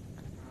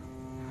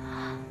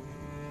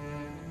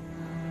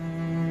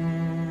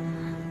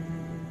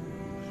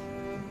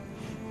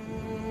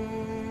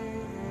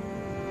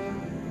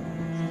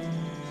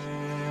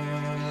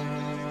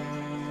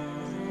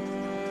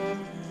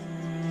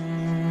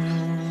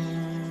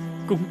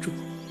公主，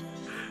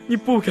你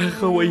不该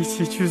和我一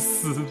起去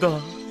死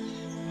的。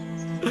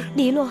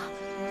黎洛，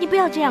你不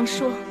要这样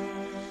说。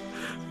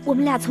我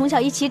们俩从小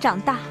一起长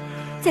大，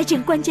在这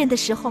个关键的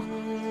时候，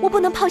我不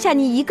能抛下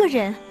你一个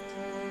人。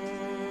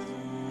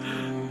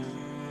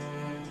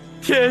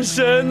天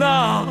神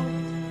啊，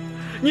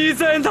你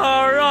在哪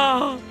儿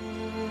啊？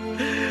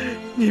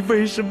你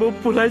为什么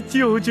不来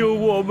救救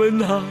我们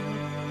呢？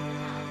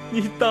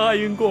你答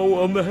应过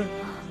我们，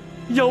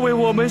要为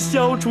我们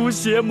消除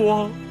邪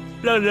魔，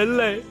让人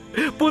类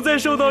不再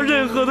受到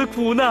任何的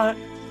苦难。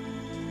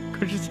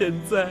可是现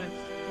在，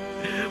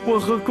我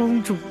和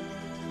公主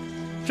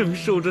正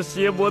受着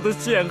邪魔的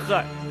陷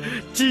害，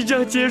即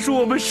将结束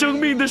我们生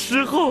命的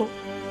时候，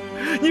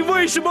你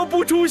为什么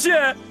不出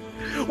现？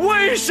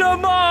为什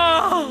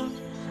么？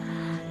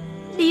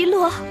黎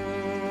洛，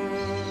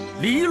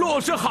黎洛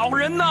是好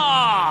人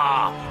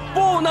呐，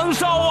不能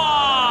烧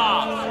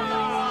啊！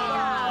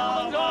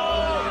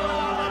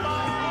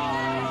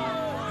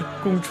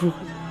公主，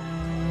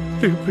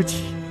对不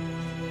起，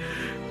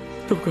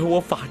都怪我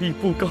法力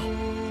不高，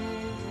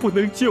不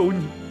能救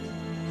你。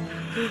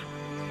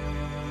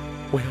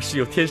我要是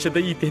有天神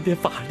的一点点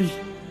法力，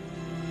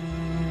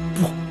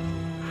不，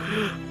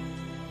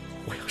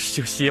我要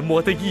是有邪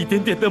魔的一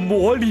点点的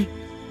魔力，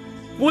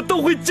我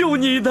都会救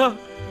你的。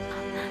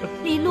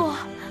黎洛，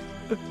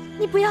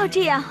你不要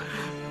这样，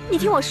你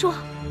听我说。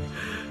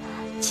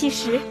其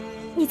实，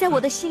你在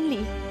我的心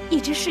里一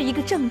直是一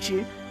个正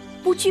直、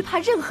不惧怕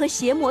任何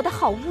邪魔的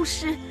好巫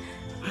师。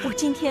我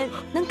今天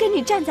能跟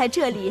你站在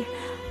这里，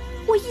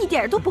我一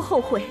点都不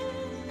后悔。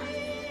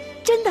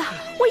真的，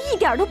我一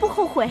点都不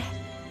后悔。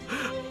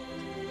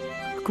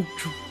公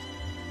主，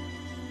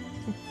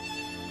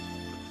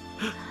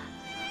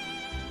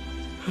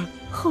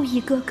后羿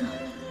哥哥，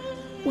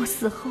我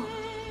死后，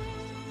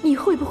你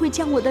会不会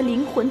将我的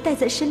灵魂带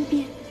在身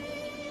边，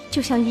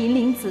就像银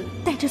铃子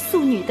带着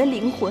素女的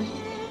灵魂？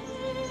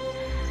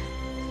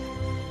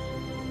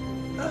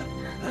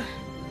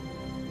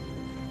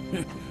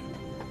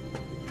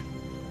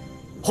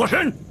火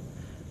神，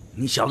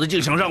你小子竟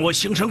想让我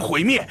形神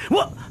毁灭，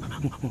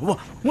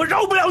我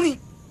饶不了你！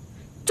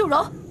祝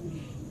融，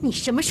你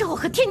什么时候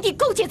和天帝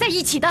勾结在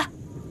一起的？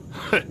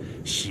哼，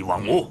西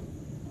王母，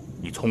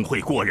你聪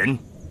慧过人，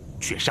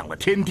却上了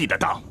天帝的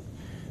当。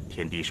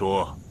天帝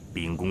说，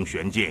冰宫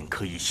玄剑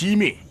可以熄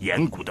灭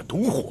炎谷的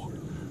毒火，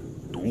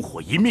毒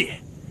火一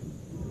灭，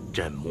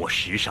镇魔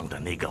石上的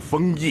那个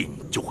封印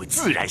就会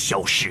自然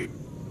消失，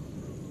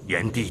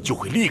炎帝就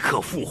会立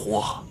刻复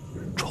活，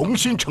重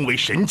新成为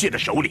神界的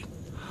首领。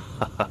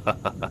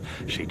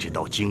谁知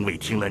道精卫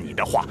听了你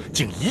的话，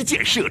竟一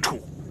箭射出，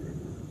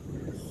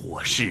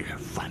火势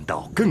反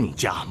倒更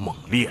加猛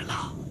烈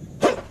了。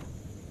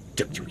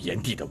拯救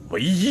炎帝的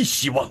唯一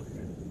希望，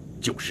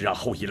就是让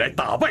后羿来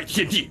打败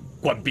天帝，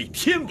关闭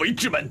天为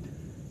之门。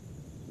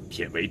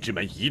天为之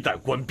门一旦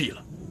关闭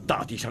了，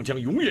大地上将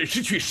永远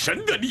失去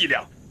神的力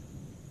量，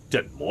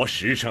镇魔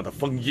石上的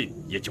封印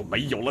也就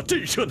没有了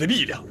震慑的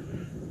力量，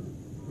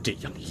这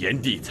样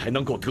炎帝才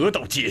能够得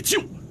到解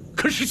救。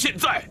可是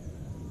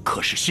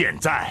现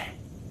在，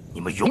你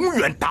们永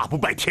远打不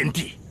败天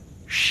帝。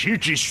10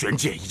支玄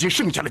剑已经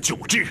剩下了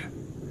9支，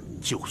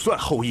就算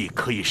后羿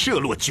可以射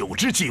落9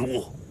只祭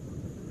物，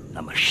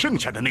那么剩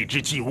下的那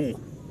只祭物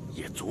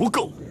也足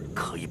够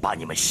可以把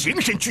你们形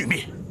神俱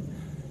灭。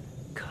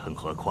更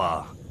何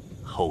况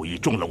后羿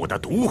中了我的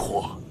毒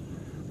火，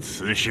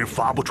此时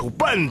发不出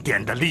半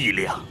点的力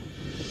量。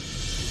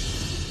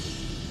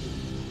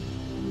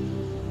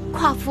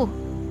夸父，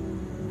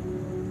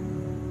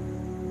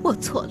我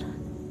错了。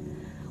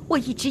我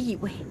一直以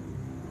为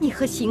你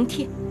和刑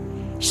天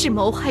是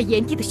谋害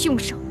炎帝的凶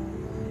手，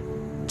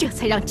这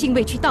才让精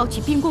卫去盗取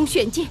冰宫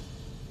玄剑。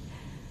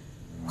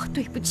我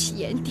对不起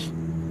炎帝，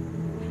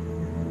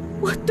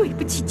我对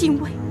不起精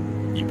卫。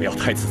你不要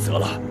太自责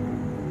了，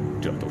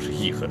这都是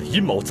义和的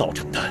阴谋造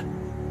成的。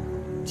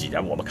既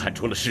然我们看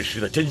出了事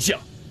实的真相，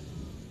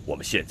我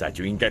们现在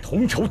就应该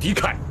同仇敌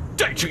忾，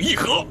战胜义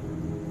和。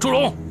祝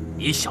融，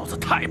你小子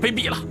太卑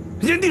鄙了！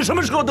炎帝什么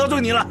时候得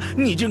罪你了？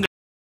你竟敢！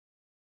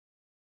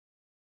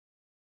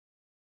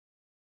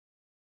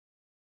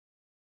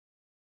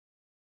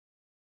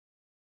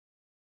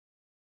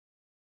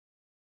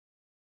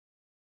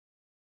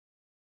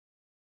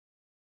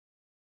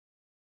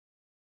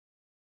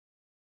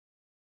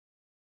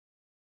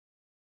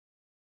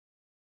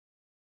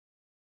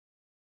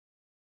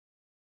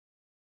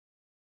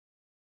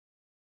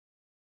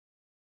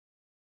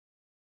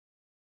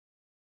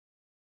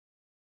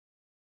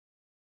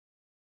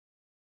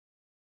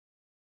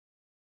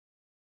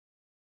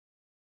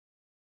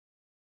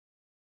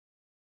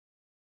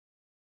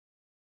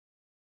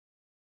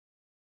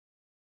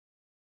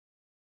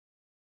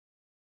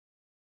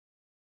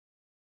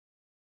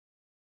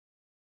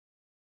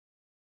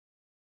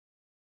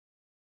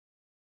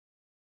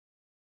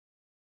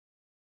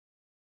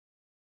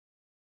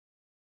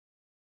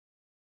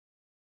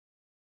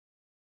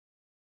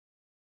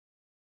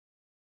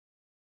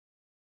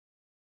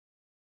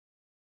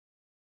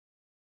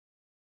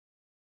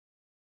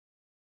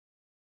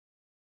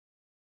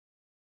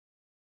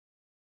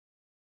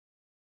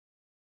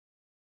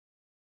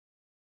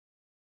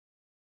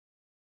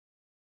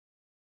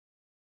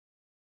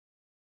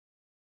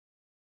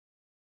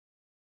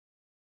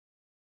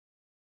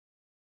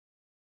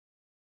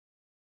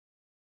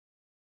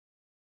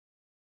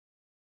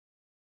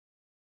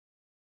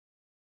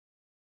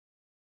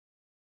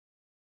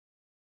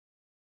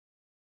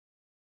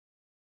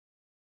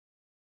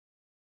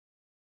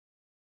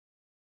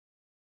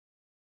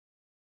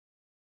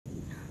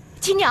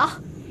青鸟，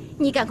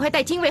你赶快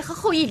带精卫和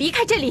后羿离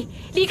开这里，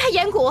离开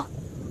岩谷。啊！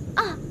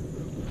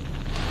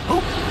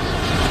好。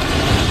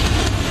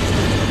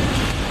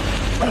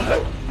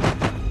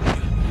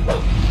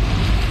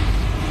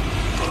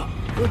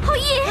后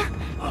羿，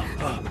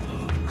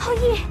后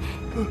羿，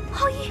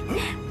后羿，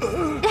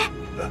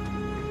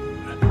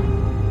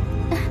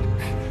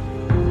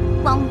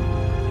王母、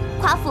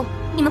夸父，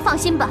你们放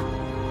心吧。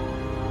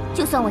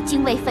就算我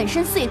精卫粉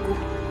身碎骨，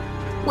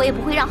我也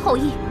不会让后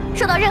羿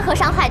受到任何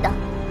伤害的。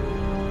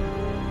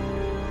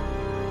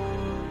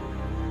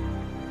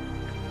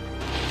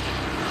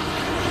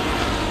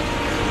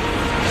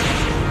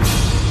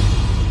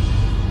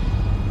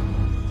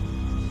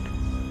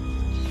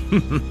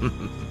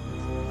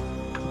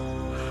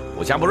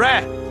部下不瑞，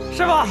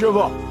师傅，师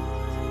傅，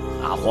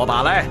拿火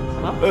把来。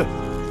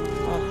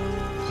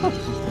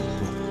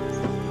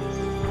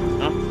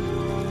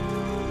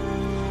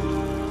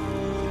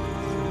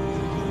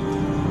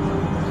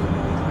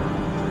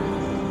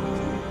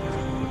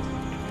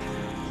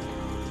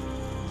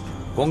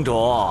公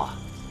主，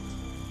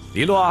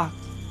黎洛，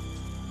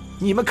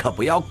你们可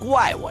不要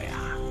怪我呀！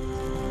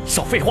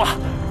少废话，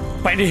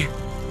白灵，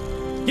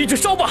你去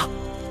烧吧。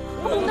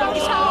不能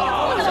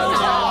烧，不能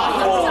烧，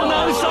不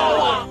能烧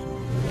啊！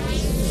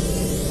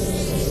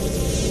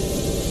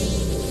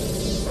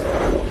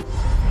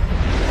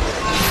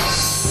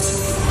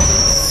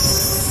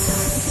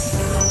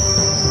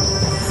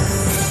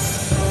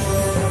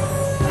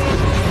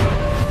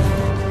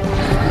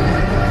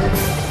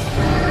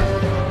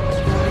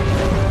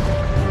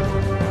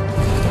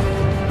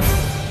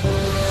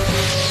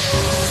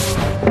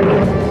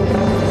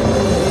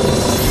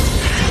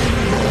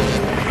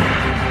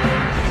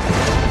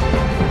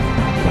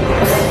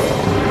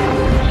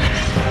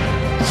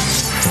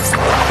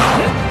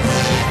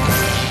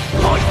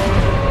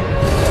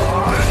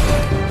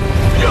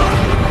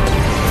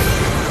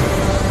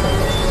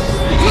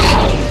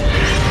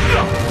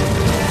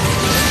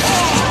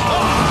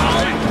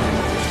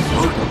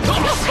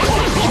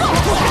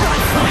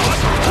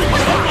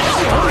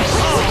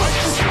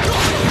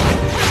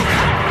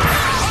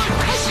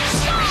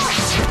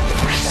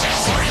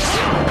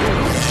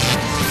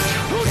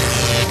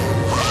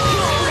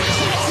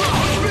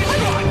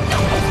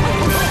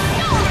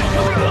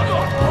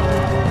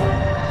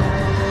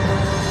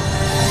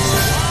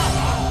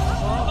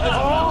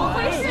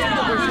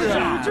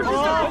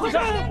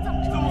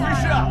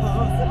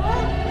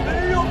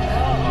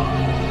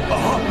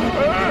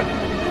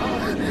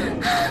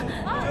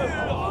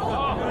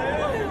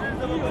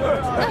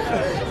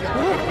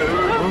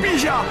陛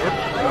下，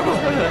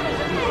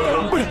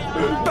不是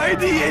白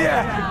帝爷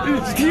爷，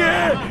天！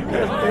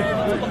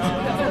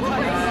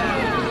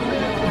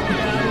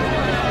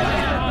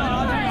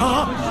啊！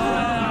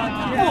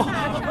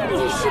你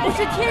是不是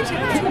天神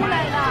出来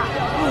了？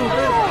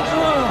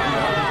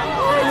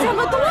怎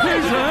么多了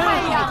一个太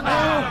阳啊？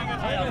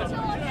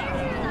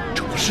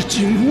这不是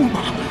金乌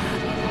吗？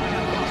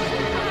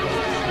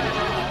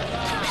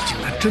竟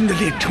然真的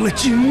练成了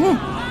金乌！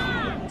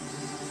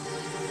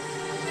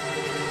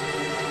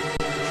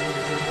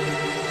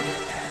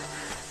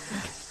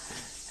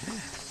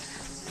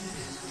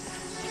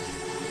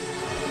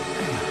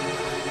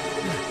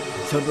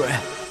小主人，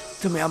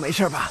怎么样？没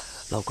事吧？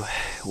老鬼，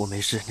我没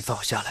事，你放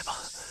我下来吧。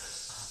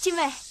精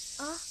卫，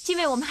精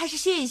卫，我们还是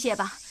歇一歇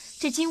吧。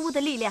这金乌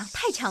的力量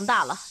太强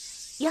大了。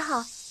也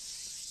好，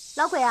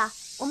老鬼啊，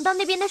我们到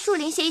那边的树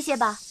林歇一歇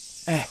吧。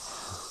哎，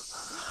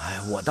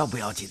我倒不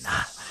要紧呐，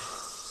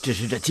只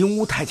是这金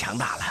乌太强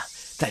大了，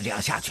再这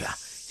样下去啊，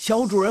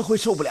小主人会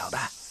受不了的。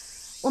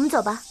我们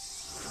走吧。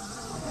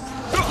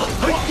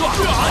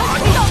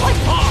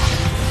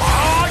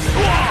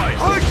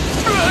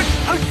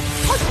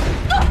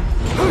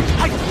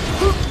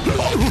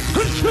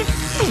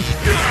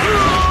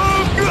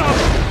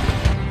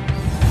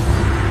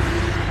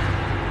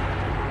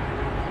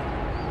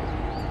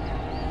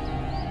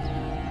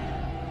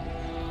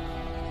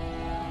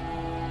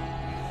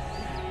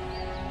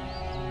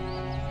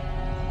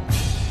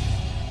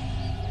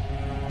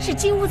是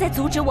金乌在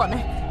阻止我们，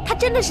他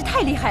真的是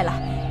太厉害了，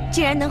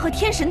竟然能和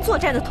天神作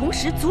战的同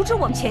时阻止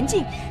我们前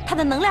进，他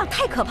的能量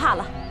太可怕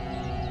了。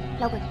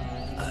老鬼，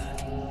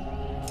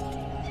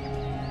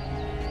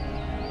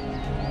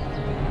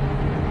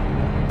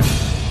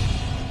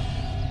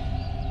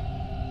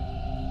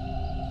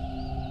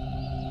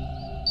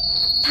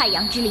太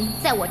阳之灵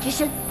在我之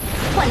身，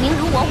幻灵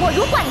如我，我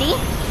如幻灵。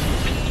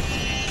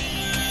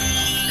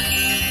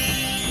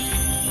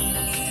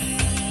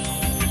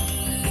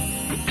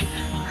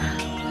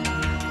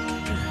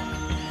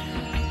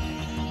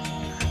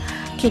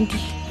天帝，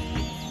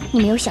你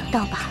没有想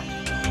到吧？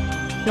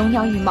龙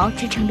鸟羽毛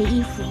织成的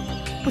衣服，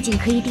不仅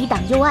可以抵挡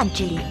幽暗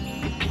之灵，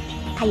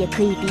它也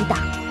可以抵挡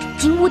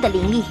金乌的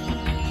灵力。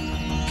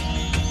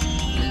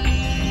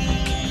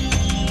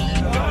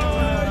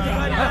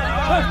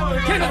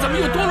天上怎么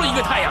又多了一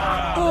个太阳？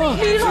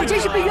李洛真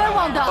是被冤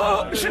枉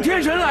的。是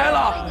天神来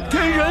了，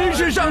天神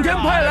是上天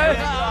派来，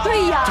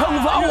对呀，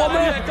惩罚我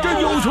们这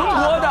有穷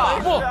国的。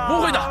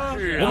不会的，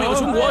我们有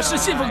穷国是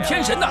信奉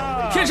天神的，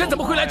天神怎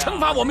么会来惩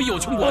罚我们有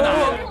穷国呢？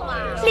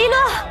李洛，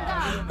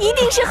一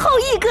定是后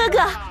羿哥哥，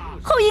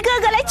后羿哥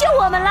哥来救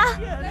我们了。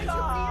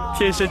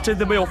天神真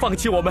的没有放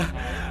弃我们，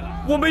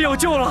我们有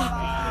救了，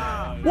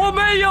我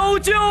们有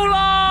救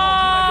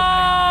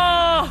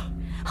了！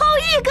后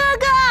羿哥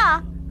哥，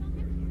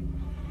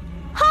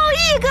后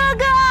羿哥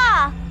哥！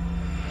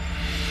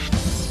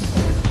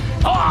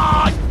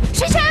啊！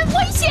时辰危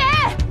险！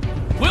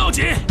不要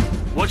紧，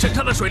我身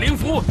上的水灵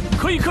符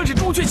可以克制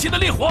朱雀旗的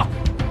烈火，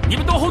你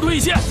们都后退一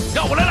些，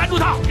让我来拦住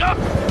他。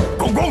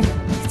公公，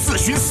你自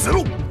寻死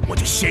路，我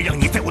就先让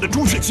你在我的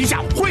朱雀旗下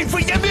灰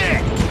飞烟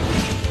灭。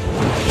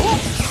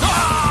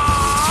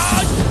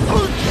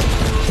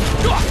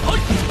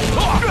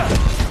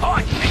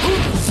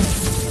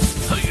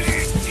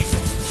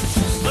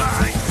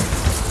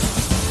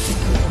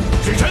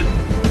使臣，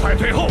快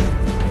退后！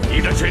你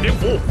的水灵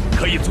符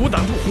可以阻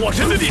挡住火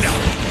神的力量，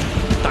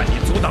但你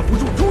阻挡不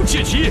住朱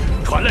雀旗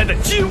传来的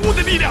金乌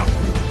的力量。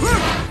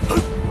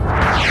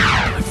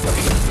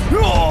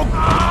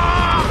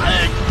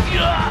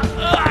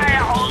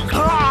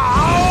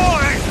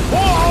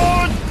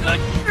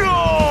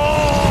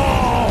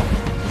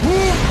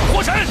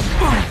火神，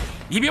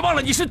你别忘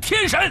了你是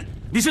天神，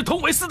你是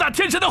同为四大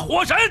天神的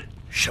火神。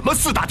什么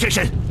四大天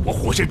神？我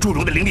火神祝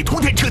融的灵力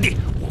通天彻地，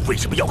我为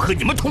什么要和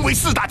你们同为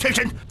四大天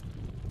神？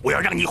我要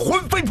让你魂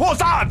飞魄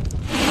散！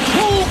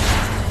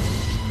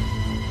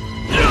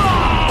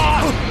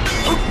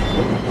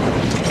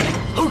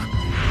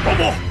王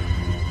母，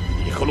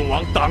你和龙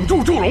王挡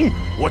住祝融，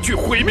我去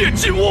毁灭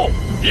金乌。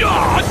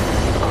呀！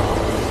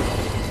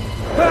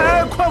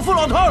哎，夸父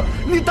老头，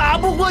你打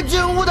不过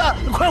金乌的，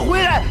快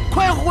回来，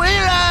快回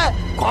来！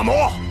夸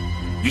母，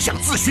你想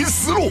自寻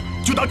死路，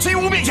就到金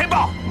乌面前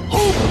吧。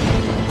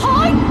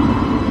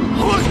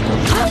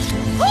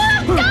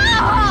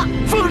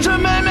风神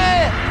妹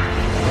妹。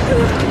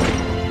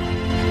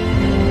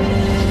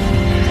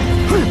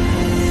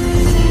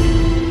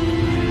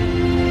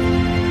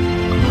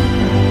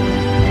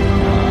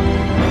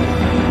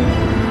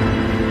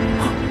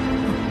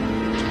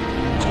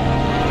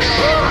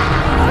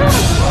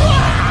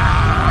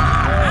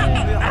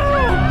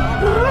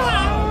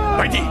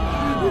白帝，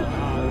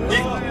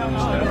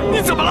你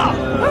怎么了？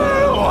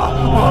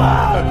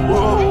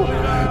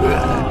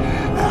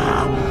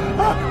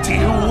金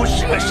乌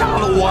射杀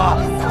了我，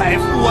快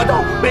扶我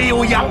到没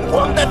有阳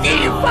光的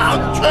地方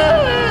去！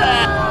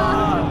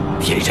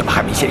天神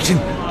还没现身，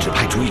只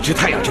派出一只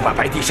太阳去把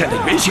白帝山的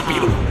原形毕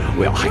露。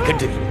我要还跟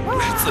着你，不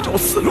是自找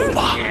死路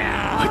吗？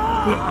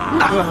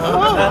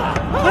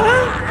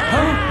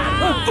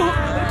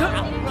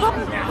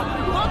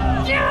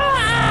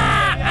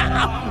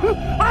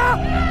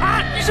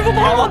师父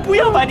保我，不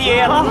要把你爷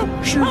爷了！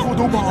师父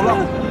都跑了，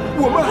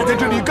我们还在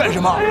这里干什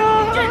么？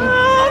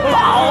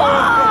跑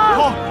啊！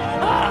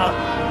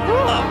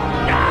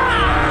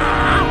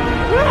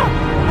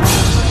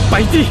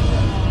白帝，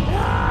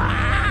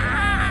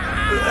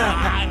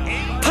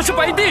他是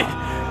白帝，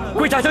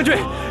贵大将军，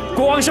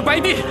国王是白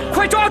帝，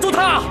快抓住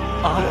他！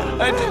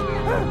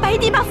白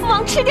帝把父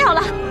王吃掉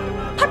了，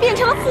他变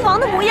成了父王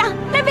的模样，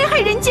来危害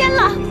人间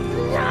了。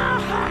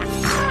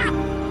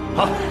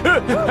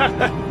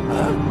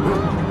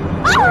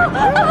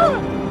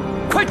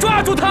快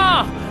抓住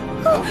他！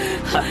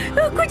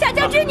贵大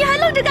将军，你还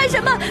愣着干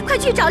什么？快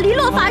去找黎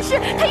洛法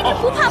师，他一定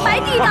不怕白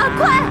帝的，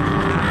快！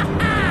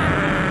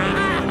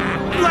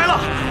来了！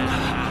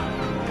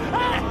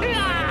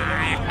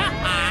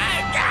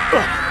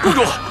公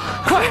主，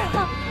快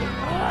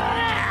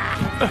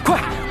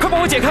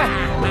帮我解开！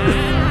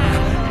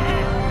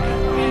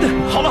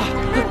好了，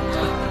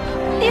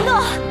黎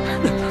洛，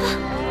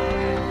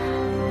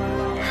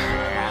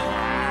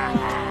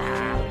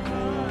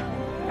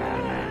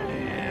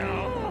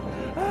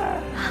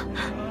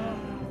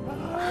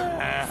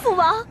父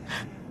王，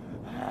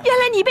原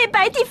来你被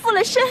白帝附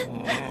了身，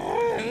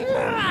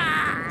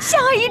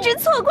香儿一直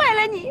错怪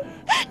了你，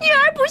女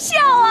儿不孝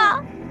啊！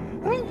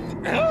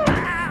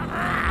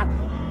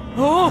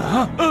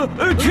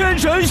天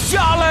神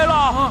下来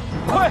了！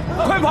快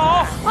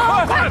跑！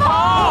快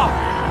跑！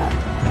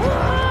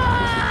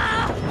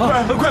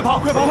快！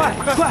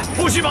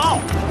不许跑！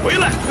回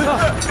来！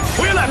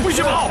不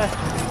许跑！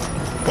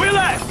回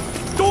来！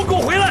都给我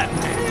回来！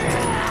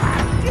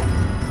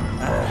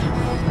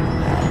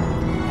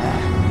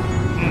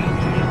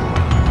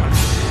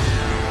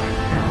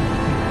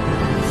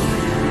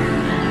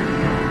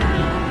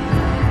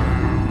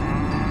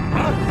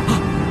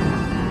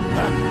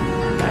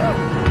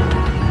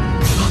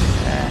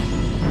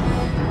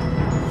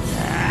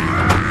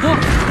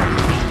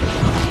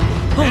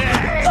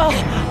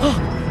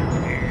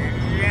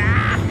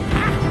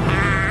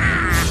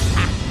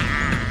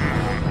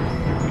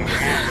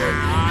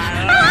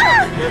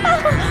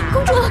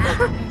公主，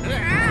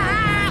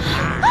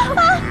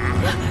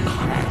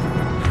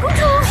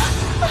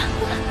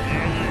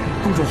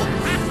公主，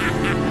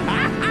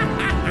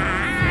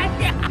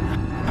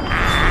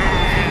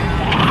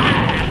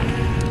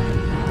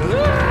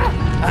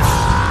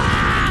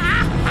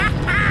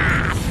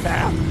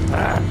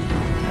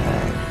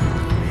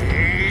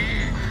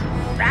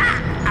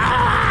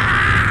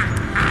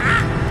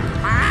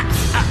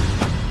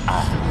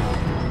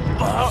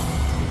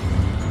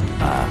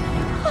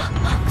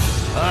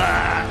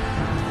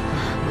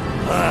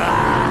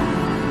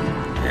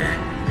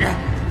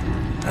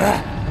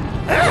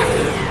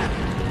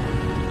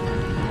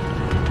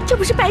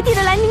是白帝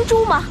的蓝凝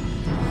珠吗？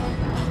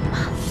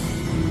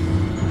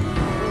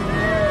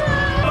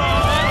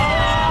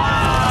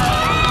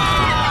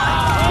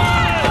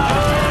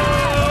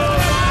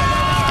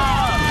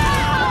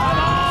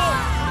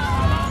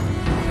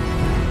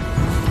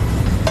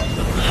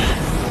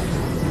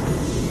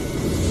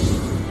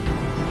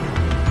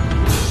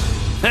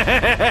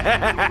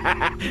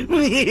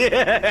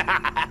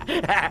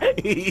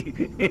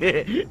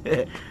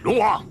龙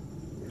王，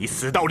你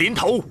死到临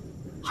头，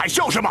还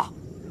笑什么？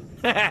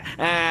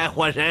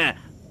火神，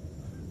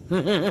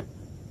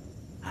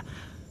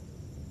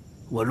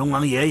我龙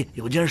王爷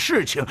有件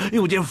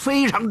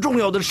非常重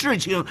要的事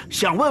情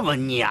想问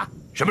问你啊。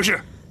什么事？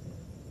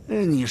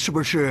你是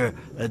不是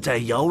在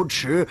瑶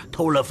池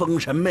偷了风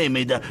神妹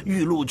妹的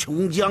玉露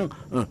琼浆？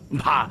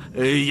怕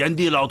炎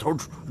帝老头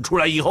出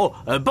来以后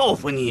报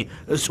复你，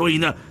所以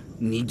呢，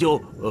你就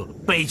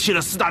背弃了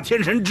4大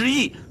天神之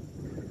一，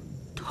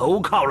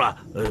投靠了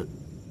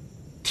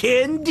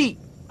天帝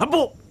啊？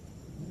不，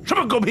什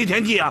么狗屁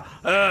天帝啊？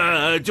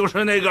就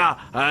是那个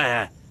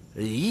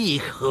义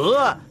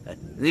和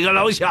那个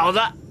老小子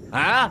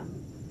啊！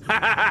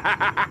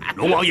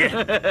龙王爷，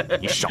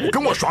你少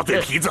跟我耍嘴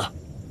皮子！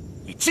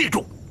你记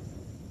住，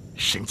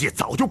神界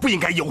早就不应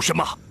该有什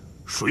么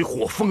水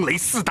火风雷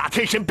4大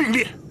天神并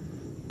列，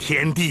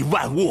天地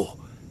万物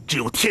只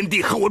有天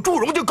帝和我祝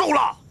融就够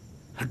了。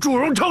祝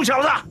融臭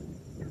小子，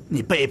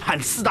你背叛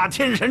4大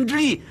天神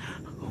之一，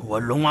我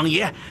龙王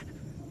爷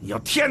要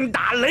天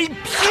打雷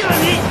劈了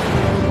你！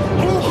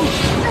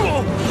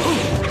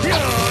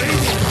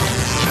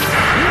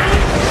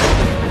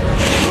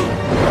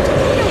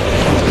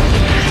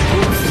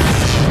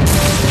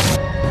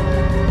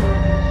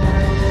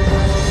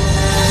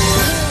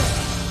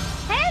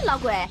老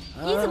鬼，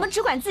你怎么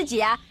只管自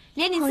己啊？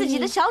连你自己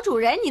的小主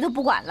人你都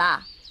不管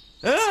了？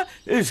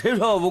谁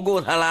说我不顾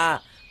他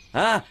了？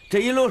啊，这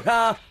一路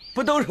上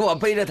不都是我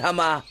背着他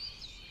吗？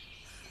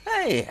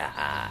哎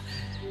呀，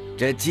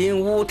这金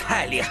乌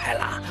太厉害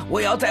了！我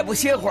要再不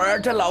歇会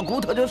儿，这老骨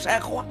头就晒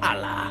化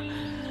了。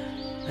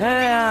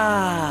哎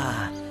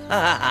呀，哈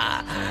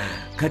哈，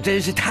可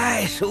真是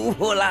太舒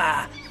服了！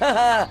哈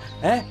哈，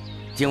哎，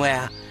精卫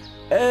啊，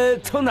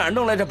从哪儿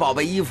弄来这宝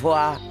贝衣服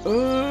啊？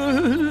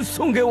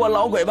送给我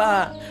老鬼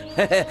吧。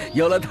嘿嘿，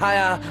有了它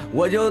呀，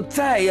我就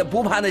再也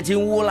不怕那金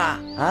乌了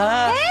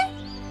啊！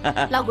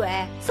哎，老鬼，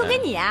送给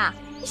你啊？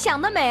你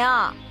想得美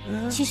啊！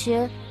其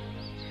实，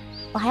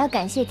我还要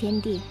感谢天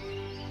帝。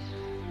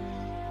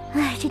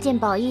哎，这件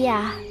宝衣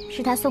啊，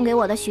是他送给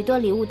我的许多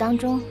礼物当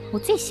中我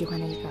最喜欢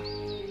的一个。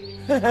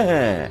嘿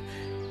嘿，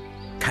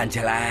看起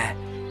来，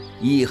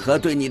义和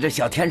对你这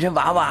小天神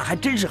娃娃还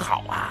真是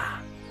好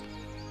啊！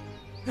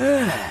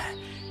哎，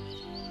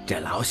这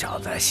老小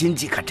子心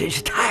机可真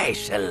是太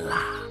深了，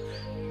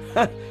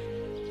哼，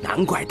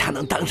难怪他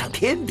能当上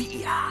天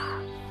帝呀！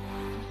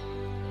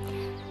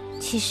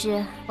其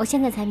实我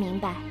现在才明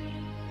白，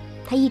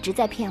他一直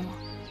在骗我，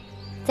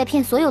在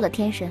骗所有的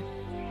天神。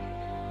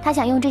他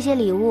想用这些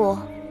礼物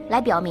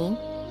来表明，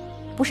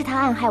不是他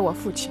暗害我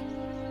父亲。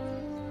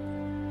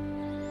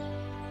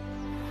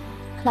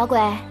老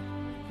鬼，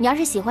你要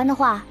是喜欢的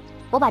话，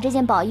我把这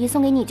件宝衣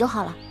送给你就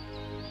好了。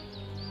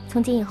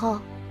从今以后，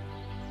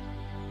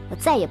我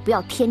再也不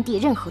要天地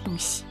任何东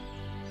西。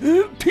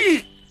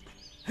屁！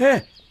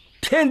哎，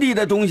天地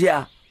的东西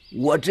啊，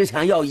我只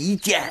想要一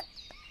件。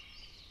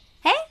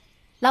哎，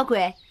老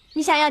鬼，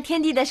你想要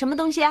天帝的什么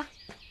东西啊？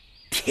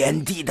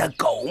天帝的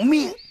狗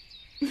命！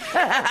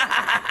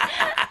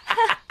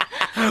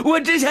我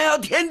只想要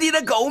天帝的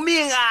狗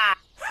命啊！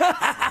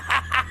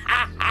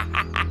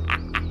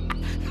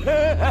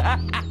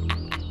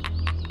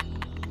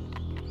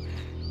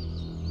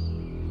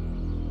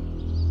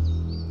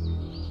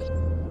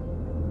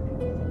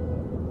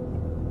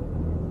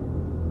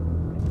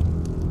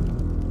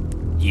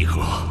义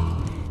和，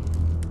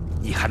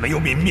你还没有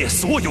泯灭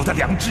所有的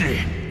良知，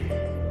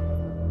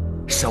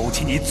收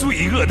起你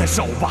罪恶的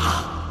手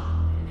吧。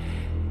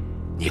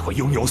你会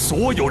拥有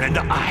所有人的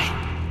爱，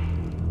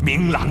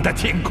明朗的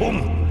天空，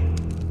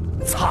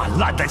灿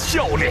烂的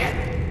笑脸，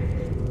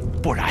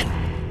不然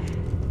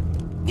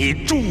你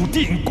注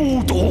定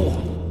孤独。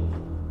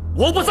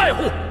我不在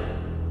乎，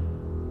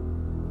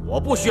我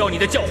不需要你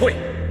的教诲。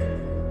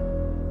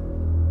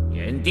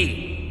炎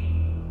帝，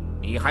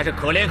你还是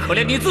可怜可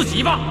怜你自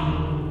己吧。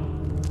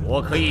我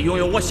可以拥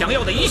有我想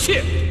要的一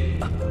切，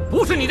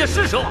不是你的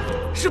施舍，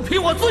是凭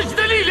我自己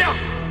的力量。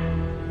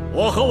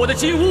我和我的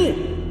金乌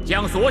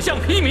将所向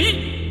披靡，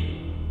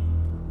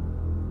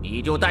你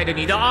就带着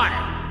你的爱，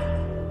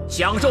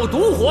享受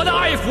毒火的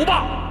爱抚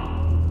吧。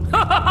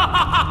哈哈哈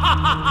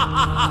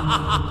哈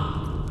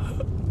哈！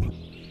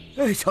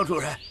哎，小主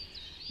人，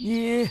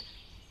你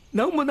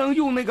能不能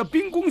用那个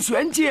冰宫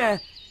玄剑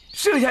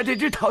射下这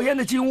只讨厌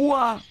的金乌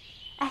啊？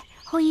哎，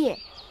后羿，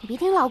你别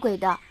听老鬼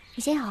的，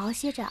你先好好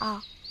歇着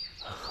啊。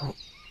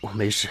我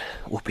没事，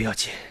我不要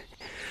紧。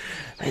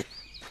来，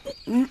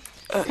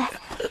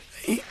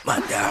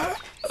慢点儿。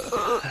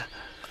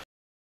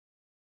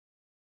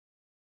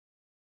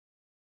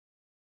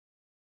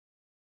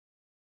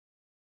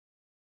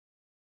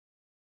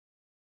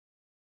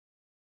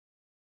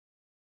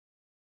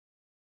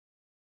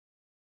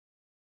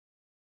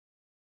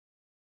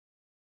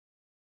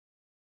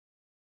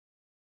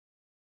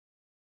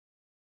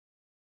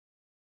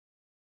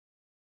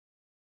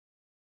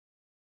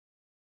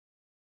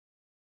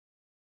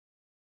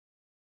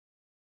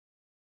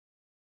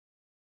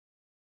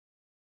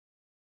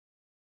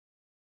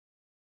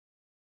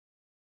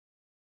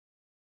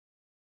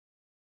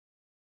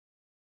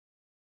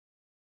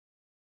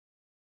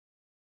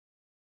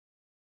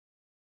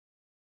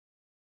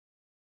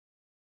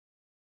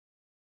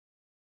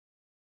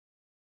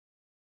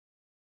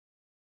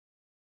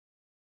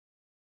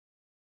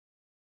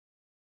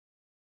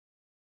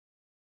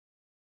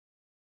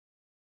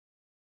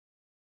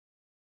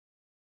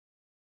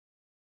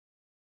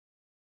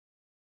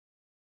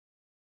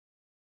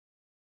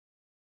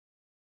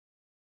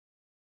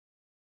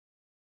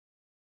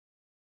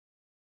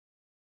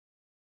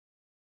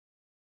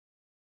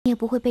你也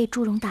不会被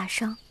祝融打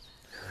伤，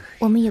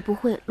我们也不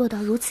会落到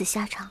如此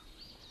下场。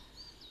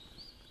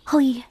后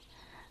羿，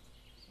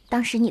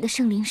当时你的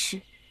圣灵石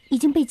已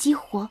经被激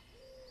活，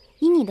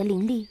以你的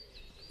灵力，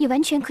也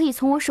完全可以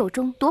从我手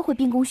中夺回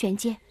冰宫玄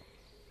剑。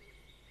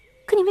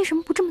可你为什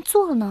么不这么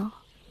做呢？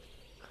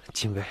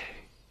精卫，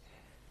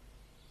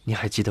你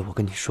还记得我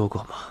跟你说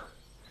过吗？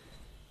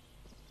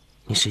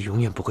你是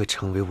永远不会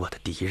成为我的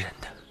敌人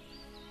的。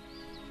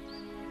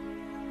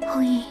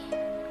后羿，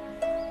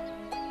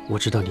我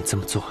知道你这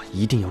么做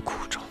一定有苦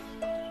衷，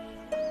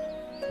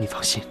你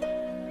放心，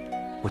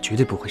我绝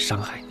对不会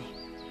伤害你，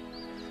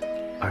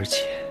而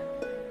且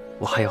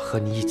我还要和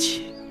你一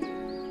起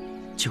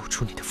救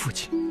出你的父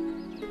亲。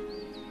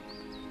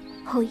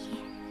后羿，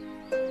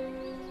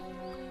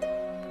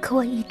可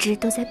我一直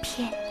都在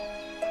骗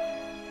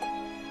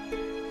你，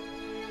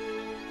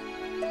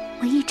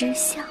我一直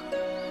想，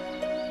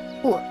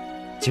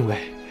精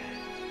卫，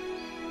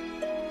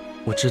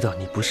我知道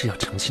你不是要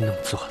诚心那么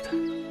做的，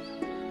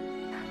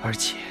而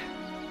且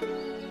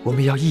我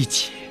们要一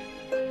起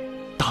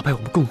打败我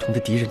们共同的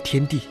敌人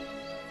天帝，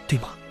对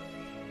吗？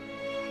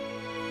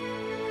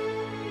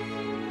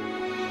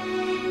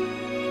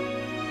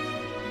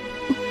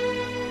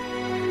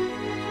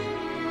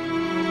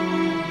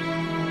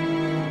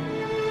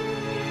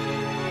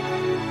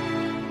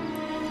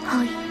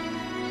后羿，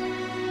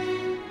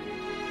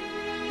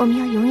我们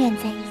要永远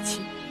在一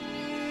起，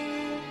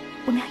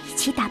我们要一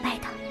起打败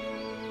他。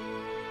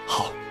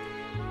好。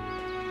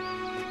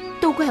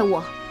都怪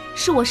我，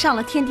是我上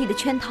了天帝的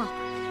圈套，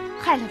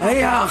害了他。哎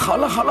呀，好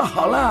了好了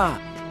好了，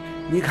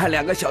你看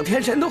两个小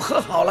天神都和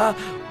好了，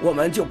我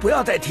们就不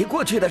要再提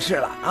过去的事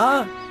了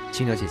啊！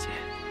青鸟姐姐，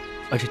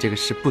而且这个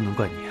事不能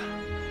怪你啊，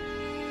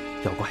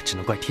要怪只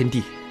能怪天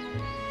帝，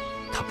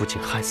他不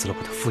仅害死了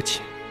我的父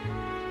亲，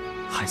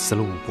害死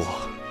了武伯，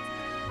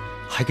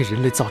还给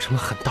人类造成了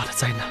很大的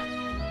灾难，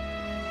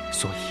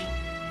所以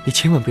你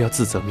千万不要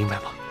自责，明白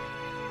吗？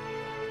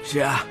是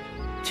啊，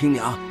青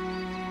鸟，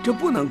这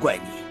不能怪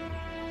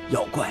你，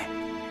要怪，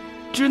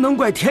只能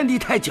怪天帝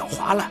太狡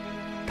猾了，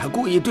他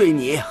故意对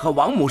你和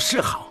王母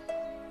示好，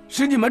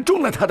使你们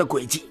中了他的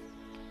诡计。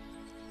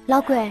老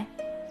鬼，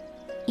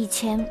以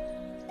前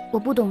我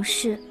不懂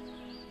事，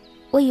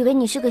我以为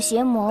你是个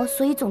邪魔，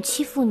所以总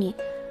欺负你，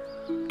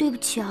对不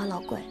起啊，老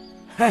鬼。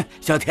嘿，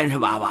小天神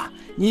娃娃，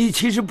你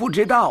其实不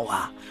知道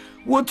啊，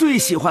我最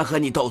喜欢和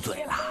你斗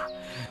嘴了。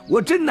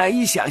我真难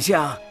以想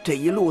象，这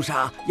一路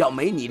上要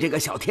没你这个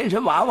小天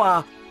神娃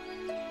娃，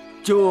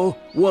就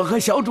我和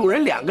小主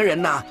人两个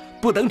人呐，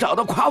不等找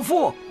到夸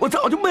父，我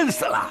早就闷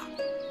死了。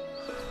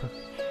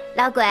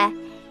老鬼，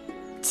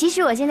其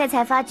实我现在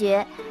才发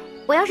觉，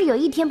我要是有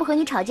一天不和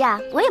你吵架，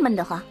我也闷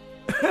得慌。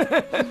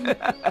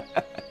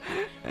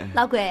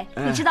老鬼，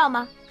你知道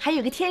吗？还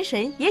有个天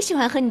神也喜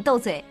欢和你斗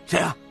嘴。谁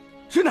啊？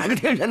是哪个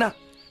天神呢？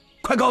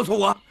快告诉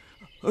我！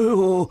哎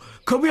呦，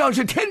可不要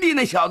是天帝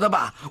那小子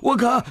吧？我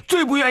可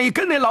最不愿意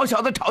跟那老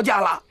小子吵架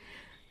了。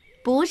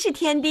不是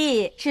天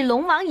帝，是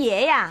龙王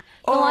爷呀。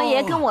龙王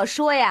爷跟我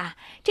说呀，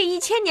这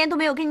1000年都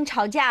没有跟你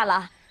吵架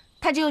了，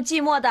他只有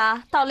寂寞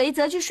的到雷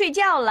泽去睡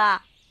觉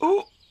了。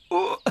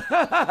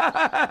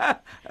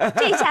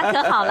这下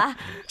可好了，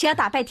只要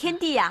打败天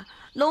帝呀，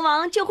龙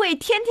王就会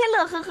天天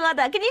乐呵呵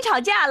的跟你吵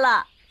架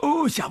了。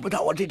想不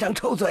到我这张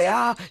臭嘴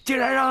啊，竟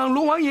然让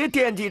龙王爷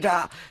惦记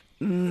着。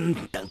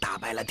等打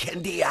败了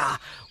天帝啊，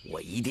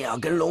我一定要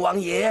跟龙王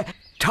爷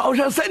吵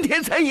上3天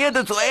3夜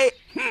的嘴。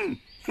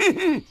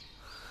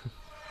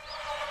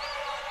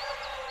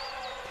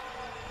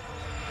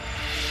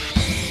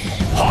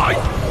嗨，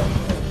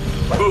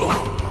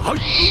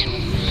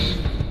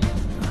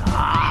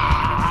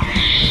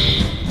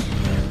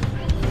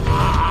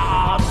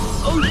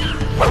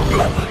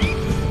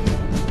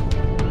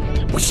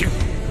不行，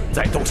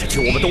再斗下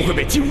去，我们都会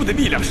被金乌的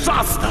力量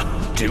杀死的。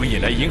只有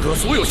引来银河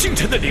所有星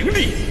辰的灵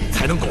力，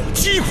才能够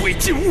击毁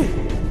金乌。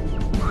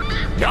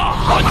呀！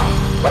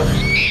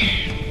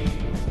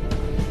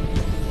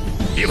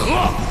银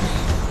河，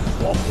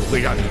我不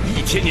会让你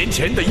1000年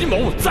前的阴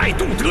谋再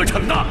度得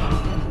逞的。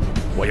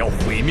我要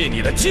毁灭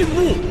你的金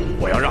乌，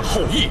我要让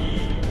后羿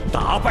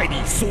打败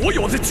你所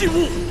有的金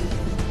乌。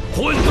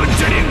混沌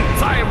之灵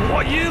在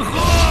我银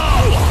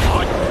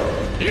河，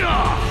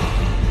呀！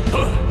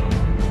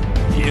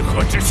银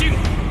河之星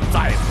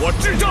在我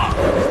之杖，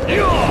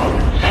呀！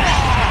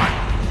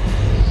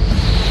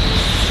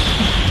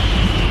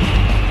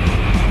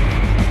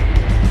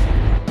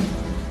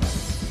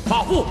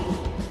夸父，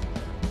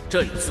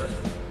这一次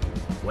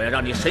我要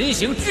让你神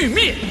形俱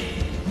灭。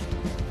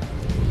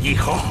以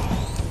后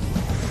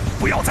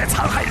不要再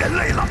残害人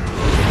类了。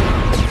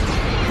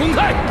滚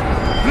开！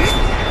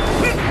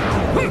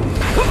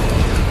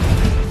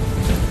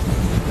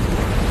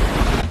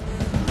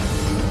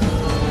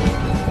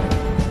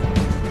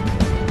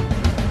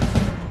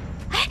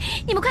哎，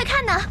你们快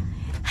看呐！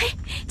哎，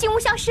金乌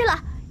消失了，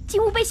金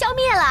乌被消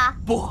灭了。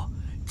不，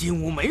金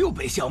乌没有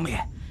被消灭，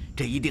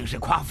这一定是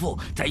夸父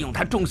在用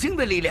他众星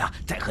的力量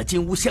在和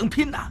金乌相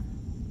拼呢。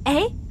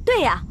哎，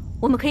对呀，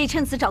我们可以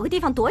趁此找个地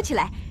方躲起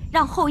来，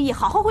让后羿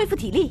好好恢复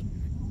体力。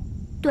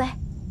对，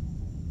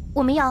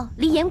我们要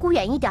离岩谷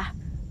远一点，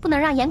不能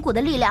让岩谷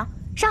的力量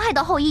伤害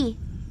到后羿。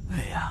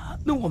哎呀，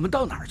那我们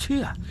到哪儿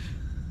去啊？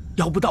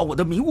要不到我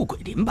的迷雾鬼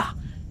林吧？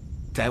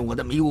在我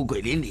的迷雾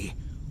鬼林里，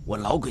我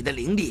老鬼的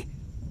灵力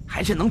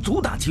还是能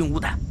阻挡金乌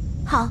的。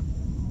好，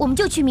我们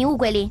就去迷雾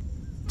鬼林。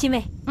精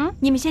卫，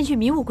你们先去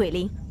迷雾鬼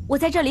林，我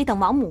在这里等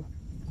王母。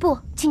不，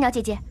青鸟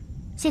姐姐，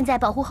现在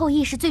保护后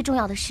羿是最重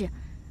要的事。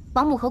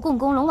王母和共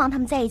工、龙王他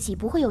们在一起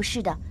不会有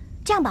事的。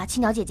这样吧，青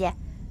鸟姐姐，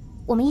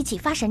我们一起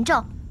发神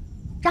咒，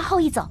让后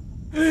羿走。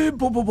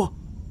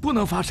不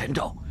能发神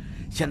咒。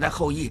现在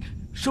后羿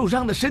受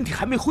伤的身体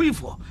还没恢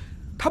复，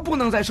他不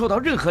能再受到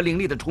任何灵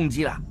力的冲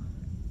击了。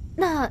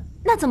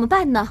那怎么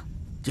办呢？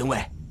精卫，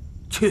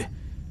去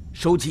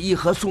收起义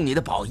和送你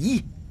的宝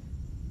衣。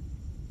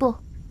不，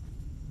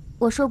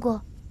我说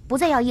过不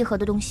再要义和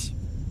的东西。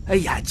哎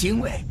呀，精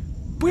卫，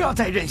不要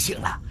再任性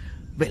了，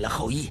为了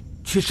后羿，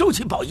去收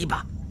起宝衣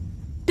吧。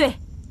对，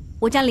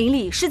我将灵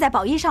力施在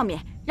宝衣上面，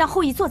让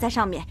后羿坐在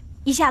上面，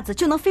一下子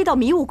就能飞到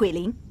迷雾鬼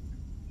林。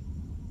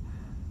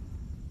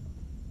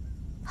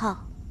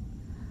好，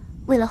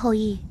为了后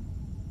羿，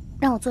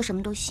让我做什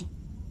么都行。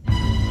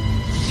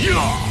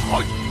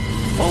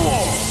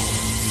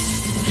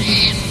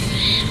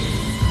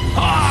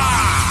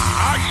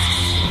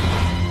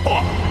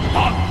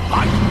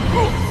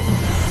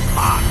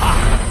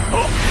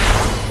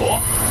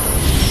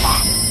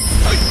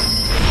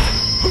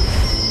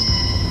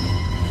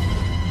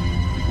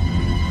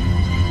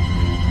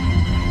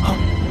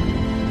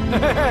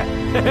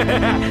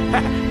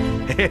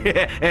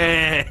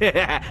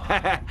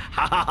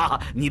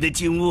你的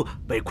金乌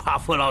被夸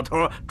父老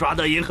头抓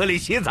到银河里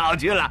洗澡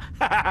去了，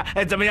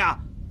怎么样？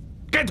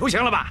该投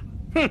降了吧？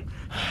哼！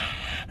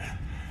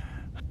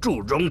祝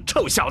融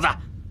臭小子，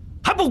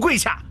还不跪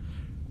下！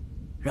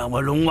让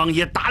我龙王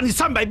爷打你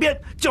300鞭，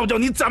教教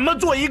你怎么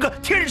做一个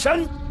天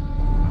神！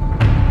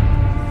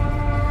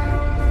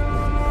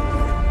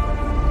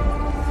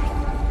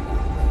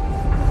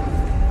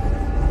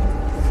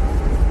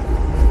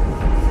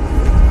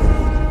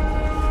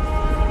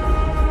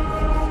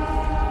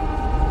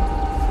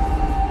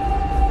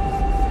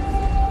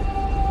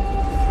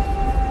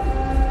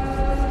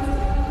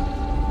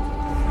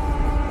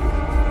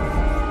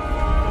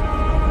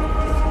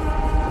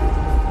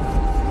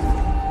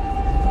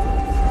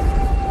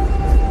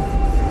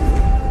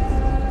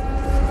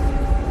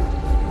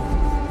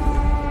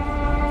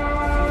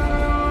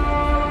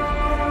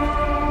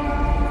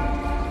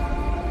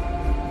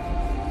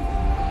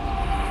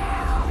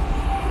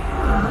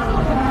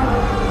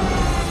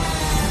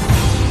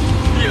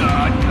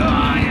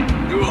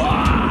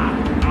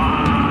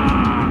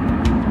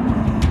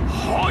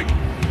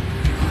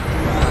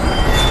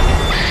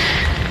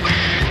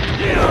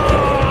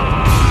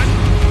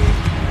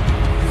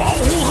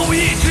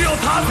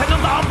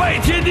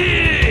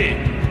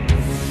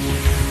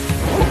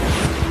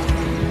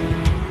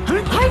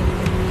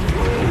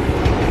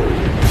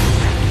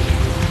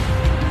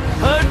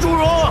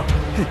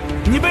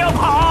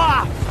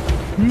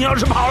你要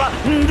是跑了，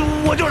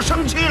我就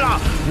生气了，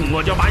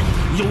我就把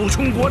有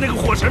穷国那个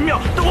火神庙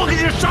都给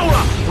你烧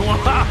了。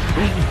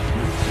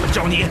我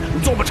叫你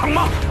做不成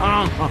吗？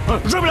啊，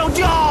睡不了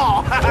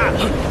觉。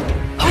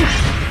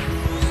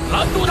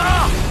拦住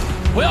他，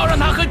不要让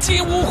他和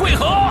金乌会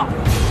合。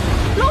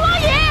龙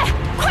王爷，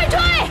快追，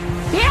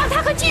别让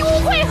他和金乌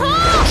会合。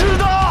知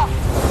道。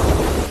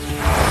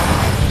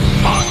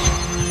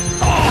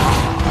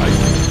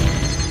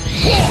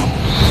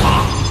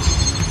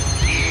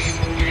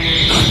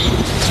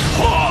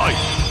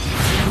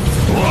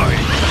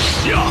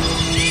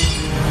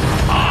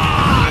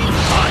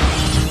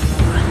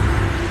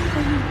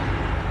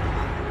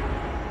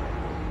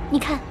你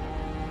看，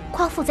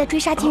夸父在追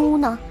杀金乌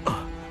呢。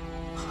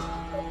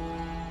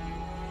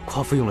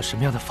夸父用了什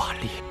么样的法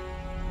力，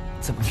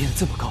怎么变得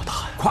这么高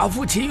大？夸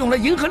父启用了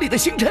银河里的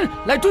星辰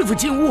来对付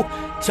金乌，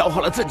消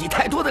耗了自己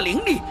太多的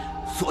灵力，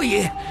所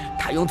以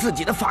他用自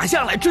己的法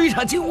相来追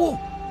上金乌。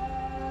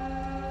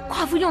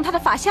夸父用他的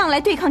法相来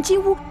对抗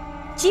金乌，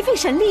极费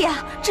神力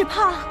啊，只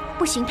怕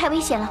不行，太危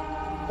险了。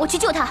我去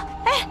救他。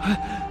哎，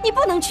你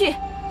不能去，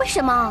为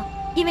什么？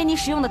因为你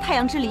使用的太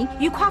阳之灵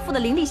与夸父的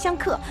灵力相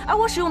克，而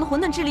我使用的混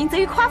沌之灵则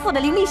与夸父的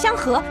灵力相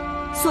合，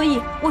所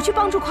以我去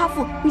帮助夸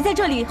父，你在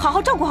这里好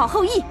好照顾好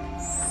后羿。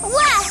喂，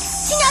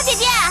青鸟姐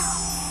姐！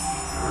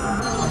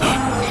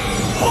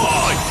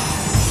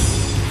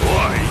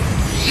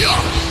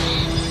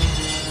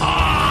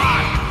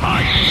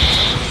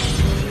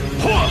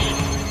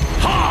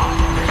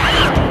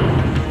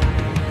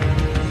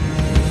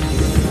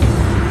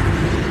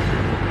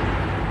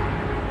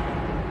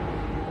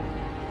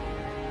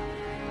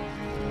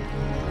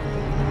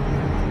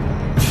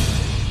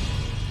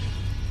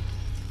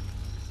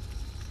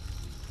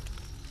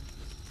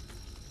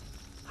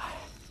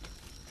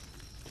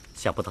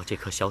想不到这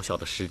颗小小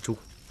的石珠，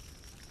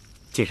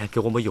竟然给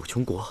我们有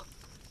穷国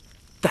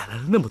带来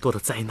了那么多的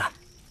灾难。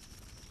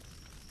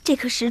这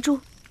颗石珠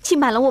浸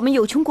满了我们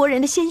有穷国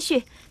人的鲜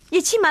血，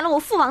也浸满了我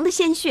父王的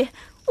鲜血，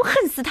我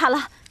恨死他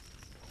了！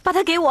把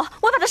它给我，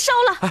我把它烧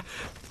了。哎，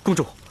公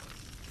主，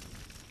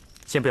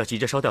先不要急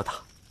着烧掉它，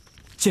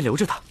先留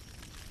着它，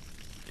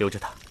留着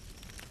它，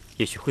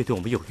也许会对我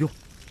们有用。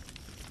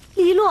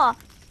黎洛，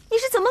你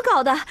是怎么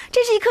搞的？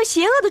这是一颗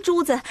邪恶的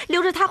珠子，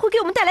留着它会给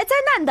我们带来灾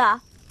难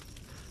的。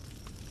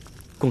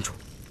公主，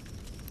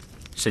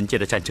神界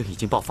的战争已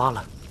经爆发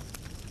了，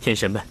天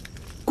神们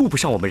顾不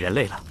上我们人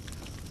类了。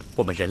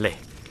我们人类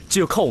只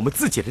有靠我们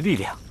自己的力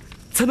量，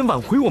才能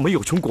挽回我们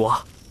有穷国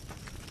啊！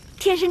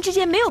天神之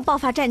间没有爆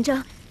发战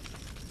争，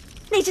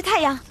那只太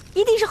阳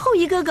一定是后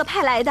羿哥哥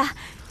派来的，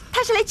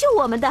他是来救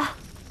我们的。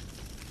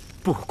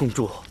不，公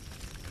主，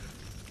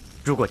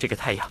如果这个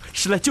太阳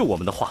是来救我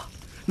们的话，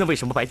那为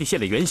什么白帝现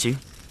了原形，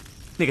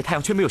那个太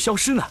阳却没有消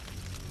失呢？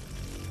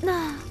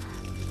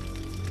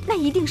那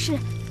一定是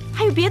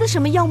还有别的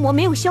什么妖魔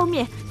没有消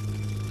灭。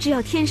只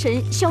要天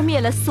神消灭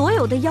了所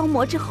有的妖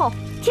魔之后，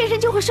天神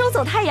就会收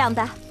走太阳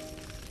的。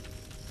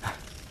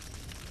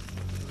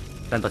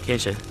难道天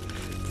神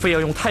非要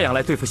用太阳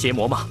来对付邪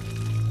魔吗？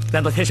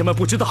难道天神们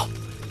不知道，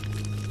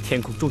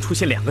天空中出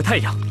现2个太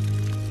阳，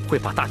会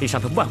把大地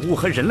上的万物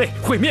和人类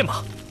毁灭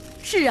吗？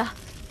是啊，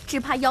只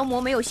怕妖魔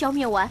没有消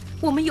灭完，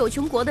我们有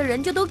穷国的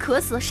人就都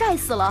渴死、晒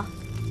死了。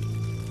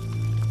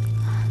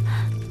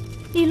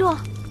黎洛，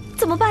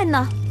怎么办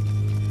呢？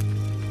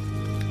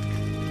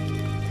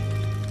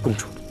公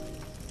主，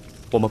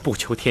我们不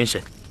求天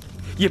神，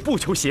也不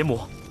求邪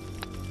魔，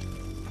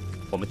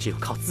我们只有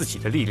靠自己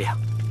的力量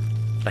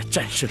来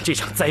战胜这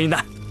场灾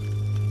难。